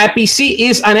Xbox. A PC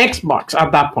is an Xbox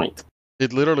at that point.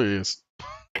 It literally is.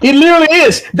 It literally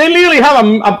is. They literally have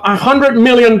 100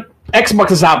 million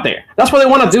Xboxes out there. That's what they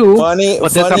want to do. But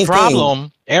there's a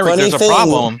problem, Eric. There's a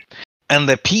problem. And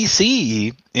the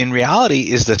PC, in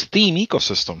reality, is the Steam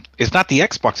ecosystem. It's not the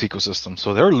Xbox ecosystem.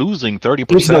 So they're losing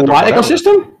 30%. It's the what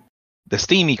ecosystem? The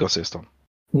Steam ecosystem.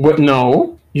 What?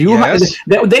 No.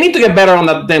 They need to get better on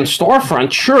that damn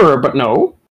storefront, sure, but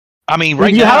no. I mean,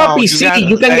 right if you now... have a PC,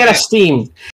 you can get a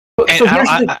Steam. But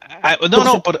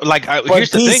like, here's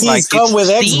the thing. Like, come with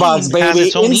Xbox,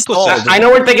 baby. I know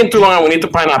we're taking too long and we need to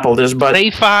pineapple this, but...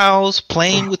 Save files,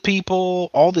 playing with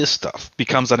people, all this stuff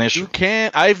becomes an issue. You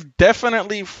can't... I've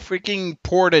definitely freaking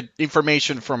ported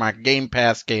information from a Game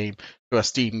Pass game to a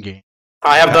Steam game.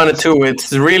 I have done it too.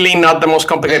 It's really not the most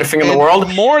complicated thing in the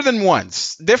world. More than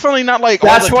once. Definitely not like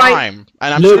all the time.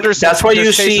 And I'm sure there's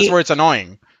cases where it's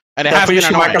annoying. And it has been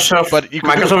annoying.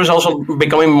 Microsoft is also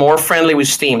becoming more friendly with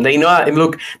Steam. They know,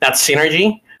 look, that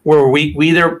synergy where we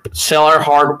either sell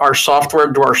our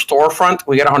software to our storefront,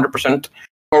 we get 100%,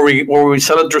 or we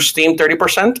sell it through Steam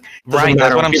 30%. Right,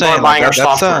 that's what I'm saying. Buying our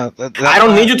software. I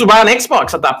don't need you to buy an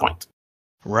Xbox at that point.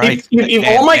 Right. If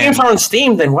all my games are on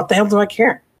Steam, then what the hell do I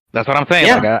care? That's what I'm saying.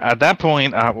 Yeah. Like, at that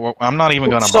point, I'm not even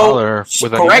going to bother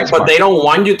with an Xbox. Correct, but they don't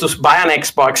want you to buy an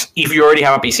Xbox if you already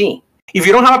have a PC. If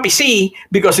you don't have a PC,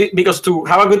 because to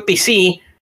have a good PC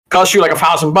costs you like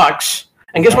 $1,000,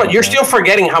 and guess what? You're still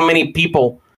forgetting how many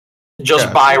people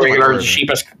just buy regular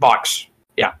cheapest box.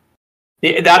 Yeah,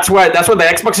 that's what the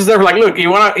Xbox is there for. Like, look, you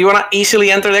wanna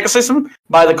easily enter the ecosystem,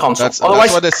 buy the console.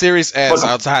 That's what the Series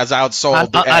S has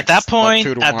outsold. At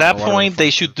that point, they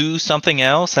should do something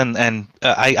else. And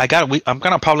I'm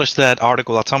gonna publish that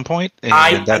article at some point.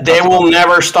 They will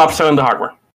never stop selling the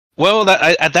hardware. Well,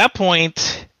 at that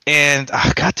point. And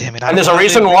God damn it! And there's a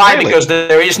reason why, because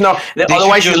there is no.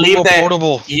 Otherwise, you leave the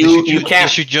portable. You can't.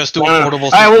 You should just do a portable.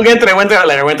 All right, we'll get to that.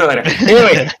 Later.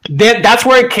 Anyway, that's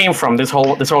where it came from. This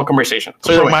whole conversation.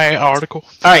 So from my article.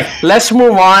 All right, let's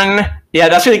move on. Yeah,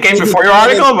 that's really came before your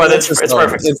article, but it's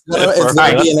perfect. It's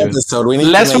gonna be an episode.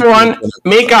 Let's move on.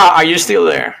 Mika, are you still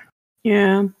there?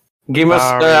 Yeah. Give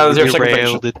us your second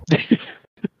prediction.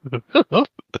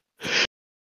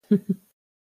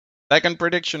 Second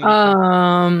prediction.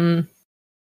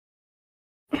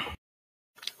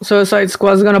 Suicide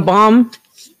Squad's gonna bomb,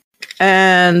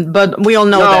 but we all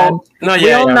know that.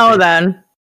 We all know that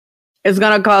it's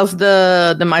gonna cause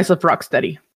the demise of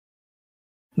Rocksteady.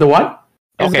 The what?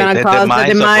 It's gonna cause the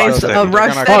demise of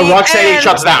Rocksteady. Oh, Rocksteady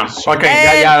shuts down.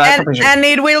 Okay, and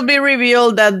it will be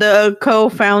revealed that the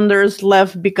co-founders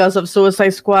left because of Suicide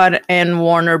Squad and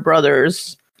Warner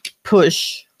Brothers'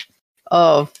 push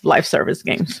of live service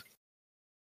games.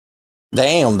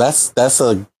 Damn, that's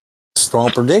a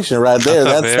strong prediction right there.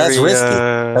 That's risky.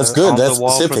 That's good. That's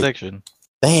specific. Prediction.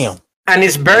 Damn. And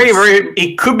it's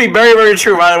it could be very, very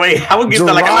true, by the way. I would give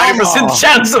that like a 90%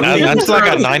 chance of that's like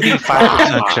a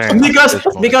 95% chance.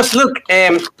 Because look,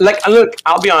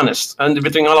 I'll be honest, and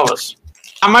between all of us,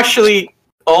 I'm actually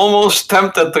almost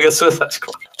tempted to get Suicide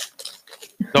Squad.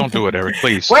 Don't do it, Eric,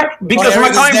 please. What? Because I'm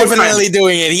a comic book definitely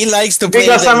doing it. He likes to play.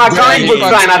 Because I'm a comic book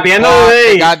fan. At the end of the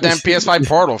day, goddamn PS5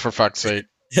 Portal, for fuck's sake.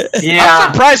 Yeah,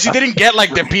 I'm surprised you didn't get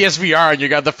like the PSVR and you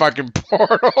got the fucking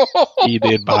Portal. He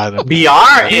did buy them.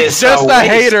 VR is just a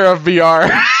hater of VR.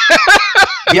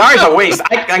 VR is a waste.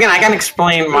 I can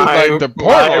explain my like the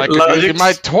Portal, like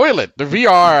my toilet. The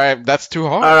VR, that's too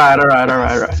hard. All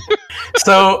right.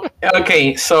 So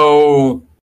okay, so.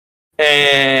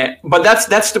 But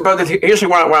here's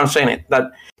what I'm saying it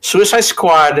that Suicide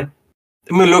Squad.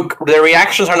 I mean, look, the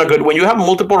reactions are not good. When you have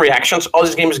multiple reactions, oh,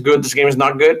 this game is good, this game is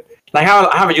not good. Like how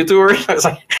I have a YouTuber, it's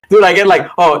like, dude, I get like,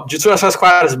 oh, Suicide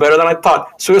Squad is better than I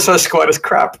thought. Suicide Squad is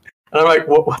crap, and I'm like,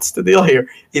 what's the deal here?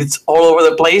 It's all over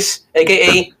the place.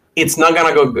 AKA, it's not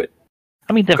gonna go good.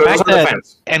 I mean, the fact that,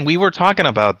 and we were talking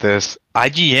about this,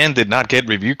 IGN did not get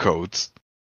review codes.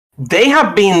 They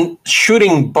have been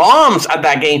shooting bombs at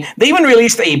that game. They even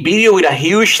released a video with a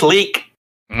huge leak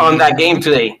on that game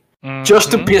today,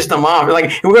 just to piss them off.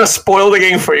 Like, we're gonna spoil the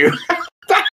game for you.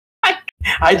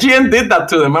 IGN did that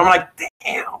to them. I'm like,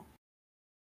 damn.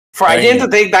 For IGN to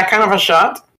take that kind of a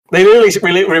shot, they really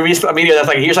released a video that's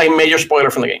like, here's a major spoiler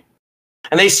from the game.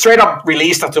 And they straight up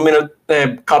released a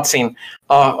 2-minute cutscene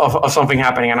of something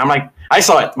happening. And I'm like, I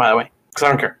saw it, by the way, because I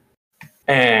don't care.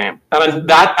 And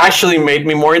that actually made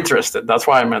me more interested. That's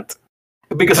why I meant.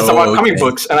 because it's about comic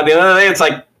books. And at the end of the day, it's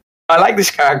like, I like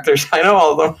these characters. I know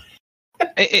all of them.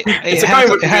 It's a comic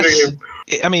book video game.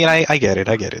 I mean, I get it.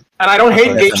 And I don't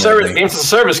hate games as a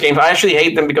service games. I actually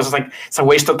hate them because it's a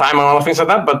waste of time and all the things like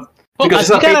that. But because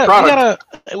it's a big product,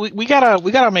 we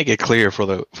gotta make it clear for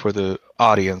the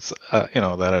audience,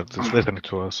 that is listening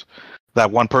to us,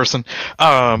 that one person.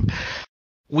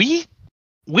 We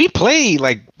play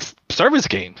like service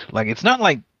games. Like it's not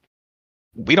like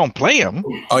we don't play them.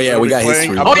 Oh yeah, we got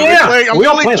history. I'm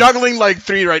only juggling like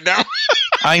 3 right now.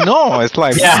 I know. It's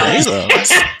like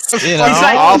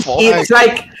awful.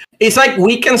 It's like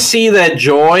we can see the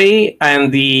joy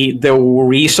and the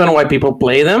reason why people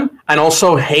play them, and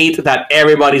also hate that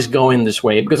everybody's going this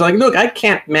way. Because like, look, I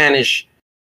can't manage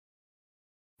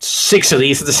 6 of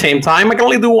these at the same time. I can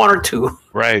only do 1 or 2.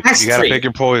 Right. You gotta pick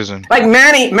your poison. Like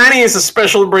Manny is a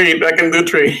special breed. I can do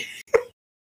 3.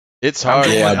 It's hard.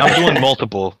 I'm doing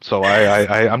multiple, so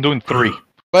I'm doing 3.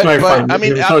 But I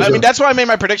mean that's why I made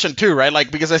my prediction too, right?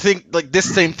 Like because I think like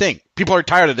this same thing. People are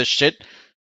tired of this shit,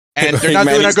 and they're not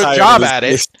doing a good job at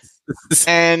it,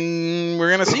 and we're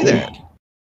gonna see that.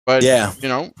 But yeah,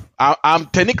 I'm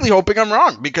technically hoping I'm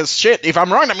wrong because shit, if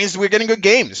I'm wrong, that means we're getting good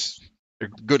games, they're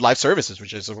good live services,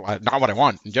 which is not what I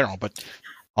want in general. But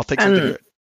I'll take something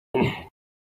good.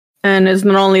 And it's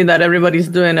not only that everybody's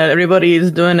doing it. Everybody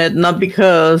is doing it not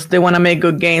because they want to make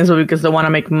good games, but because they want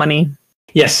to make money.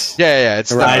 Yes. Yeah.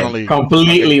 It's definitely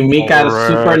completely. Mika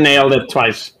super nailed it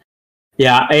twice.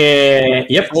 Yeah.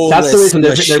 Yep. That's the reason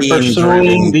they're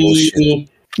pursuing the.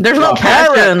 There's no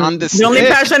passion. On this the only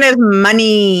passion is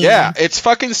money. Yeah, it's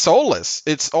fucking soulless.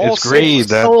 It's all greed.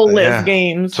 Soulless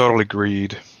games. Totally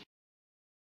greed.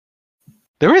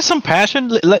 There is some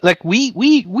passion. Like we've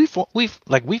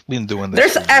been doing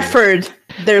this. There's effort.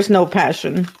 There's no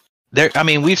passion.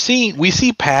 We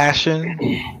see passion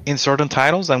in certain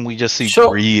titles, and we just see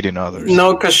greed in others.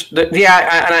 No, because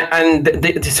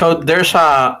so there's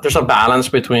a balance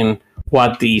between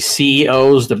what the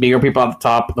CEOs, the bigger people at the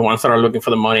top, the ones that are looking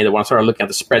for the money, the ones that are looking at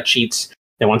the spreadsheets,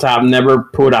 the ones that have never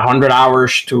put 100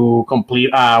 hours to complete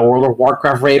a World of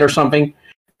Warcraft raid or something,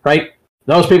 right?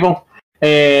 Those people,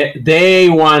 they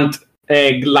want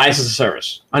a license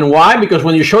service, and why? Because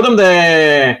when you show them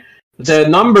the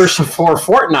numbers for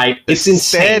Fortnite, it's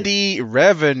insane. Steady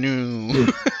revenue.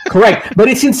 Correct. But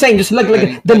it's insane. Just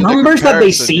like the numbers that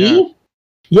they see.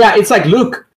 Yeah, it's like,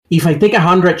 look, if I take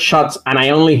 100 shots and I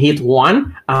only hit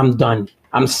 1, I'm done.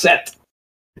 I'm set.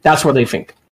 That's what they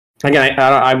think. Again,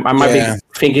 I might be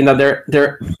thinking that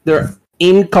they're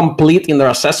incomplete in their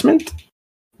assessment.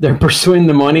 They're pursuing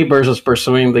the money versus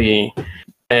pursuing the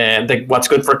what's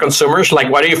good for consumers.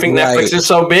 Like, why do you think Netflix is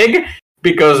so big?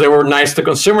 Because they were nice to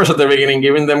consumers at the beginning,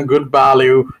 giving them good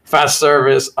value, fast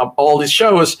service of all these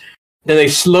shows. Then they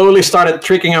slowly started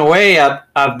tricking away at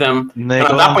them. And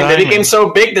at that point, they became so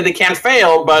big that they can't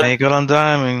fail. But Nickel and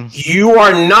diamond. You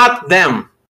are not them.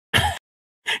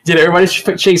 Did everybody's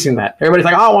chasing that? Everybody's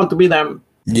like, oh, I want to be them.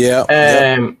 Yeah.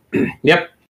 Yep.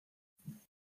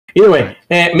 Either way,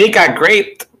 Mika,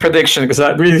 great prediction because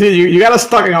you got us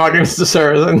talking about games to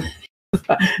service, and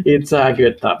it's a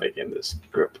good topic in this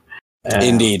group.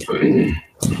 Indeed.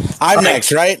 I'm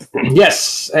next, right?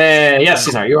 Yes. Yes,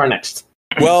 Cesar, you are next.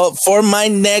 Well, for my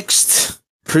next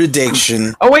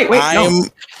prediction. Oh, wait. No.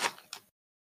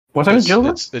 Wasn't it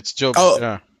Gilbert? It's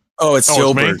Gilbert. It's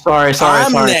Gilbert. Sorry.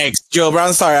 I'm next, Gilbert.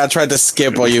 I'm sorry. I tried to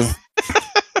skip on you.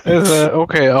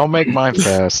 Okay, I'll make mine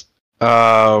fast.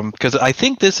 Because I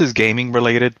think this is gaming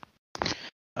related.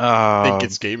 I think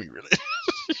it's gaming related.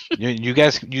 you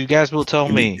guys will tell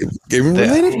me. Gaming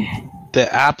related?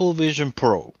 The Apple Vision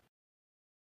Pro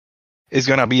is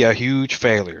gonna be a huge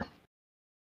failure.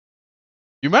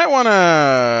 You might want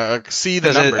to see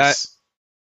the numbers.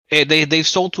 They've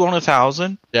sold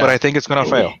 200,000, but I think it's gonna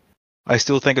fail. I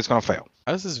still think it's gonna fail.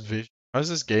 How is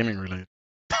this gaming related?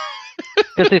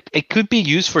 Because it could be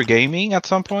used for gaming at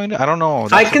some point. I don't know.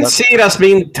 I can see it as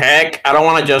being tech. I don't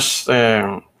want to just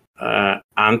anti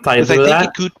I think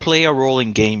it could play a role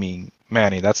in gaming,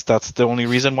 Manny. That's the only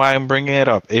reason why I'm bringing it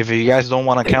up. If you guys don't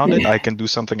want to count it, I can do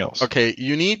something else. Okay,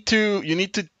 you need to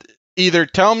either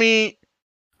tell me.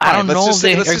 I don't know if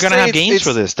they're gonna have games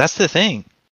for this. That's the thing.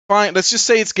 Fine, let's just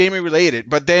say it's gaming related.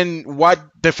 But then what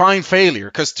define failure?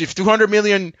 Because if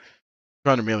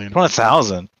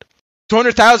 200,000.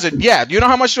 200,000, yeah. Do you know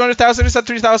how much 200,000 is at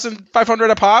 3,500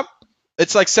 a pop?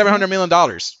 It's like $700 million.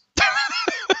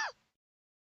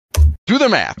 Do the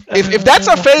math. If that's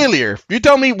a failure, you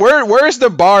tell me where's the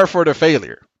bar for the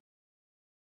failure?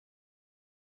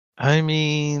 I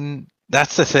mean,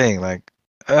 that's the thing. Like,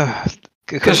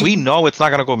 because we know it's not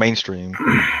gonna go mainstream.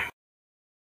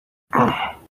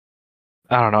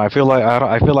 I don't know. I feel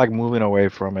like moving away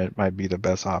from it might be the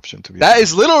best option to be. That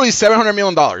is literally $700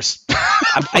 million.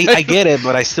 I get it,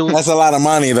 but I still. That's a lot of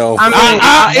money, though.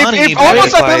 If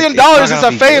almost $1 billion is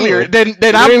a failure, then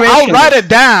I'll write it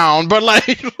down. But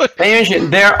like,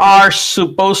 there are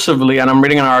supposedly, and I'm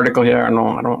reading an article here.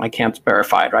 I can't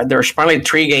verify it. Right, there's apparently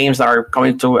 3 games that are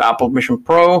coming to Apple Vision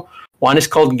Pro. One is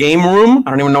called Game Room. I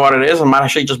don't even know what it is. It might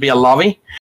actually just be a lobby.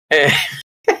 Fruit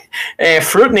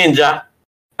Ninja.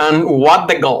 And What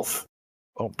the Golf.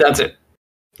 Oh. That's it.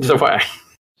 So far.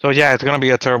 So yeah, it's gonna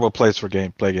be a terrible place for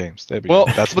play games.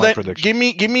 That's my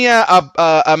prediction. Give me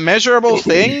a measurable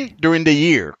thing during the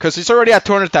year, because it's already at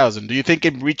 200,000. Do you think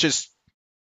it reaches?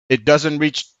 It doesn't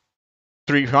reach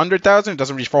 300,000. It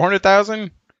doesn't reach 400,000.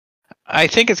 I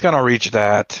think it's gonna reach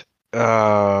that.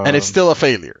 And it's still a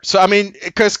failure. So I mean,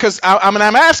 because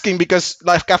I'm asking because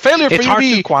like a failure for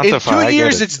you in 2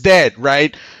 years it's dead,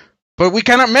 right? But we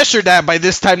cannot measure that by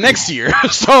this time next year.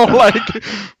 So, like,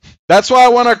 that's why I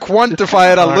want to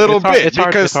quantify it a little bit.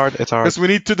 Because we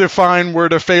need to define where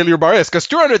the failure bar is. Because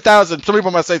 200,000, some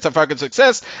people might say it's a fucking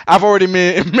success. I've already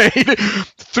made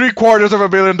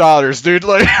 $750 million, dude.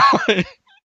 Like,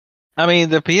 I mean,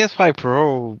 the PS5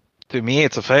 Pro, to me,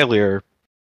 it's a failure.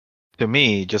 To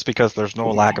me, just because there's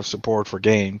no lack of support for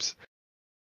games.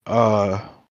 It's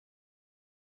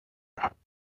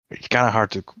kind of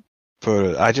hard to...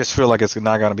 I just feel like it's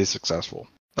not going to be successful.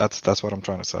 That's what I'm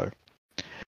trying to say.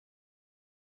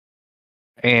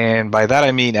 And by that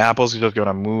I mean Apple's just going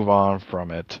to move on from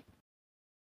it.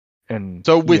 And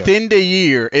so within the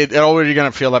year, it's already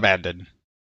going to feel abandoned.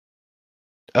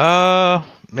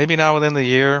 Maybe not within the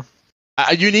year.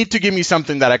 You need to give me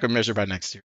something that I could measure by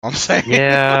next year. I'm saying.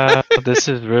 Yeah, this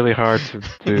is really hard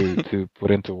to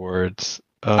put into words.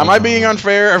 Am I being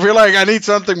unfair? I feel like I need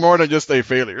something more than just a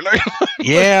failure.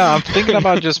 Yeah, I'm thinking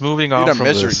about just moving on from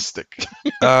measuring this. Stick.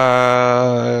 You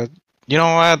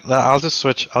know what? I'll just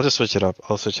switch it up.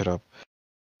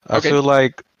 I feel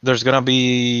like there's gonna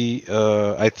be.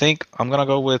 I think I'm gonna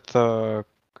go with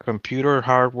computer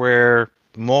hardware,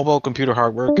 mobile computer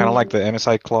hardware, kind of like the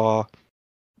MSI Claw,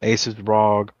 Asus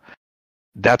ROG.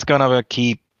 That's gonna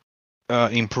keep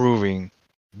improving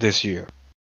this year.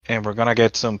 And we're gonna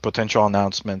get some potential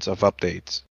announcements of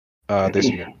updates this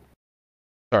year.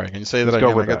 Sorry, can you say that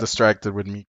again? I got distracted with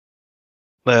me.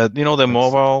 The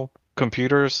mobile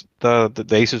computers, the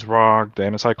Asus ROG, the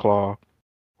MSI Claw.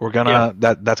 We're gonna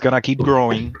that's gonna keep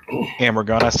growing, and we're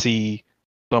gonna see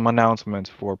some announcements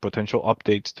for potential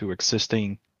updates to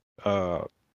existing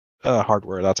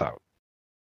hardware that's out.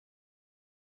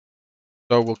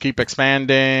 So we'll keep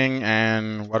expanding,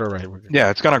 and what? Alright. Yeah,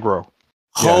 it's gonna grow.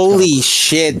 Holy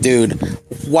shit, dude.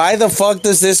 Why the fuck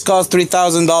does this cost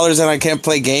 $3,000 and I can't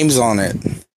play games on it?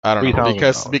 I don't know.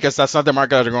 Because that's not the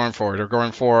market that they're going for. They're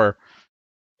going for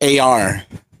AR.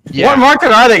 Yeah. What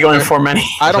market are they going for, Manny?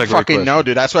 I don't fucking know,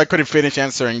 dude. That's why I couldn't finish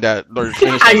answering that.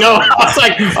 I know. I was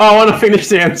like, I want to finish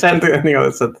the answer.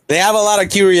 They have a lot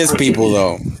of curious people,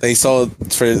 though. They sold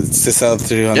to sell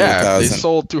 300,000. Yeah, they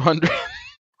sold 200.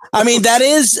 I mean, that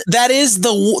is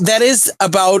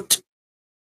about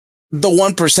the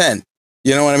 1%.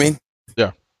 You know what I mean?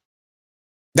 Yeah.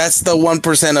 That's the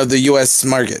 1% of the US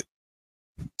market.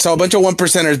 So a bunch of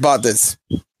 1%ers bought this.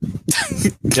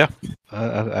 Yeah.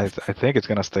 I think it's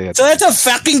gonna stay at. So that's a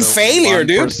fucking failure,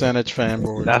 dude. Percentage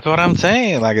fanboy. That's what I'm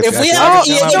saying. Like, if we have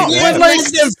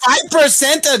less than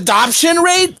 5% adoption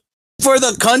rate for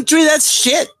the country, that's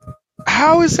shit.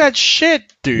 How is that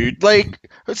shit, dude? Like,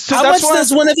 so how much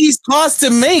does one of these cost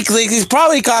to make? Like, he's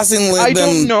probably costing. I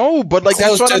don't know, but like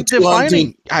that's what I'm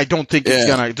defining. I don't think it's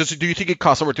gonna. Do you think it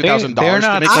costs over $2,000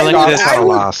 to make this at a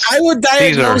loss? I would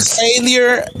diagnose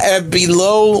failure at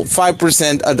below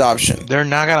 5% adoption. They're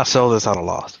not gonna sell this at a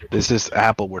loss. This is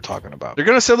Apple we're talking about. They're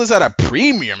gonna sell this at a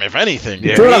premium, if anything.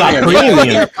 Yeah. Premium.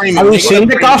 Have you seen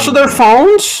the cost of their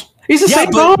phones? It's the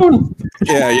same phone.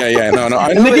 Yeah. No.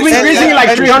 And they keep increasing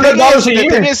like $300 a year. The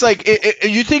thing is, like,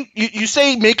 you think you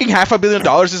say making $500 million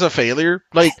is a failure?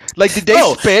 Like did they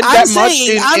spend that much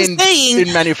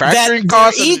in manufacturing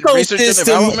costs and research and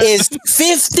development? Is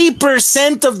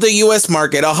 50% of the U.S.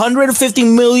 market. 150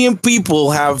 million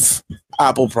people have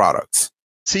Apple products.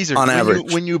 Caesar, on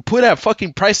average, when you put a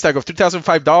fucking price tag of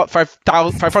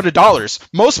 $500,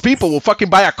 most people will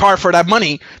fucking buy a car for that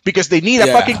money because they need a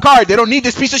fucking car. They don't need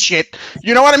this piece of shit.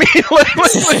 You know what I mean?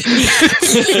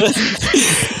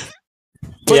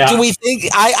 But do we think?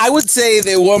 I would say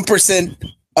the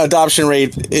 1% adoption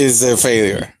rate is a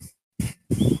failure.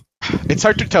 It's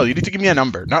hard to tell. You need to give me a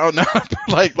number. No.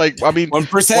 like I mean,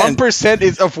 1%. 1%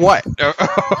 is of what? Of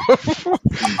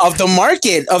the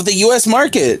market, of the U.S.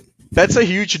 market. That's a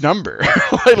huge number.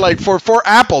 Like for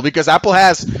Apple, because Apple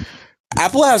has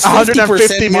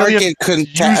 150 million control.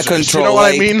 You know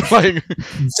what I mean? Like,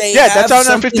 yeah, that's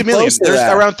 150 million. There's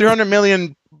around 300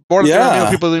 million, more than 300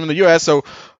 million people live in the U.S. So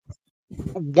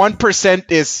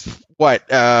 1% is what?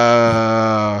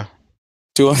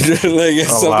 200, like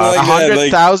something like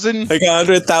 100,000. Like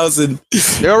 100,000.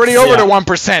 They're already over the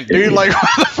 1%, dude. Like,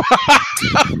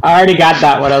 I already got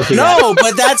that. What else? No,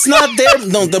 but that's not their.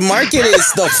 No, the market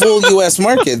is the full U.S.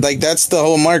 market. Like that's the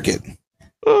whole market.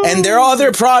 And their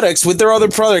other products, with their other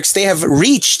products, they have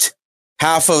reached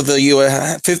half of the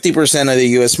U.S., 50% of the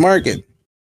U.S. market.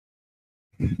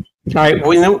 All right,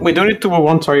 we don't need to move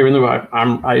on. Sorry, even though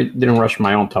I didn't rush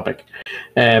my own topic,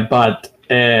 but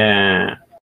I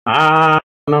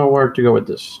don't know where to go with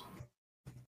this.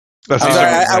 I'm sorry,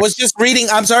 I was just reading.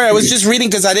 I'm sorry, I was just reading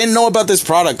because I didn't know about this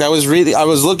product. I was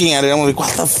looking at it. I'm like,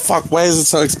 what the fuck? Why is it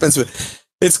so expensive?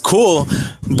 It's cool,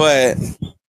 but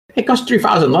it costs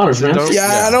 $3,000, man.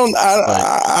 Yeah,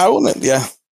 I wouldn't. Yeah.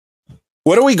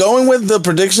 What are we going with? The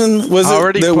prediction was I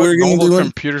already it that we're going to do?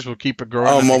 Computers will keep it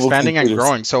growing, and expanding and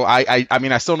growing. So I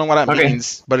mean, I still know what that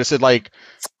means, but is it like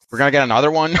we're gonna get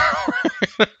another one?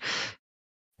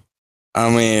 I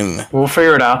mean, we'll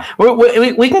figure it out.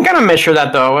 We can kind of measure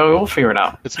that though. We'll figure it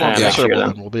out. It's not measurable.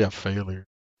 It will be a failure.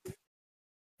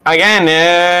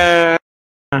 Again,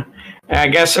 I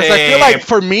guess. I feel like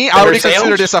for me, I already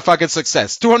consider this a fucking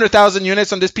success. 200,000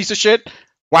 units on this piece of shit.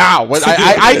 Wow,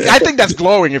 I think that's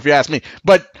glowing if you ask me.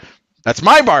 But that's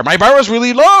my bar. My bar was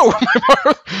really low.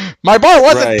 My bar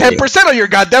wasn't 10% of your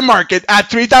goddamn market at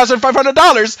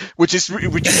 $3,500, which is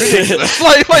ridiculous.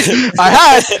 like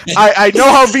I know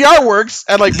how VR works,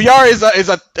 and like VR is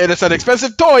an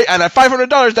expensive toy, and at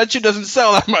 $500 that shit doesn't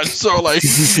sell that much. So like,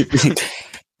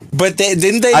 but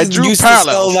didn't they used to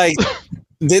sell like?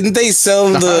 Didn't they sell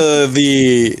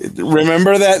the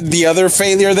remember that the other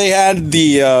failure they had,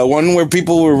 the one where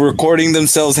people were recording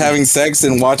themselves having sex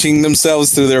and watching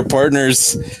themselves through their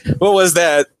partners? What was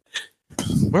that?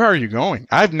 Where are you going?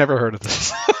 I've never heard of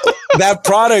this. That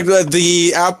product,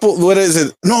 the Apple, what is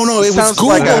it? No, it was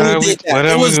Google.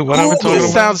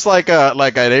 It sounds like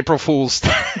an April Fool's.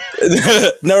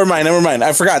 Never mind.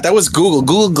 I forgot. That was Google.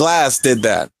 Google Glass did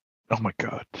that. Oh my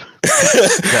god! All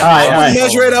right.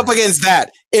 Measure it up against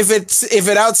that. If it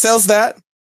outsells that,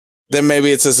 then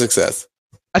maybe it's a success.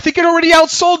 I think it already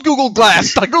outsold Google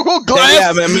Glass. Like Google Glass.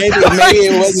 Yeah, man, maybe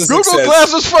it was a Google success.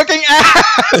 Glass was fucking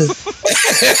ass.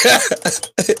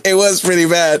 It was pretty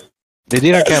bad. They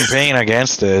did a campaign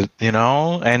against it,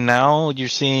 and now you're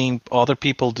seeing other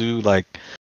people do like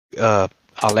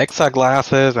Alexa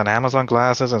glasses and Amazon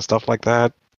glasses and stuff like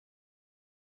that.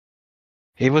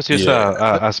 It was just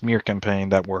a smear campaign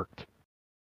that worked.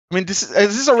 I mean, this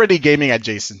is already gaming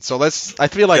adjacent, so I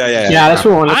feel like that's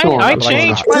what I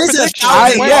changed my prediction.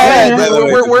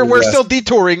 We're still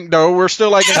detouring though. We're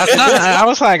still like. I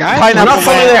was like, I'm not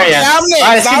fully there yet.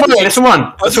 Let's move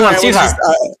on. Cesar,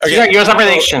 give us a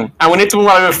prediction, and we need to move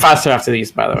a little bit faster after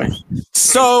these, by the way.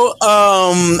 So,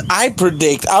 I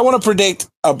want to predict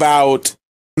about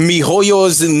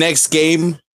MiHoYo's next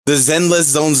game, the Zenless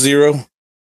Zone Zero.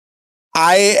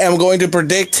 I am going to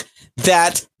predict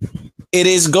that it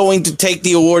is going to take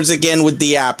the awards again with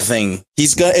the app thing.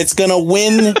 It's gonna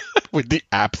win with the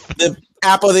app of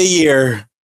the year.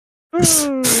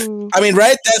 I mean,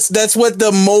 right? That's what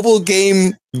the mobile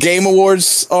game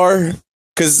awards are,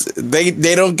 because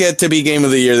they don't get to be game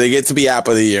of the year. They get to be app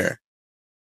of the year.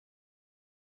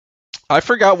 I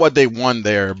forgot what they won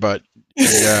there, but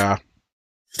yeah.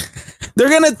 I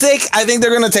think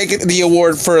they're gonna take the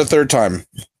award for a third time.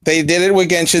 They did it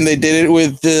with Genshin. They did it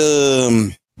with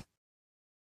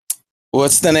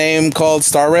what's the name called?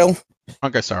 Star Rail?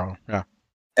 Okay, Star Rail, yeah.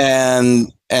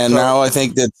 And now I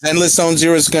think that Endless Zone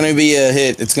Zero is going to be a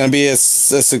hit. It's going to be a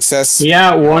success.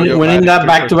 Yeah, winning that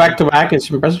back to back is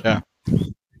impressive. Yeah.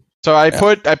 So I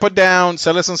put down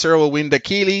Endless Zone Zero will win the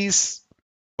Keeley's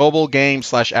mobile game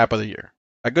 / app of the year.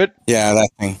 That good? Yeah, that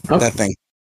thing. Okay. That thing.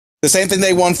 The same thing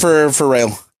they won for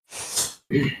Rail.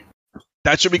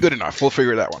 That should be good enough. We'll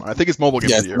figure that one. I think it's mobile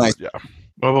game of the year. Nice. Yeah.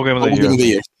 Mobile game of the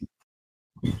year.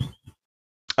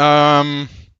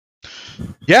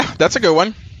 Yeah, that's a good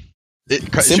one. It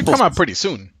should come out pretty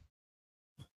soon.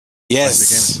 Yes. Like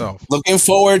the game itself. Looking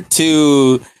forward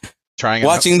to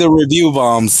watching the review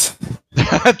bombs.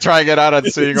 Trying it out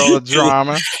and seeing all the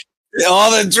drama.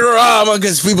 All the drama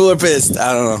because people are pissed.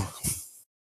 I don't know.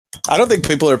 I don't think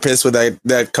people are pissed with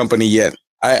that company yet.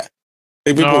 I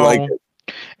think people like it.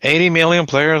 80 million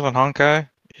players on Honkai?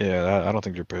 Yeah, I don't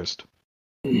think you're pissed.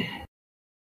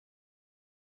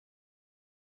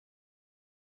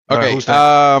 Okay,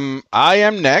 I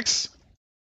am next.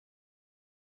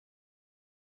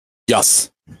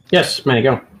 Yes. Yes, man,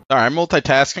 go. All right, I'm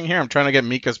multitasking here. I'm trying to get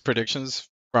Mika's predictions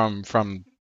from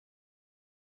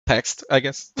text, I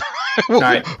guess. We'll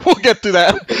get to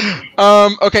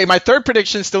that. Okay, my third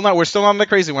prediction we're still on the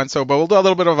crazy one, but we'll do a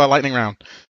little bit of a lightning round.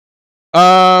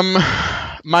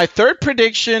 My third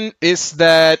prediction is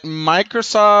that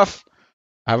Microsoft.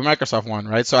 I have a Microsoft one,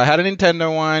 right? So I had a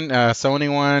Nintendo one,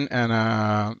 Sony one, and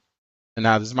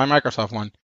now this is my Microsoft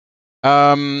one.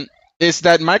 Is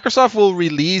that Microsoft will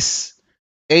release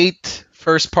 8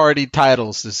 first-party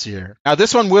titles this year. Now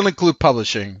this one will include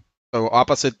publishing, so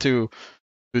opposite to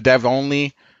dev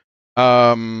only. 8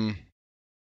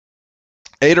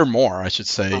 or more, I should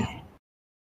say.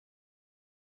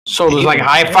 So does like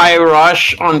Hi-Fi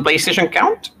Rush on PlayStation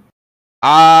count?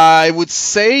 I would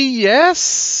say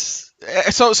yes.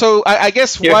 So I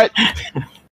guess what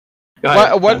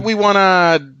we want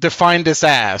to define this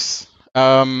as.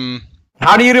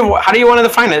 How do you want to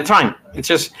define it? It's fine. It's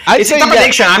just it's a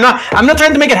prediction. Yeah. I'm not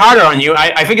trying to make it harder on you.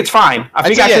 I think it's fine. I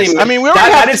think actually. Yes. I mean, we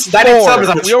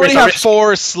already have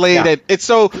 4 slated. Yeah.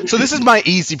 So this is my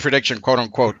easy prediction, quote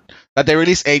unquote, that they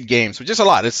release 8 games, which is a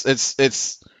lot.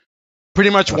 It's pretty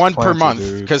much one per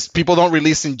month because people don't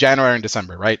release in January and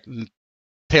December, right?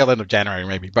 Tail end of January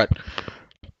maybe, but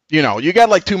you got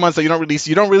like 2 months that you don't release.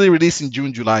 You don't really release in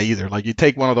June, July either. Like you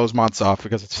take one of those months off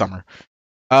because it's summer.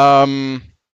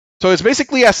 So it's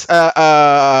basically a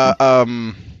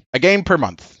game per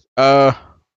month.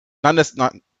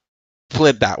 Not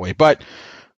split that way, but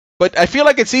I feel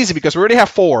like it's easy because we already have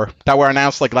 4 that were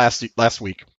announced like last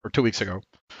week or 2 weeks ago.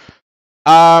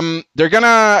 So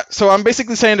I'm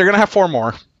basically saying they're gonna have 4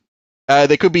 more.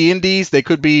 They could be indies. They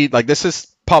could be like this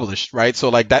is published, right? So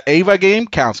like that Ava game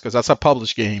counts because that's a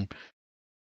published game.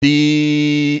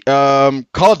 The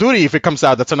Call of Duty, if it comes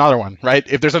out, that's another one, right?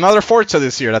 If there's another Forza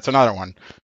this year, that's another one.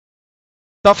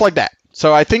 Stuff like that.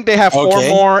 So I think they have 4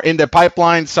 more in the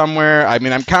pipeline somewhere. I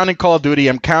mean, I'm counting Call of Duty.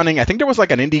 I think there was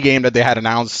like an indie game that they had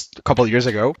announced a couple of years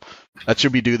ago that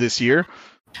should be due this year.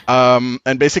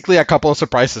 And basically a couple of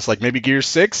surprises, like maybe Gears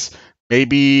 6,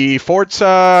 maybe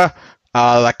Forza,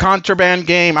 the Contraband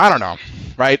game. I don't know,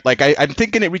 right? Like I'm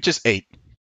thinking it reaches 8.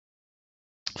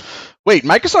 Wait,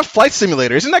 Microsoft Flight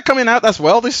Simulator, isn't that coming out as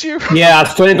well this year? Yeah,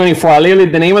 it's 2024.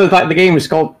 Literally, the name of the game is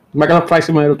called Microsoft Flight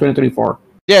Simulator 2024.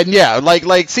 Yeah.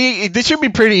 Like, see, this should be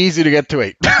pretty easy to get to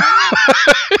 8.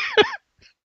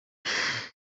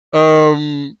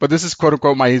 But this is quote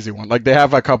unquote my easy one. Like they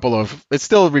have a couple of. It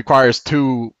still requires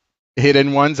 2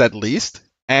 hidden ones at least,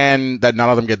 and that none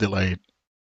of them get delayed.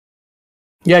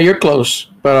 Yeah, you're close,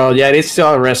 but yeah, it's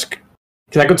still a risk.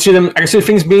 Because I could see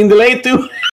things being delayed too.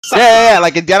 Yeah,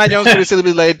 like Indiana Jones could still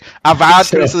be delayed. Avowed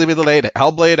could still be delayed.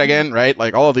 Hellblade again, right?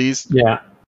 Like all of these. Yeah.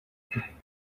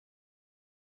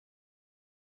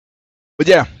 But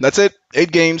yeah, that's it.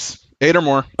 8 games, 8 or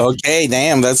more. Okay,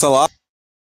 damn, that's a lot.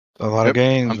 A lot of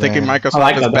games. I'm thinking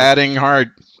Microsoft is batting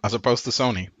hard as opposed to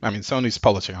Sony. I mean, Sony's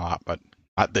publishing a lot, but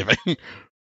not David.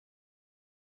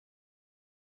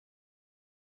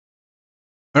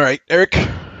 All right, Eric,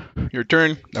 your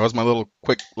turn. That was my little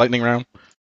quick lightning round.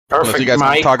 Perfect. Unless you guys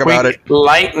want to talk about it.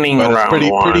 Lightning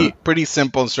round. Pretty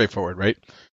simple and straightforward, right?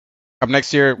 Up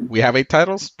next year, we have 8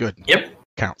 titles. Good. Yep.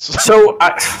 Counts. So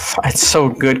it's so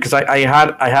good because I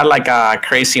had like a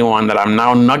crazy one that I'm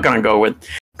now not gonna go with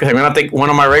because I'm gonna take one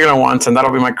of my regular ones and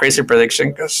that'll be my crazy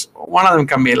prediction because one of them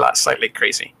can be slightly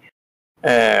crazy.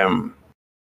 But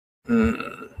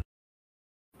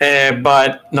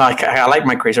no, I like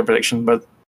my crazy prediction. But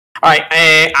all right,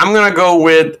 I'm gonna go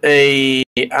with a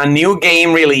new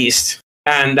game released,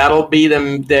 and that'll be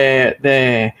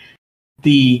the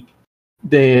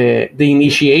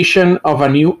initiation of a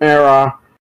new era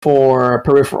for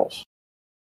peripherals.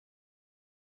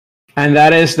 And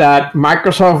that is that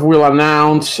Microsoft will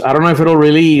announce, I don't know if it'll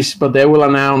release, but they will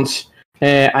announce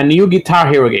a new Guitar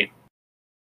Hero game.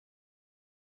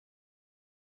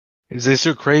 Is this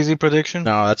your crazy prediction?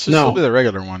 No, that's just the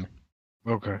regular one.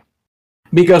 Okay.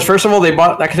 Because first of all, they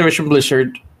bought Activision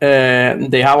Blizzard.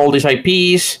 They have all these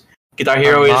IPs. Guitar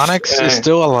Hero Harmonix is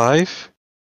still alive?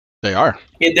 They are.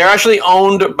 They're actually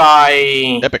owned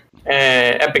by Epic.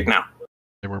 Epic now.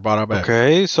 They were bought up by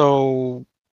Okay, so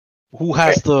who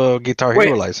has the Guitar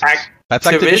Hero license? That's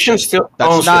Activision still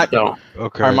owns it, though.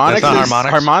 Okay.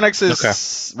 Harmonix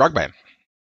is Rock Band.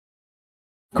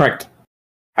 Correct.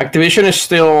 Activision is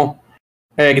still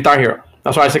Guitar Hero.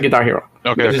 That's why I said Guitar Hero.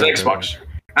 Okay. This is Xbox.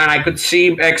 And I could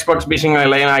see Xbox being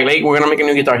like, we're gonna make a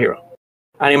new Guitar Hero.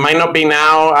 And it might not be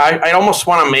now. I almost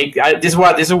want to make this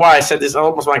is why I said this is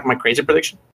almost like my crazy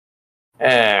prediction.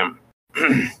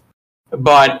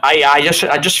 But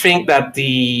I just think that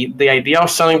the idea of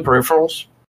selling peripherals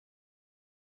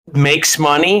makes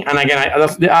money, and again,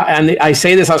 I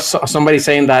say this as somebody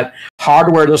saying that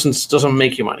hardware doesn't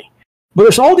make you money, but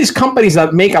there's all these companies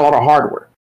that make a lot of hardware,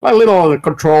 like little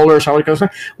controllers.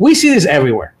 We see this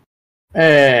everywhere.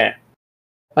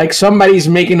 Like somebody's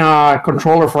making a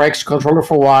controller for X, controller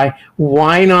for Y.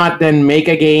 Why not then make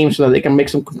a game so that they can make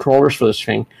some controllers for this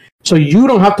thing? So you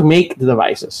don't have to make the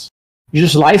devices. You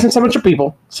just license a bunch of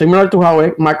people, similar to how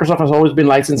Microsoft has always been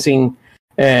licensing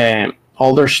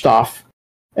all their stuff.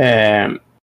 Right,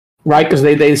 because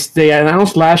they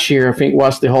announced last year, I think,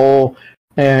 was the whole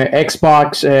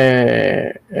Xbox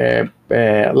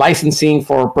licensing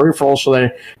for peripherals, so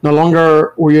that no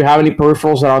longer will you have any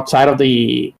peripherals that are outside of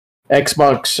the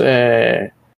Xbox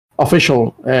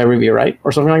official review, right,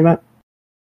 or something like that,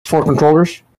 for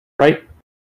controllers, right?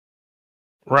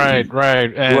 Right.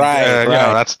 And, Right. You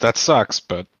know, that sucks,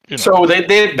 but you know. So they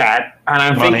did that, and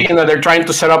I'm thinking that they're trying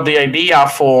to set up the idea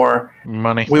for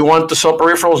Money. we want to sell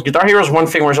peripherals. Guitar Hero is one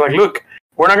thing where it's like, look,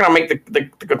 we're not going to make the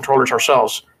controllers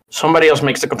ourselves. Somebody else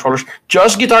makes the controllers.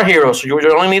 Just Guitar Hero, so you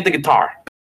only need the guitar.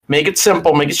 Make it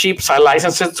simple, make it cheap, so I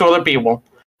license it to other people.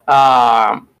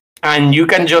 And you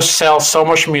can just sell so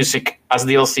much music as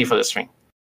DLC for this thing.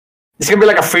 It's going to be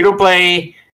like a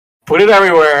free-to-play, put it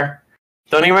everywhere.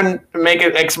 Don't even make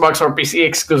it Xbox or PC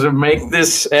exclusive. Make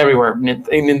this everywhere.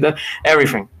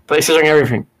 Everything. PlayStation,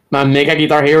 everything. Now make a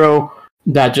Guitar Hero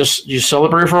that just you sell the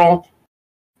peripheral.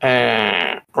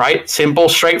 Right? Simple,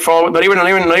 straightforward. Not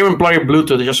even plug your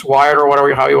Bluetooth. Just wired or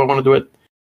whatever, how you want to do it.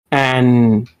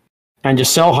 And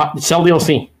just sell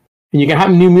DLC. And you can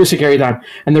have new music every time.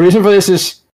 And the reason for this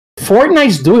is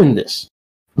Fortnite's doing this.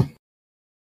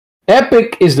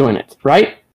 Epic is doing it,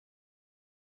 right?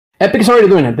 Epic's already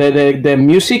doing it. The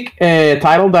music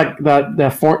title that's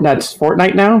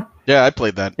Fortnite now. Yeah, I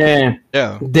played that.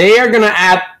 Yeah. They are gonna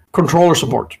add controller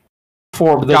support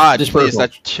for this please,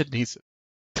 that shit needs it.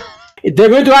 They're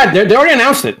going to add. They already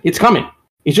announced it. It's coming.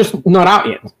 It's just not out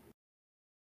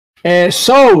yet.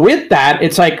 So with that,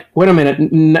 it's like, wait a minute.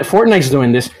 Fortnite's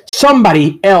doing this.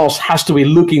 Somebody else has to be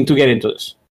looking to get into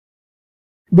this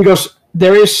because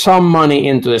there is some money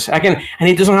into this. And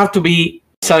it doesn't have to be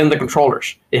selling the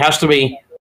controllers. It has to be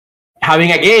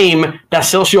having a game that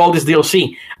sells you all this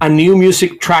DLC. A new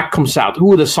music track comes out.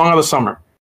 Ooh, the song of the summer.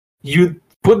 You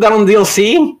put that on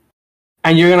DLC,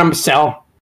 and you're gonna sell.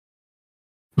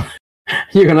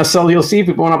 You're gonna sell DLC.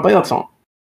 People wanna play that song.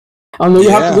 And all you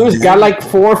have to do is got like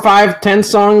 4, 5, 10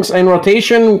 songs in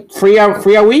rotation, free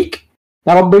a week.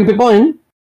 That'll bring people in.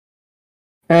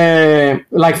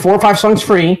 Like 4 or 5 songs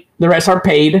free. The rest are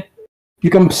paid.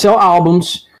 You can sell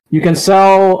albums. You can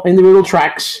sell individual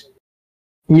tracks,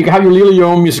 and you can have your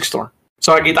own music store.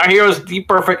 So Guitar Hero is the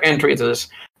perfect entry into this.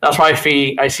 That's why I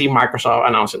see Microsoft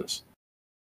announcing this.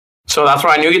 So that's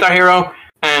why I knew Guitar Hero,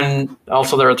 and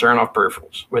also the return of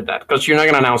peripherals with that, because you're not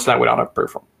going to announce that without a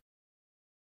peripheral.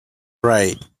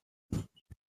 Right.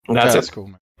 That's cool,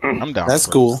 man. I'm down. That's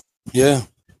cool. Yeah.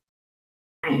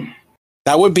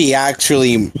 That would be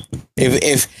actually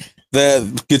if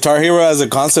the Guitar Hero as a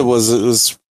concept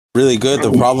was really good.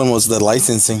 The problem was the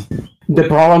licensing.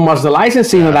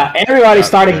 That everybody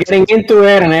started getting into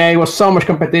it, and it was so much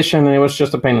competition, and it was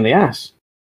just a pain in the ass.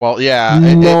 Well, yeah.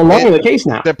 No longer the case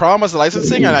now. The problem was the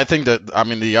licensing, and I think that,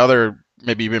 the other,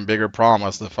 maybe even bigger problem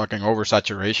was the fucking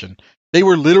oversaturation. They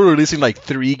were literally releasing like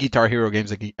 3 Guitar Hero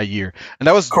games a year, and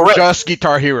that was just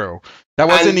Guitar Hero. That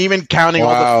wasn't even counting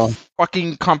all the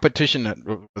fucking competition that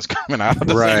was coming out of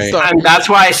the same time. And that's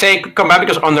why I say come back,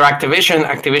 because under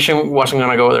Activision wasn't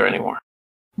going to go there anymore.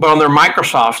 But under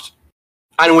Microsoft,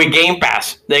 and with Game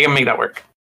Pass, they can make that work.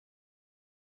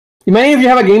 Imagine if you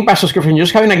have a Game Pass subscription.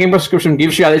 Just having a Game Pass subscription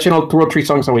gives you additional 2 or 3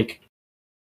 songs a week.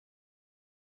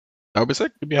 That would be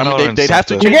sick. They'd have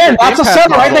to again. That's a sell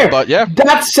right there. But yeah,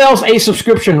 that sells a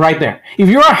subscription right there. If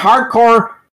you're a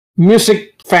hardcore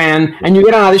music fan and you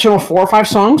get an additional 4 or 5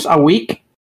 songs a week,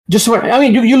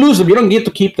 you lose them. You don't get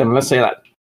to keep them. Let's say that,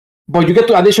 but you get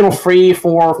to additional 3,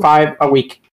 4, or 5 a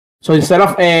week. So instead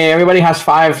of everybody has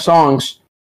 5 songs,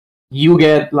 you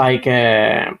get like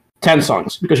 10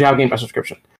 songs because you have a Game Pass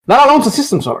subscription. That allows a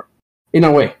system seller in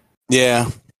a way. Yeah.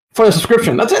 For the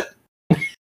subscription, that's it.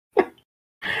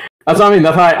 That's what I mean.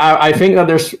 That's why I think that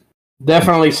there's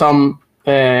definitely some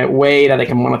way that they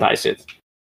can monetize it.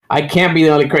 I can't be the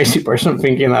only crazy person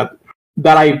thinking that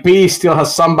IP still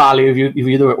has some value if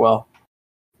you do it well.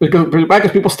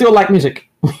 Because people still like music.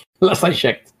 Last I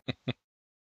checked.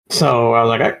 So I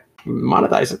was like,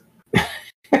 monetize it.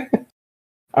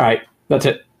 All right, that's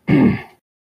it.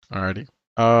 Alrighty.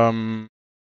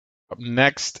 Up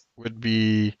next would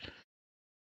be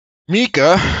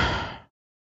Mika.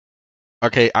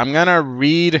 Okay, I'm gonna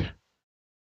read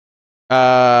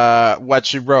what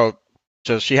she wrote.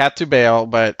 So she had to bail,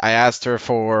 but I asked her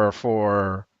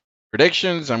for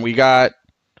predictions, and we got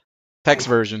text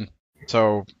version.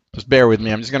 So just bear with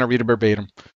me. I'm just gonna read it verbatim.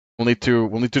 We'll need to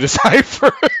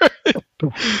decipher.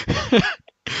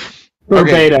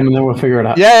 Verbatim, and then we'll figure it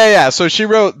out. Yeah. So she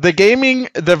wrote, the gaming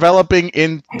developing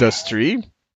industry,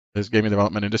 this gaming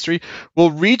development industry,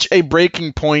 will reach a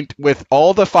breaking point with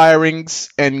all the firings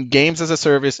and games as a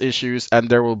service issues, and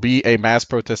there will be a mass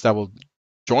protest that will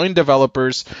join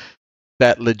developers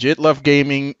that legit love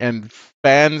gaming and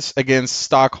fans against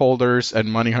stockholders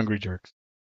and money-hungry jerks.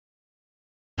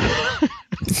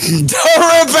 The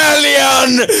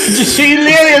rebellion! She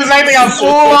literally is making a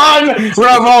full-on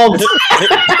revolt.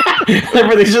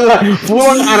 Everything's just a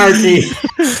full-on anarchy.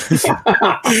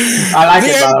 I like the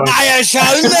it, by the way. Empire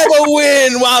shall never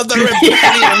win while the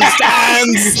rebellion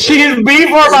stands. She's B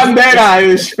for Bandera in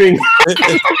this thing.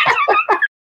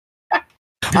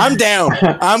 I'm down.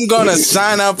 I'm gonna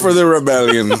sign up for the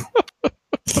rebellion.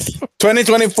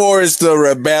 2024 is the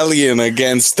rebellion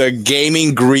against the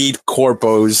gaming greed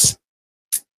corpos.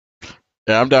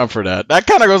 Yeah, I'm down for that. That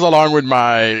kind of goes along with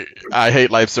my I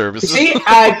hate life services. See,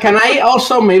 can I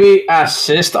also maybe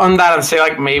assist on that and say,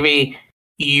 like, maybe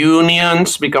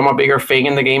unions become a bigger thing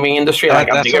in the gaming industry? Like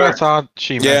that's what I thought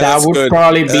she meant. Yeah, that would good.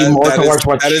 probably be more towards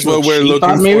what that is what we're looking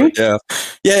thought, for. maybe?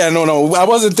 Yeah. No. I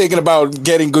wasn't thinking about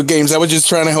getting good games. I was just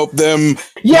trying to help them.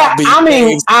 Yeah, I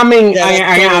mean, Yeah,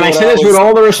 and I say this with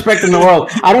all the respect in the world.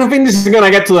 I don't think this is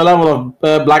gonna get to the level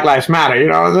of Black Lives Matter. You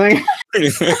know what I'm saying?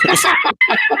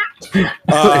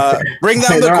 Bring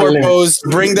down the corpos,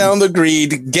 bring down the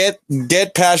greed, get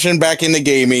passion back into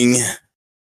gaming.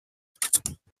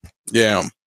 Yeah,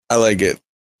 I like it.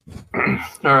 All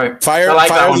right. Fire one,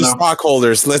 the though.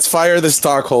 stockholders. Let's fire the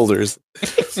stockholders.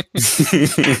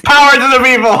 Power to the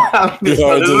people. This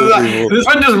one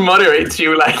just motivates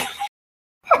you, like,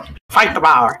 fight the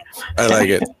power. I like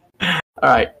it. All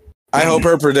right. I hope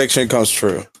her prediction comes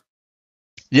true.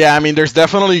 Yeah, I mean, there's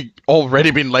definitely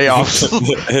already been layoffs,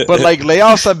 but like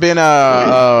layoffs have been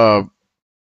a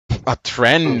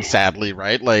trend, sadly,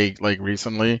 right? Like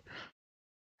recently,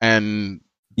 and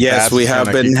Yes, that's we have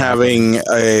gonna been keep having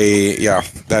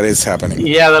that is happening.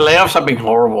 Yeah, the layoffs have been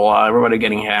horrible. Everybody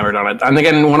getting hammered on it. And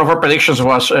again, one of our predictions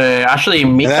was actually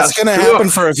Mika's. And that's going to happen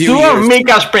for a few Two years. of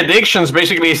Mika's predictions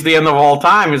basically is the end of all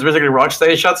time. It's basically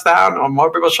Rocksteady shuts down, or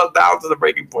more people shut down to the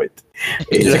breaking point.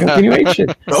 It's a continuation.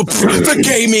 The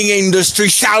gaming industry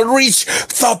shall reach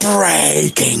the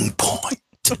breaking point.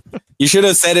 You should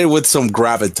have said it with some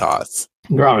gravitas.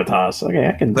 Gravitas. Okay,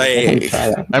 I can try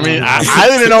that. I mean, I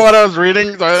didn't know what I was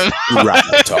reading. So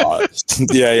Gravitas.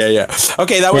 Yeah.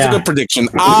 Okay, that was a good prediction.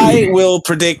 I will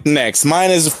predict next.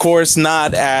 Mine is, of course,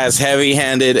 not as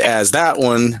heavy-handed as that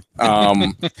one.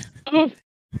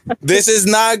 This is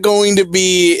not going to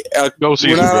be.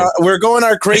 We're going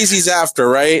our crazies after,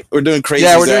 right? We're doing crazies.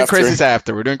 Yeah, we're doing crazies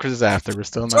after. We're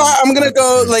still not. So I'm gonna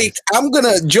go.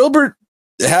 Gilbert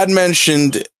had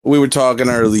mentioned, we were talking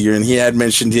earlier, and he had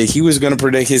mentioned that he was going to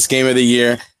predict his game of the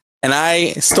year, and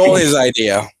I stole his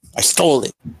idea. I stole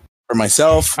it for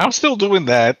myself. I'm still doing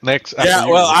that next. Yeah,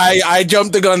 well, I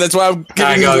jumped the gun. That's why I'm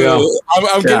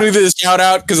giving you this shout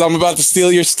out because I'm about to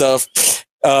steal your stuff.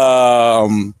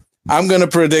 I'm going to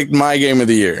predict my game of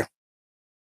the year.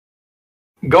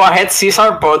 Go ahead,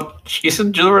 Cesar, but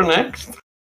isn't Gilbert next?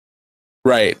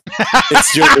 Right.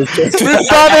 It's Gilbert. We've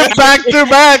done it back to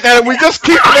back, and we just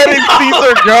keep letting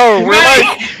Caesar go. We're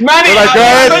Manny, like, go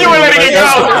ahead. you were letting it go.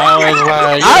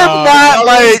 I'm not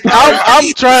like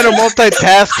I'm trying to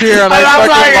multitask here, and I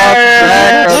fucking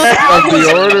lost track of the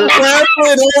order.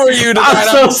 I'm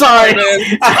so sorry.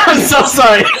 I'm so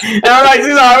sorry. And I'm like,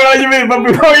 Cesar, I don't know what you mean, but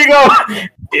before you go,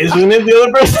 isn't it the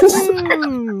other person's?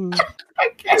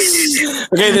 Okay,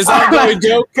 this is a good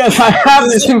joke because I have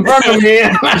this in front of me.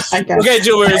 Okay,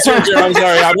 Gilbert, it's your turn. I'm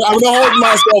sorry. I'm going to hold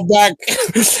myself back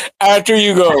after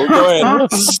you go. Go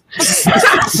ahead.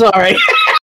 Sorry.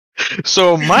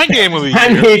 So my game of the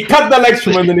And year. he cut the legs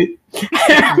from underneath.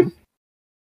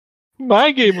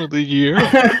 My game of the year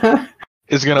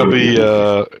is gonna be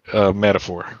a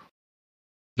metaphor.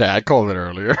 Yeah, I called it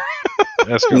earlier.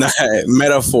 That's good.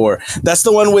 Metaphor. That's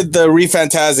the one with the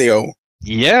Refantasio.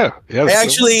 Yeah. I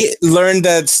actually learned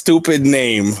that stupid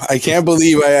name. I can't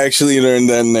believe I actually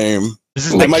learned that name. This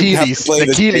is I might have to play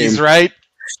this Nikilis, game. right?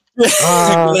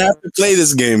 I'm gonna have to play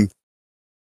this game.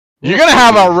 You're gonna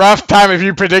have a rough time if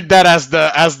you predict that as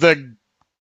the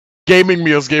Gaming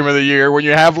Meals game of the year when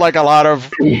you have like a lot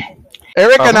of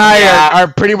Eric and I Yeah. are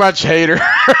pretty much hater.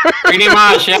 Pretty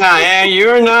much, yeah.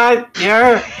 You're not. I'm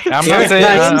Yeah, not saying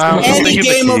I'm Any thinking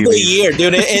game the of the Kiwis. year,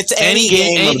 dude. It's any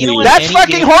game of the you know year. what? That's Any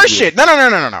fucking game- horseshit. No.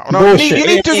 Bullshit. You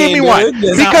need to give me Dude, one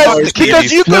that's not because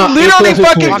horseshit. you could No, literally it doesn't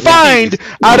fucking count. find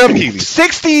out of Kiwis.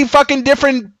 60 fucking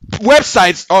different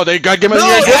websites. Oh, they got Game of the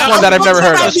Year. No, This one that I've never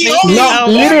heard of. No,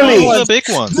 literally. the big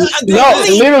ones.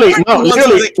 Literally.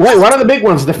 Wait, what are the big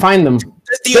ones? Define them.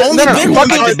 The only no, big fucking ones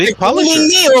the are big the publisher.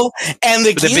 Neil and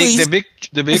the The Keys.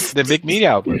 big media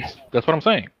outlets. That's what I'm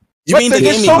saying. You But mean the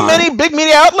there's gaming so one? many big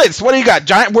media outlets. What do you got?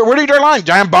 Giant. Where do you draw the line?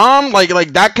 Giant Bomb. Like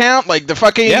that count? Like the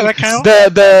fucking. Yeah, that counts.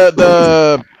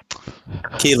 The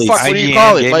Keeley's. fuck. What do you IGN,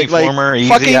 call it? Game Like Informer, Easy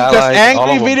fucking Allies, does all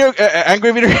of them.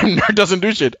 Angry Video Nerd doesn't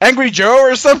do shit. Angry Joe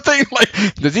or something.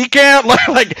 Like does he count?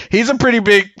 Like he's a pretty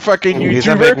big fucking YouTuber. He's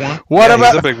a big one. What Yeah,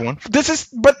 about he's a big one? this? Is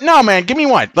but no man. Give me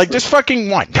one. Like just fucking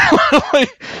one.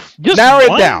 Like, Just narrow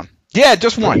one? it down. Yeah,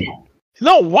 just one.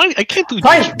 No, one. I can't do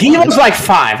Fine, give us like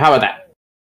 5. How about that?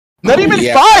 Not even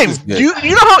Yeah, that's five. good.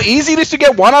 You know how easy it is to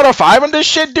get 1 out of 5 on this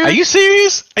shit, dude? Are you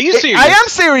serious? Are you serious? I am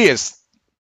serious.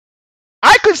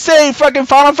 I could say fucking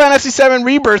Final Fantasy VII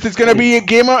Rebirth is gonna be a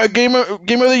game of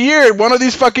the year. One of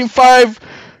these fucking 5.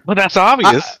 But that's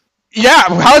obvious. Yeah,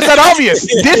 how is that obvious?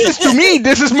 This is to me.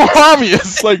 This is more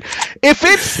obvious. Like if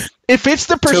it's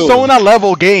the Persona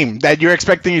level game that you're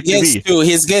expecting it to Yes, be. dude.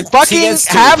 He Fucking gets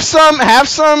two. have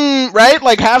some right,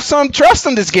 like have some trust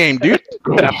in this game, dude.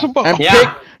 That's about. And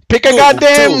Yeah. pick a Two,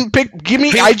 goddamn give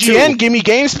me Pick IGN, two. give me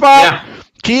GameSpot, Yeah.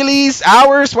 Keeley's,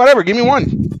 Hours, whatever. Give me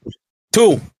one.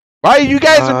 2. Why you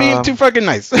guys are being too fucking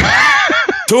nice?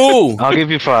 2. I'll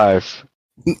give you 5.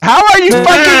 How are you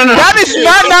fucking? no. That is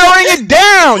not narrowing it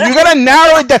down. You gotta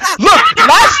narrow it down. Look,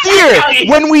 last year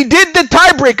when we did the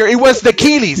tiebreaker, it was the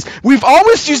Keeleys. We've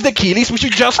always used the Keeleys. We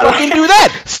should just fucking do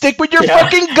that. Stick with your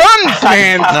fucking guns,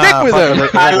 man. Stick with them.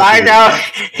 I like how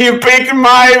he picked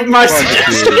my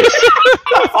suggestion.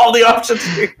 All the options.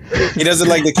 He doesn't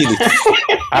like the Keeley.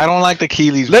 I don't like the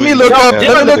Keeleys. Let me look up. pick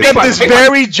Let me one, look pick at one, this pick one.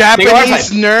 very Japanese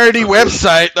website. nerdy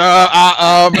website.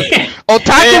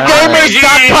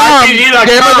 OtakuGamers.com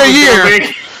Game of the Year.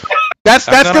 That's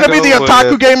I'm gonna be the go with-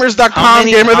 OtakuGamers.com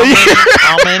Game of the Year.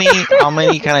 How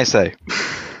many can I say?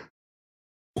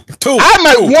 2. I'm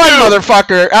at one,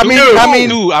 motherfucker. I mean,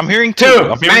 Two. I'm hearing 2. Two.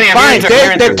 I'm hearing Manny, fine. I'm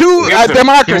hearing They're two. two.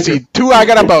 Democracy. 2. I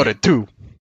got about it. 2.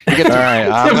 All right,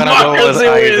 I'm gonna go with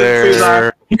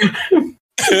either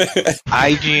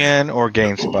IGN or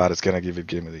GameSpot. Is gonna give it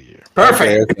Game of the Year.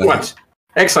 Perfect. Okay. Good ones.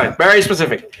 Excellent. Very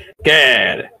specific.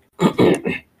 Good.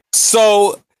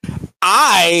 So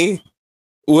I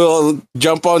will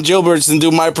jump on Gilbert's and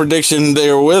do my prediction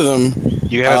there with him.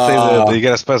 You gotta say you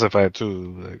gotta specify it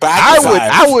too. Like, Back to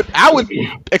 5. I would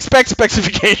expect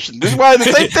specification. This is why the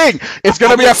same thing. It's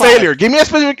gonna be a failure. Give me a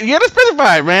specific. You gotta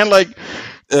specify, man. Like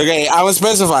Okay, I'm gonna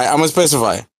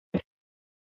specify.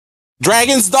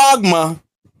 Dragon's Dogma,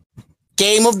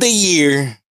 Game of the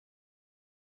Year.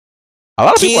 a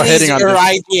lot of people are Keeley's hating on or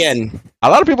this. IGN. A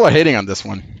lot of people are hating on this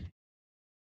one.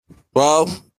 Well,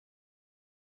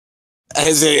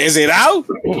 is it out?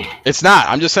 It's not.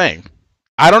 I'm just saying.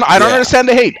 I don't Yeah. understand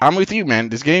the hate. I'm with you, man.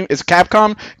 This game is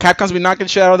Capcom. Capcom's been knocking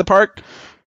shit out of the park.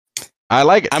 I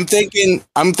like it. I'm thinking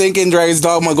Dragon's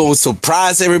Dogma going to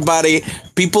surprise everybody.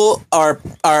 People are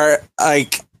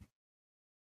like,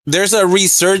 there's a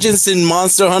resurgence in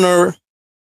Monster Hunter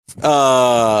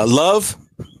love,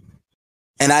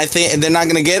 and I think they're not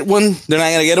gonna get one. They're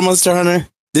not gonna get a Monster Hunter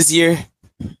this year.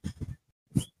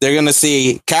 They're gonna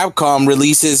see Capcom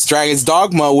releases Dragon's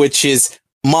Dogma, which is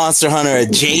Monster Hunter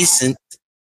adjacent.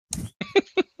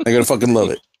 They're gonna fucking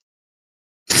love it.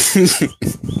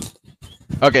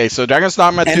 Okay, so Dragon's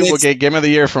Dogma 2 And will it's- get Game of the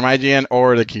Year from IGN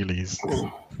or the Keeleys.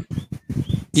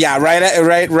 Yeah, right.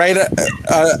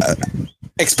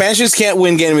 Expansions can't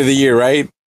win Game of the Year, right?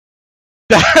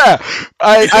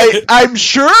 I'm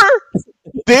sure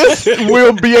this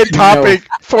will be a topic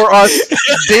for us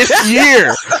this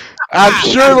year. I'm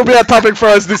sure it will be a topic for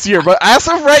us this year. But as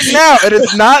of right now, it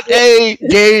is not a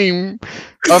Game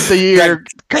of the Year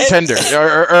contender.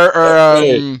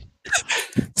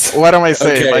 What am I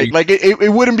saying? Okay. Like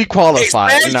it wouldn't be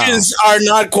qualified. No. Expansions are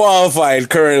not qualified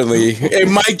currently. It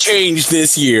might change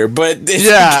this year, but it's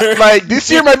Yeah, like this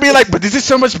year might be like, but this is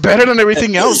so much better than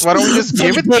everything else. Why don't we just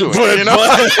give it to it? You know.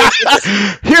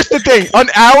 Here's the thing: on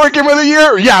our Game of the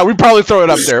Year, yeah, we probably throw it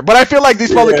up there. But I feel like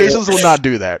these publications will not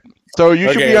do that. So you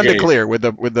should be on the clear with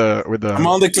the. I'm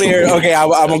on the clear. Okay, I'm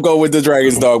gonna go with the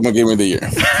Dragon's Dogma Game of the Year. in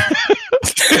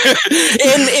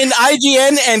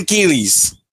IGN and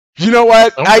Keeley's. You know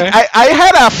what? Okay. I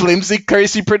had a flimsy,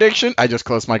 crazy prediction. I just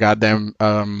closed my goddamn.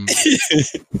 Man,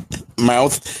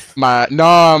 mouth? My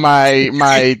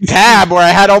tab where I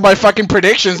had all my fucking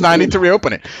predictions. Now I need to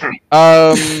reopen it.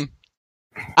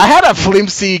 I had a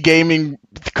flimsy gaming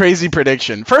crazy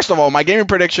prediction. First of all, my gaming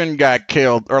prediction got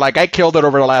killed, or like I killed it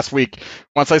over the llast week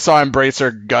once I saw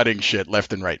Embracer gutting shit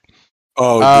left and right.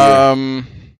 Oh dear.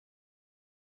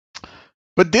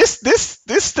 But this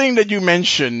thing that you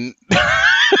mentioned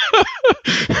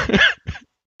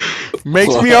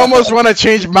makes me almost want to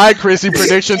change my crazy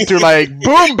prediction to like,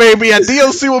 boom, baby, a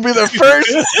DLC will be the first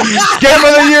Game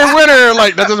of the Year winner.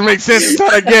 Like, that doesn't make sense. It's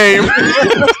not a game.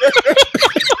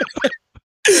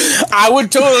 I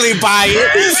would totally buy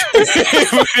it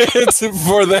it's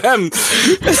for them.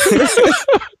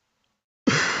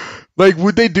 Like,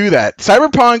 would they do that?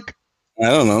 Cyberpunk, I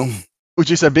don't know. which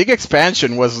is a big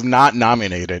expansion, was not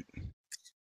nominated.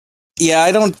 Yeah,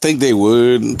 I don't think they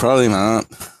would. Probably not.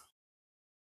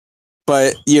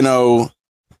 But, you know,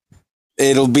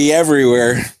 it'll be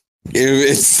everywhere if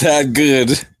it's that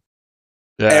good.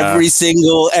 Yeah. Every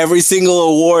single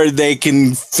award they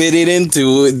can fit it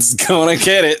into, it's gonna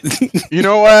get it. You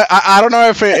know what? I don't know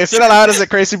if is it allowed as a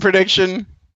crazy prediction.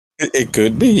 It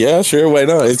could be, yeah, sure, why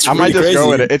not? It's I might just crazy. go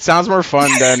with it. It sounds more fun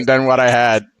than what I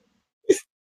had.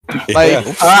 Like,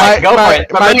 Yeah. All right, go for it.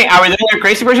 But Benny, are we doing a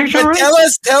crazy prediction? But tell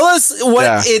us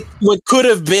what what could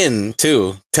have been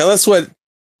too. Tell us what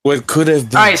could have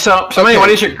been. All right, so Benny, what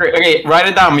is your okay? Write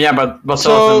it down. Yeah, but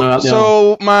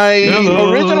so my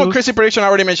original crazy prediction I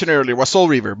already mentioned earlier was Soul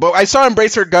Reaver, but I saw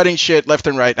Embracer gutting shit left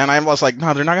and right, and I was like,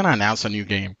 no, they're not gonna announce a new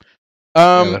game.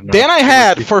 Then I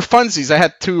had for funsies, I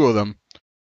had two of them.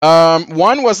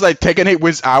 One was like Tekken 8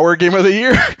 wins our Game of the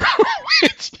Year,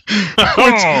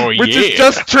 which is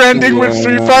just trending with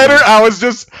Street Fighter.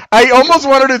 I almost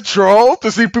wanted to troll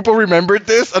to see if people remembered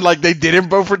this, and like they didn't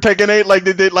vote for Tekken 8 like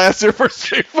they did last year for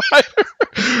Street Fighter.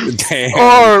 Damn.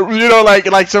 Or, you know,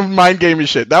 like some mind gaming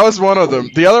shit. That was one of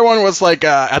them. The other one was like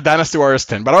a Dynasty Warriors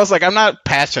 10, but I was like, I'm not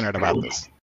passionate about this.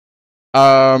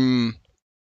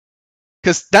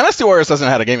 Because Dynasty Warriors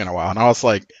hasn't had a game in a while, and I was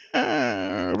like,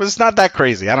 it was not that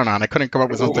crazy. I don't know, and I couldn't come up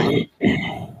with something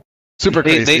super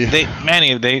crazy.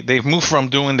 They've moved from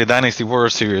doing the Dynasty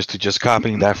Warriors series to just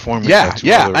copying that formula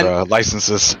to other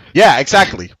licenses. Yeah,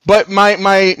 exactly. But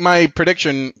my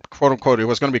prediction, quote unquote, it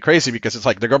was going to be crazy because it's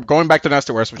like they're going back to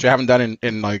Dynasty Warriors, which I haven't done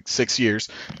in like 6 years,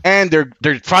 and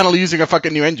they're finally using a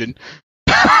fucking new engine.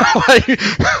 Like,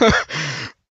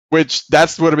 which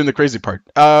that's would have been the crazy part.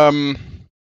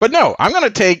 But no, I'm gonna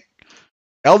take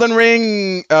Elden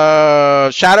Ring.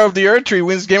 Shadow of the Earth Tree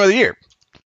wins Game of the Year.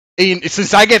 And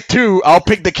since I get two, I'll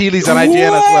pick the Keeleys on IGN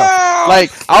as well.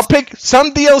 Like, I'll pick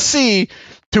some DLC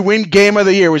to win Game of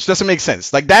the Year, which doesn't make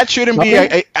sense. Like, that shouldn't be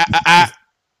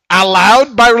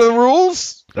allowed by the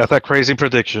rules. That's a crazy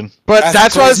prediction. But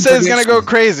that's why I say it's gonna go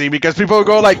crazy because people will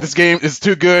go like, this game is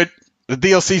too good. The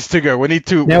DLC's too good. We need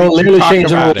to. They will literally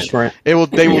change the rules for it. They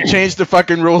will change the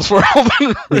fucking rules for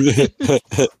Elden Ring.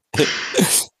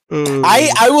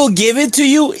 I will give it to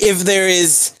you if there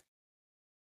is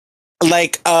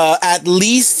like at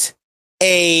least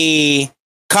a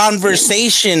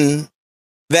conversation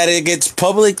that it gets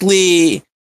publicly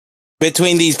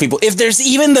between these people. If there's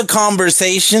even the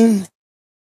conversation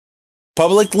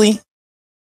publicly,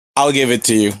 I'll give it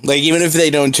to you. Like, even if they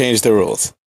don't change the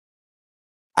rules,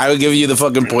 I will give you the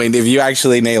fucking point if you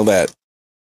actually nail that.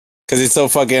 Because it's so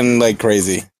fucking like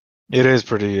crazy. It is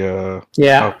pretty out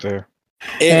there.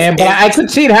 But I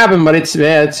could see it happen, but it's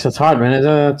hard, man.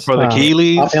 For the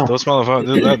Keeleys, those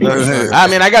motherfuckers. I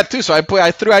mean, I got two, so I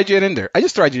threw IGN in there. I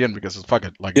just threw IGN in because it's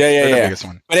fucking like they're the biggest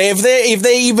one. But if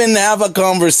they even have a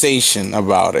conversation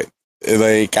about it,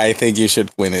 like, I think you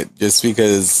should win it, just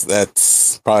because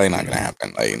that's probably not gonna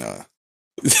happen. Like, you know.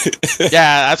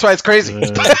 Yeah, that's why it's crazy. And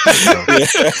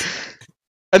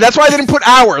that's why I didn't put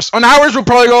hours. On hours, we'll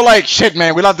probably go like, shit,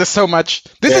 man, we love this so much.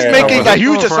 This is making a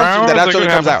huge assumption that actually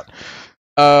comes out.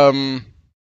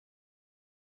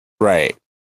 Right.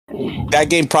 That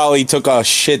game probably took a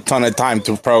shit ton of time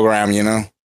to program, you know?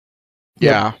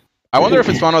 Yeah. I wonder if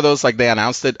it's one of those, like, they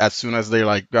announced it as soon as they,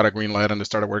 like, got a green light and they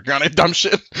started working on it. Dumb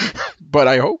shit. But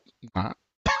I hope not.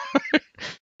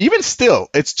 Even still,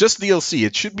 it's just DLC.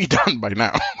 It should be done by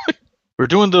now. We're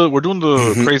doing the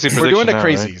crazy prediction. We're doing the now,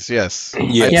 crazy, yes.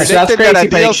 Yes, I that's predicted that a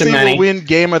prediction, DLC Manny. will win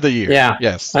Game of the Year. Yeah.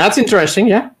 Yes. That's interesting,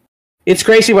 yeah. It's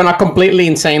crazy, but not completely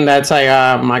insane. That's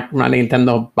like my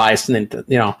Nintendo buys a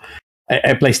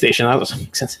PlayStation. That doesn't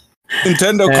make sense.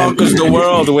 Nintendo conquers the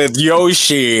world with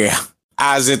Yoshi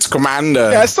as its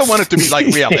commander. Yeah, I still want it to be like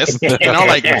realistic,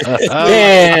 like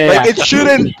Yeah.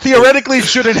 it theoretically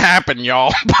shouldn't happen,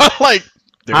 y'all. But like,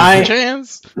 there's a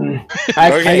chance.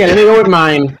 Okay, let me go with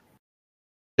mine.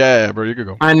 Yeah, bro, you could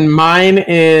go. And mine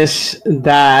is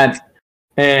that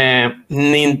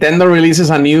Nintendo releases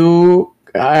a new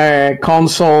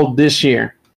console this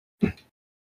year.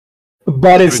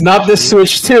 But it's not the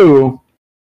Switch 2.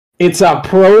 It's a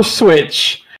Pro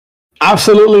Switch.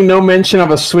 Absolutely no mention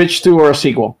of a Switch 2 or a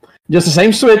sequel. Just the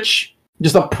same Switch,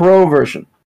 just a Pro version.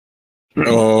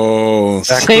 Oh,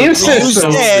 same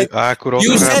system.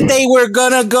 You said they were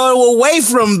gonna go away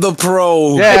from the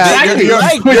Pro. Yeah, Exactly.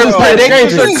 your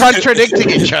predictions are contradicting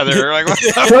each other. Like,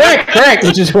 Correct.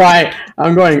 Which is why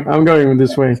I'm going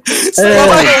this way. So I'm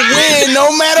gonna win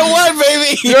no matter what,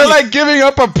 baby. you're like giving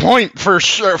up a point for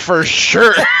sure.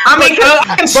 I mean,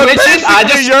 I can switch it. I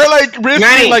just You're like risking,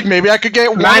 Manny, like maybe I could get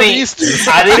one of Manny, these two.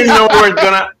 I didn't know we were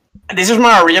gonna. This is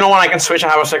my original one. I can switch. I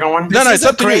have a second one. No, it's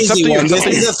up to you. It's up to you. This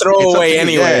is a throwaway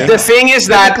anyway. The thing is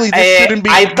that Technically, this shouldn't be-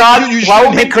 I thought you what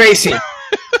would shouldn't be crazy.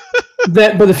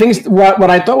 But the thing is, what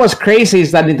I thought was crazy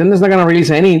is that Nintendo's not going to release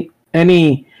any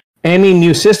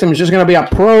new system. It's just going to be a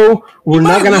Pro. We're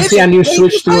not going to see a new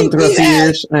Switch 2 in 3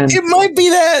 years. And It might be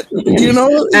that, you know.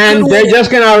 and they're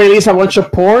just going to release a bunch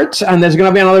of ports, and there's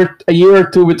going to be a year or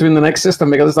two between the next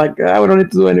system because it's like, we don't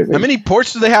need to do anything. How many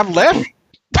ports do they have left?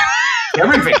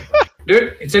 Everything,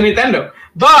 dude. It's a Nintendo.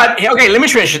 But okay, let me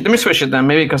switch it. Then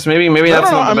maybe that's No,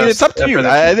 not. I the mean, it's best up to you. prediction.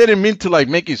 I didn't mean to like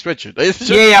make you switch it. It's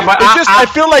just, Yeah, but it's just I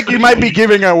feel like you might be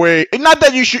giving away. Not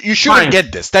that you shouldn't Fine.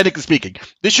 get this. Technically speaking,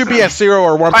 this should be a 0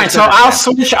 or 1%. Fine, so I'll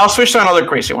switch to another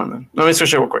crazy one then. Let me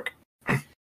switch it real quick.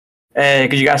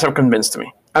 Because you guys have convinced me.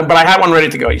 But I have one ready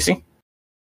to go, you see?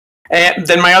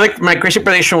 Then my crazy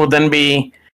prediction would then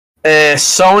be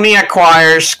Sony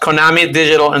acquires Konami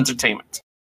Digital Entertainment.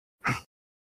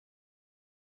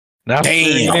 Now, Damn.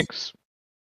 Phoenix.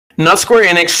 Not Square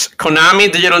Enix,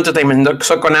 Konami Digital Entertainment.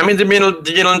 So Konami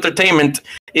Digital Entertainment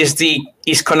is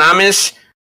Konami's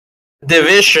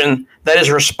division that is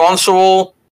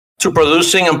responsible to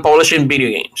producing and publishing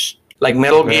video games. Like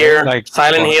Metal Gear, like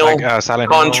Silent Hill,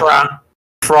 Silent Hill. Contra,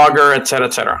 Frogger, etc.,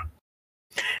 etc.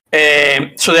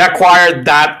 So they acquired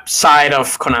that side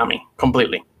of Konami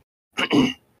completely. Doesn't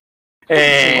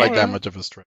seem like that much of a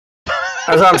stretch.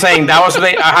 That's what I'm saying. That was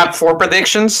I had 4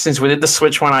 predictions. Since we did the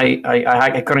Switch one,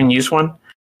 I couldn't use one.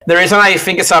 The reason I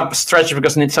think it's a stretch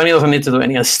because Sony doesn't need to do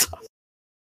any of this stuff.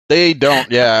 They don't,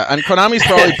 yeah. And Konami's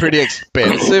probably pretty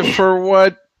expensive for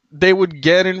what they would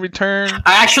get in return.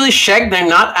 I actually checked; they're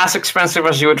not as expensive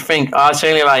as you would think. It's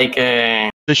only like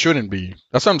They shouldn't be.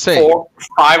 That's what I'm saying. 4,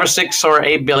 5, or 6, or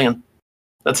 8 billion.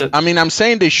 That's it. I mean, I'm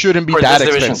saying they shouldn't be For that this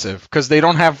division. expensive because they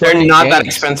don't have. They're fucking not that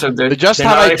games. expensive. They just they're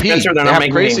have not IP. expensive, They they're not have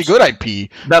making crazy games. good IP,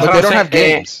 That's but what they I'm don't saying. have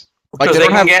games. Like because they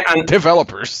don't can have get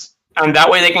developers. and that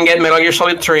way they can get Metal Gear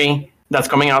Solid 3 that's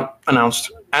coming out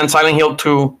announced and Silent Hill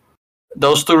 2.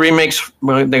 Those 2 remakes,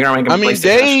 well, they're gonna make them. I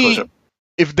mean,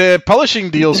 if the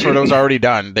publishing deals for those are already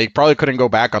done, they probably couldn't go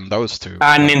back on those 2.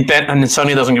 And Nintendo and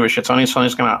Sony doesn't give a shit.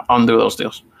 Sony's gonna undo those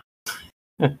deals.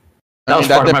 I mean,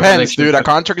 that depends, dude. A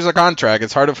contract is a contract.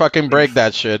 It's hard to fucking break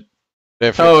that shit.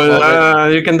 If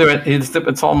you can do it.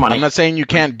 It's all money. I'm not saying you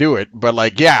can't do it, but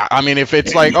like, yeah. I mean, if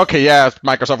it's like, okay, yeah,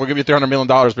 Microsoft, we'll give you $300 million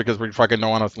because we fucking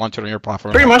don't want to launch it on your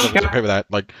platform. Pretty much, So yeah. pay for that.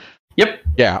 Like, Yep.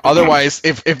 yeah. Otherwise,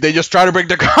 if they just try to break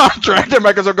the contract, then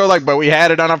Microsoft goes like, but we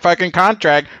had it on a fucking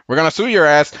contract. We're gonna sue your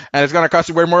ass, and it's gonna cost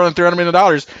you way more than $300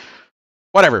 million.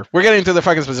 Whatever. We're getting into the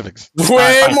fucking specifics.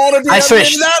 Way more than I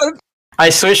switched. $300. I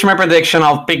switched my prediction.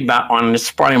 I'll pick that one. It's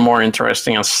probably more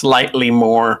interesting and slightly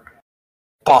more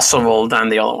possible than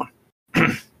the other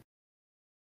one.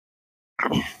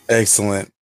 Excellent.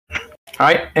 All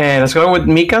right, let's go with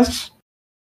Mika's.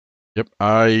 Yep.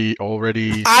 I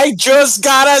already. I just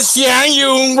got a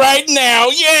Xianyun right now.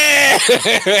 Yeah.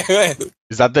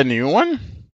 Is that the new one?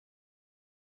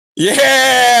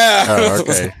 Yeah. Oh,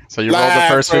 okay. So you rolled the Live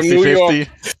first from New 50-50.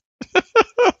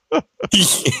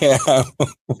 Yeah.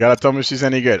 You gotta tell me if she's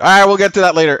any good. All right, we'll get to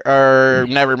that later, or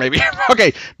never, maybe.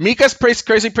 Okay, Mika's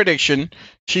crazy prediction.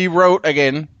 She wrote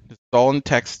again. It's all in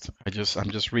text. I'm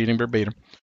just reading verbatim.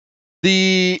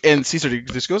 And Caesar,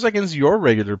 this goes against your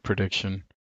regular prediction.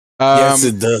 Yes,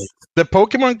 it does. The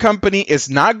Pokemon Company is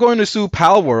not going to sue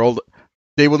Pal World.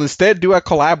 They will instead do a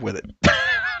collab with it.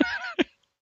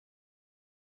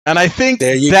 And I think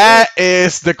that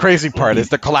is the crazy part. Is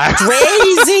the collab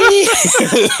Crazy.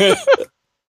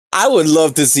 I would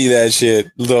love to see that shit,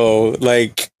 though.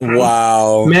 Like,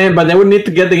 wow. Man, but they would need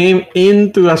to get the game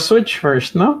into a Switch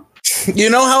first, no? You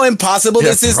know how impossible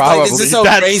this is? Like, this is so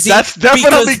crazy. That's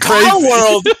definitely because Pal crazy.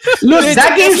 World. Look,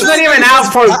 that game's not even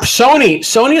out for Sony.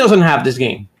 Sony doesn't have this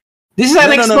game. This is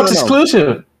an Xbox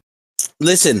exclusive.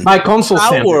 Listen, by console Pal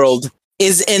standards. World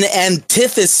is an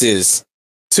antithesis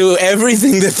to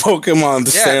everything that Pokemon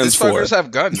stands for. These fuckers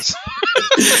have guns.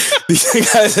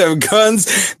 These guys have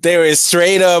guns. They were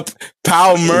straight up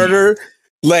pow murder,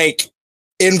 like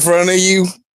in front of you,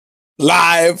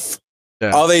 live.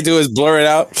 Yeah. All they do is blur it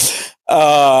out.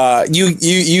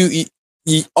 You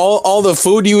all the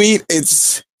food you eat,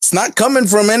 it's not coming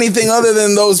from anything other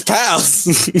than those pals.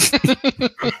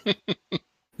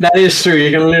 That is true.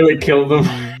 You can literally kill them.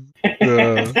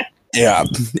 Yeah,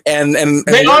 and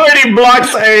they already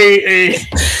blocked a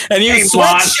and you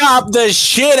sweatshop the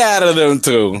shit out of them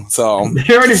too. So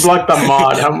they already blocked the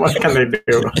mod. How much can they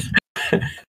do?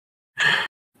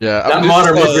 Yeah, that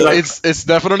modder would be like, it's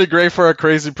definitely great for a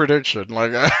crazy prediction.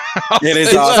 Like it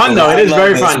is fun though. It is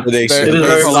very fun. It is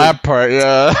very collab part.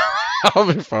 Yeah.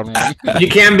 That'll be fun, man. You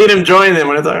can't beat him, join them.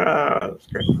 When it's like, that's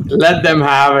great. Let them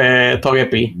have a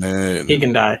Togepi. He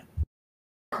can die.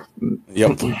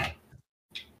 Yep.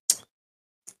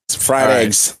 It's fried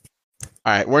eggs.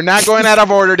 All right, we're not going out of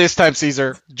order this time,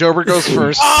 Caesar. Jober goes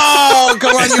first. Oh,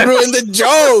 come on, you ruined the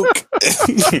joke.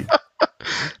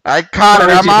 I caught it.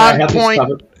 I'm on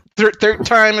point. Third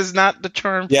time is not the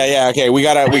charm. Yeah. Okay, we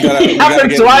gotta. It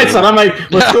happened twice, and I'm like,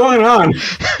 what's going on?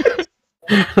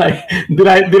 Like, did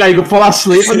I fall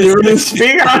asleep and you didn't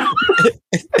speak? I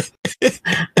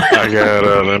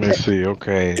gotta let me see.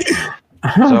 Okay.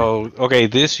 So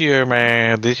this year,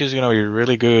 man, this year's gonna be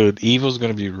really good. Evil's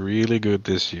gonna be really good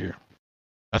this year.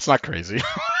 That's not crazy. No,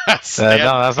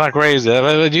 that's not crazy.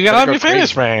 You gotta let me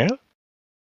finish, man.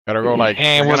 Gotta go like.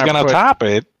 And what's gonna top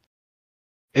it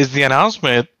is the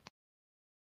announcement.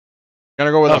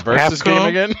 Gonna go with a versus game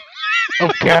again.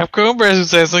 Of Capcom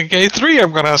versus SNK 3.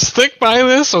 I'm gonna stick by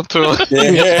this until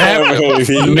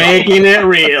making it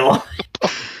real.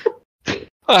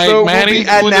 So Manny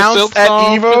announced at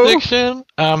Evo. Prediction.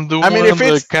 I'm doing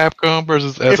the Capcom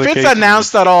versus SNK. If it's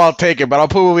announced at all, I'll take it. But I'll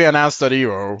probably announce at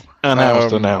Evo.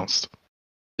 Announced.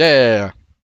 Yeah.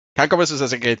 Capcom versus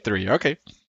SNK 3. Okay.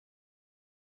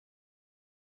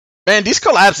 Man, these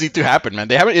collabs need to happen, man.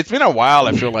 They haven't. It's been a while.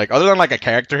 I feel like, other than like a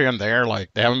character here and there, like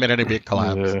they haven't been any big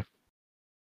collabs. Yeah.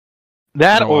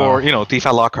 That or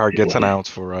Tifa Lockhart gets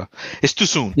announced for. It's too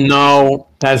soon. No,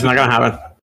 that's not gonna happen.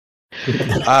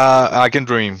 I can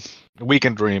dream. We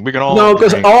can dream. We can all. No,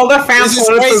 because all the fans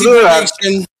wanted to do that,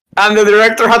 and the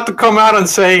director had to come out and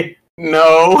say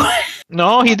no.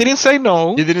 No, he didn't say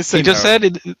no. He didn't say. He just said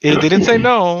it. He didn't say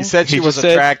no. He said she was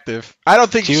attractive. I don't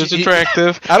think she was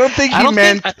attractive. I don't think he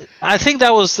meant. I think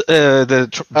that was the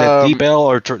debel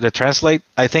or the translate.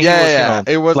 I think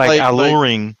it was like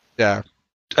alluring. Yeah.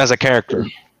 As a character.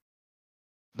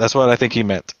 That's what I think he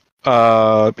meant.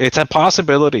 It's a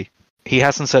possibility. He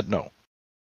hasn't said no.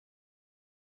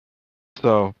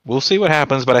 So we'll see what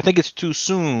happens, but I think it's too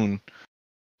soon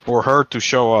for her to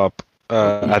show up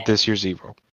at this year's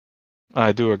Evo.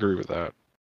 I do agree with that.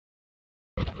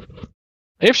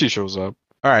 If she shows up.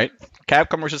 All right.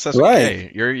 Capcom versus SNK. Right.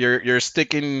 You're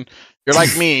sticking. You're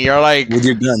like me. You're like with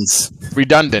your guns.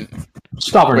 Redundant.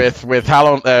 Stubborn. With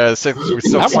Halo. I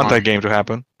want that game to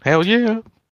happen. Hell yeah.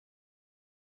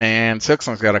 And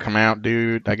Silksong's got to come out,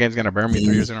 dude. That game's gonna burn me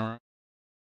 3 years in a row.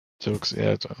 Silks,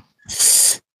 yeah.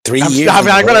 3 years.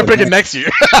 I'm gonna pick it next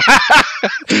year.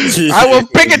 I will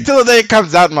pick it till the day it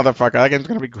comes out, motherfucker. That game's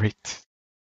gonna be great.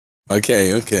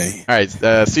 Okay. All right,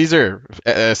 Caesar,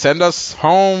 send us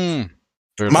home.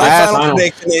 My final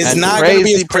prediction is not going to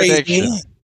be as crazy.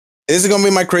 This is going to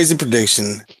be my crazy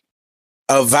prediction.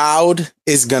 Avowed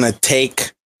is going to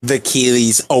take the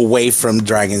Keeleys away from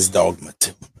Dragon's Dogma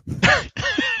 2.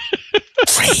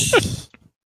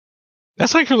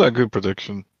 That's actually a good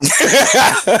prediction.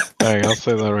 Hey, I'll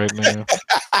say that right now.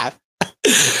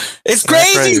 It's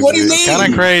crazy. What do you mean?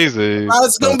 Kind of crazy. Oh,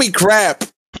 it's going to be crap.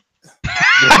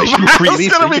 It's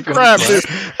gonna be crap, dude.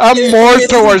 I'm more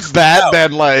towards that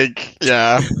than like,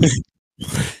 yeah.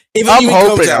 I'm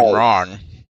hoping I'm wrong.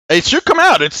 It should come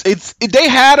out. They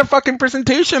had a fucking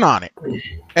presentation on it,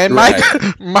 and my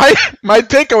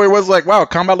takeaway was like, wow,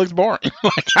 combat looks boring.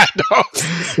 Like, I know.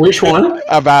 Which one?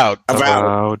 Avowed.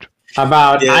 Yeah,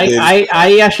 I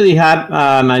I actually had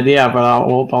an idea, but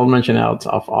I'll mention it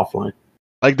offline.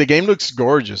 Like the game looks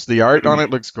gorgeous. The art on it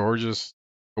looks gorgeous.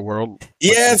 The world.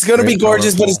 Yeah, it's gonna be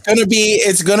gorgeous, but it's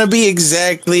gonna be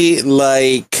exactly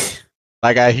like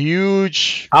a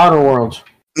huge Outer Worlds.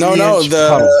 No,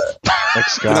 the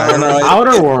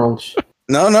Outer Worlds.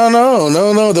 No.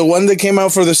 The one that came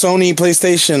out for the Sony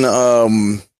PlayStation.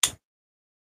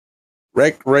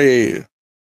 Ray.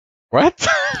 What?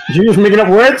 You just making up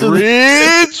words?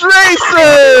 Ridge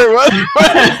Racer. What?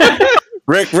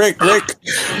 Rick. What are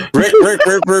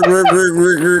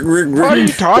you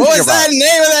talking What was about? that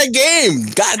name of that game?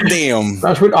 Goddamn.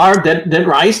 That's with our Dead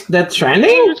Rise, Dead Stranding?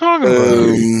 What are you talking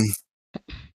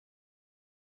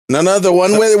about? No, the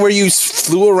one where you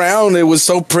flew around. It was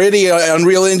so pretty.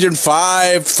 Unreal Engine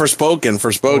 5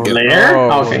 Forspoken. Lair?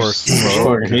 Oh, Okay.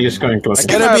 Forspoken. He's going close.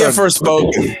 It's gonna be a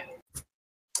Forspoken.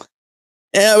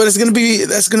 Yeah, but that's gonna be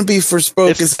Forspoken.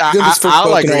 It's gonna be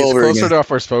I'll agree. It's over closer again. to a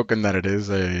Forspoken than it is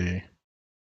a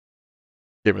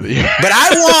Game of the Year. But I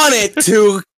want it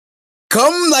to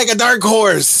come like a dark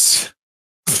horse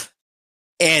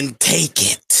and take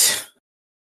it.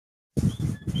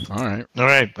 All right.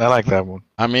 I like that one.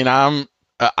 I mean, I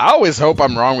always hope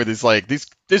I'm wrong with these. Like this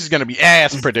is gonna be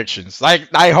ass predictions. Like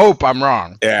I hope I'm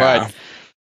wrong. Yeah. But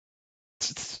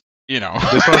This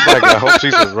one's like I hope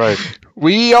Caesar's right.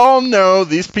 we all know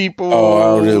these people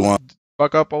Oh, I really want.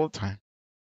 fuck up all the time.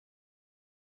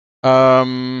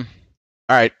 All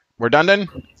right, we're done then.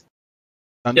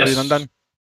 Yes. Done.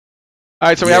 All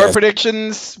right, so we have our Yes.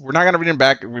 predictions. We're not gonna read them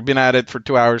back. We've been at it for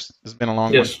 2 hours. It's been a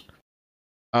long Yes.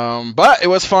 one. But it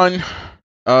was fun.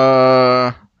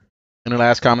 Any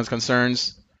last comments,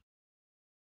 concerns?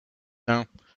 No. All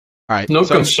right. No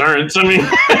so- concerns. I mean,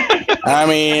 I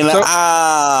mean, So-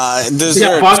 the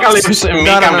dessert. apocalypse.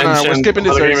 No. We're skipping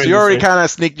desserts. You already kind of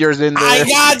sneaked yours in there. I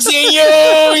got you.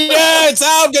 Yes,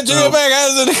 I'll get you back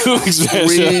as a quick We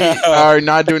special. are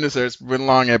not doing desserts. It's been a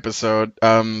long episode.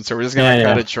 So we're just gonna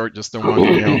cut it short, just the one.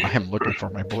 I am looking for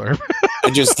my blurb. I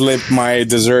just slipped my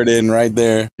dessert in right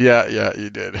there. Yeah,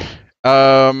 you did.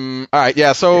 All right,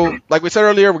 yeah. So, like we said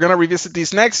earlier, we're gonna revisit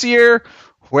these next year.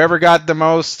 Whoever got the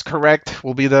most correct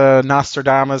will be the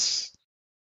Nostradamus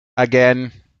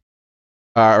again,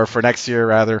 or for next year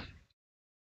rather.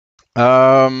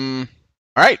 All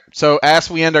right. So, as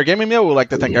we end our gaming meal, we'd like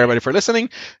to thank everybody for listening.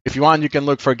 If you want, you can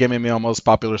look for Gaming Meal on most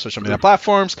popular social media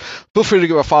platforms. Feel free to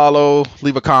give a follow,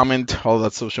 leave a comment, all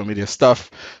that social media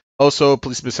stuff. Also,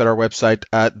 please visit our website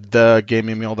at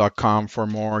thegamingmeal.com for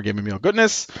more Gaming Meal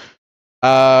goodness.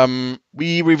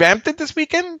 We revamped it this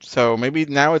weekend, so maybe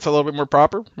now it's a little bit more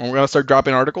proper. And we're gonna start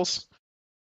dropping articles.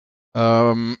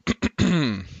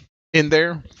 In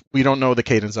there, we don't know the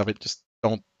cadence of it. Just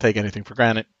don't take anything for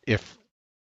granted. If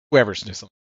whoever's listening.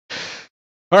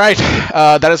 All right,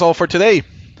 that is all for today.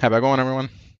 Have a good one, everyone.